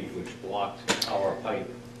sleeve, which blocked our pipe.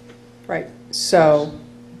 Right, so,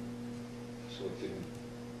 So it didn't.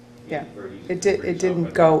 yeah, very easy it to reach didn't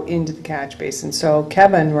out. go into the catch basin. So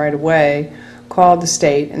Kevin right away called the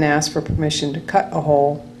state and asked for permission to cut a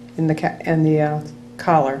hole in the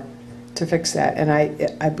collar to fix that. And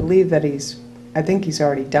I believe that I think he's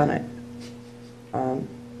already done it.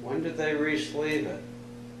 When did they re-sleeve it?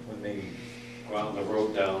 When they ground the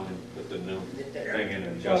road down and put the new thing in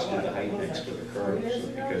and adjusted the height next to the curb, so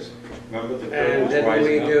because, remember the curb And was didn't we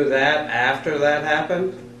rising up? do that after that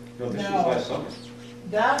happened? No, this No. was last summer.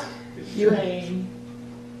 That drain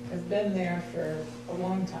has been there for a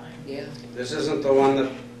long time. Yeah. This isn't the one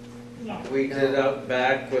that No. we did out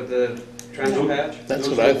back with the trench patch? That's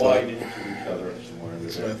Those what I were thought. wide into each other somewhere.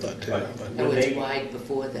 That's what I thought too. But No, When it's they, wide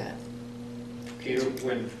before that. Peter,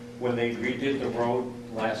 when they redid the road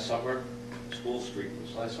last summer, School Street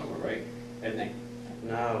was last summer, right? And they,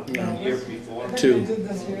 No. the year before. I think Two. they did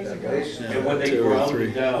this years ago. And when they 2 or ground 3,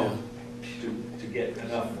 it down to get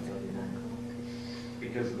enough,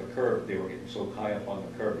 because of the curb, they were getting so high up on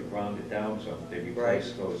the curb, they ground it down, so they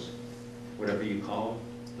replaced those, whatever you call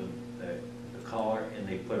them, the collar, and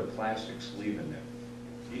they put a plastic sleeve in there.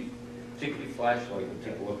 You take your flashlight and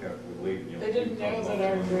take a look at it, we're leaving. They didn't know that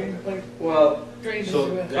our drain, Well, drainage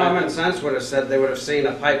So was. common sense would have said they would have seen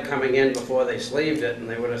a pipe coming in before they sleeved it, and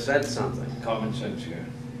they would have said something. Common sense, yeah.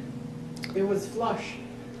 It was flush.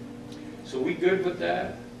 So we good with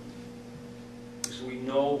that? So we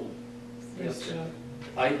know, Yes, Joe.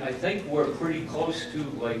 I think we're pretty close to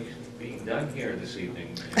like being done here this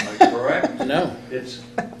evening, am I correct? no, It's,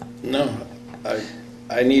 no.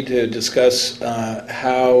 I need to discuss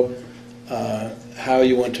how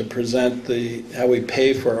you want to present how we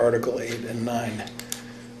pay for Article 8 and 9.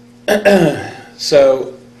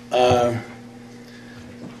 So,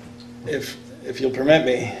 if you'll permit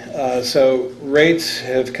me, so rates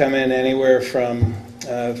have come in anywhere from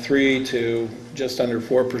 3 to just under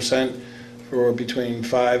 4% for between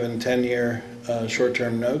 5 and 10-year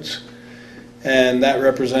short-term notes. And that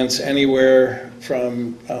represents anywhere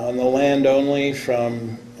from, on the land only,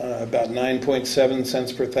 from about 9.7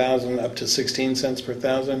 cents per thousand up to 16 cents per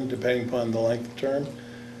thousand, depending upon the length of term.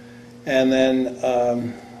 And then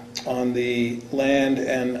on the land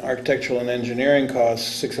and architectural and engineering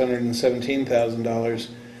costs, $617,000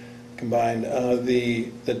 combined.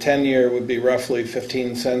 The 10-year would be roughly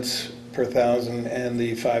 15 cents per thousand, and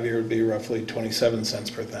the 5-year would be roughly 27 cents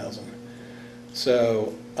per thousand.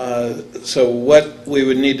 So what we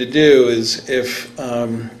would need to do is, if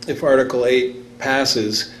Article 8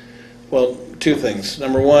 passes, well, two things.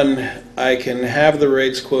 Number one, I can have the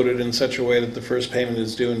rates quoted in such a way that the first payment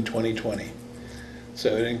is due in 2020.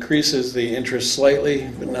 So it increases the interest slightly,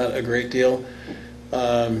 but not a great deal,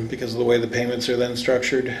 because of the way the payments are then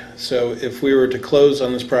structured. So if we were to close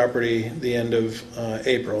on this property the end of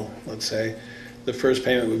April, let's say, the first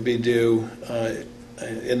payment would be due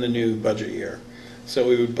in the new budget year. So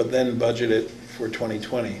we would then budget it for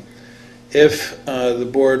 2020. If the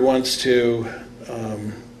board wants to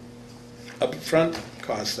upfront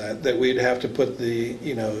cost that we'd have to put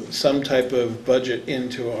some type of budget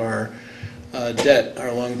into our debt,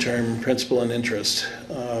 our long-term principal and interest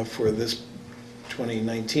for this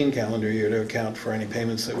 2019 calendar year to account for any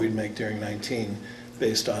payments that we'd make during 19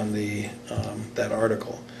 based on that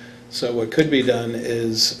article. So what could be done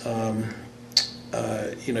is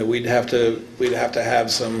we'd have to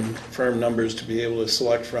have some firm numbers to be able to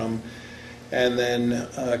select from, and then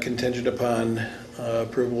contingent upon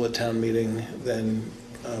approval at town meeting, then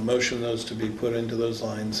motion those to be put into those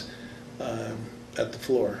lines at the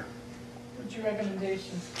floor. What's your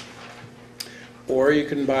recommendation? Or you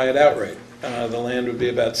can buy it outright. The land would be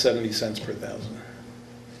about 70 cents per thousand.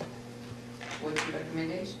 What's your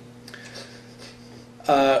recommendation?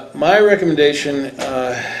 My recommendation,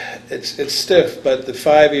 it's stiff, but the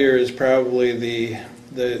 5-year is probably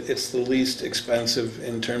it's the least expensive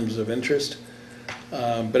in terms of interest.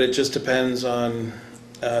 But it just depends on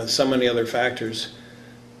so many other factors.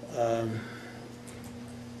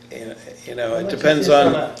 You know, How it much is depends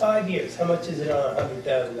this on. 5 years, how much is it on a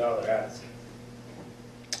 $100,000 house?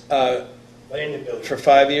 Land and building. For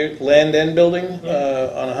 5 years, land and building,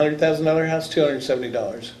 on a $100,000 house,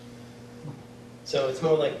 $270. So it's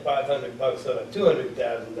more like $500 on a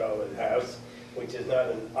 $200,000 house, which is not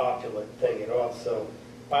an opulent thing at all. So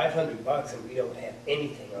 $500 and we don't have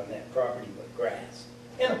anything on that property but grass.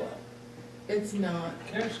 In a while. It's not.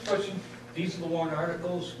 Can I ask a question? These are the warrant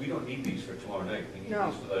articles, we don't need these for tomorrow night, we need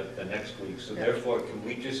No. these for the next week. So Yeah. therefore, can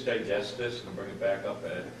we just digest this and bring it back up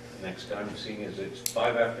at next time, seeing as it's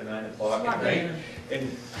 5 after 9 o'clock at night?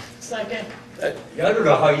 And Second. I don't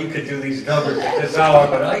know how you could do these numbers at this hour,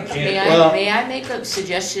 but I can't. May I make a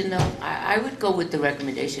suggestion, though? I would go with the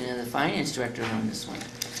recommendation of the finance director on this one.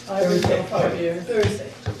 I would go 5 years. Thursday.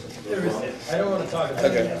 I don't want to talk about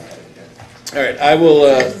Okay. it. All right, I will,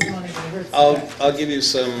 This is money that hurts the I'll give you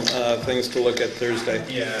some things to look at Thursday.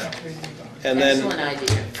 Yeah. And then Excellent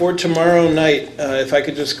idea. for tomorrow night, if I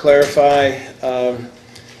could just clarify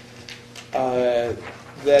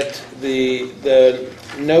that the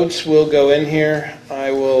notes will go in here.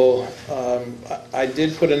 I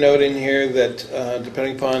did put a note in here that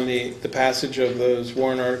depending upon the passage of those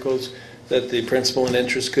warrant articles, that the principal and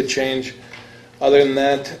interest could change. Other than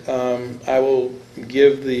that, I will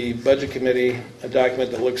give the Budget Committee a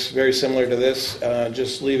document that looks very similar to this,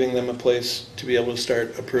 just leaving them a place to be able to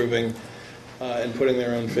start approving and putting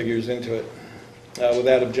their own figures into it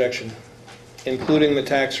without objection, including the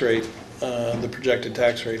tax rate, the projected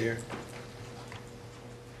tax rate here.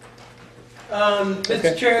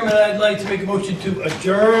 Mr. Chairman, I'd like to make a motion to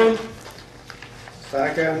adjourn.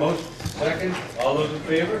 Second. Motion, second, all those in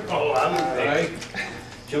favor? Oh, I'm in favor. Aye.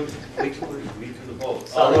 Joe, wait till we read through the vote.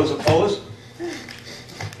 All those opposed?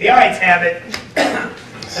 The ayes have it.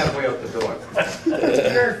 Halfway out the door.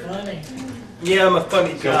 You're funny. Yeah, I'm a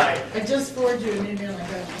funny guy. I just forwarded you an email I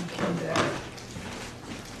got from Kim Beck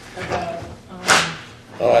about,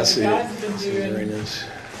 Oh, I see the it. guys have been This is very doing nice.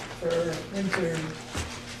 for winter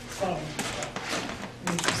song.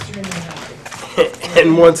 I'm extremely happy.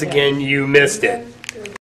 And once again, you missed it.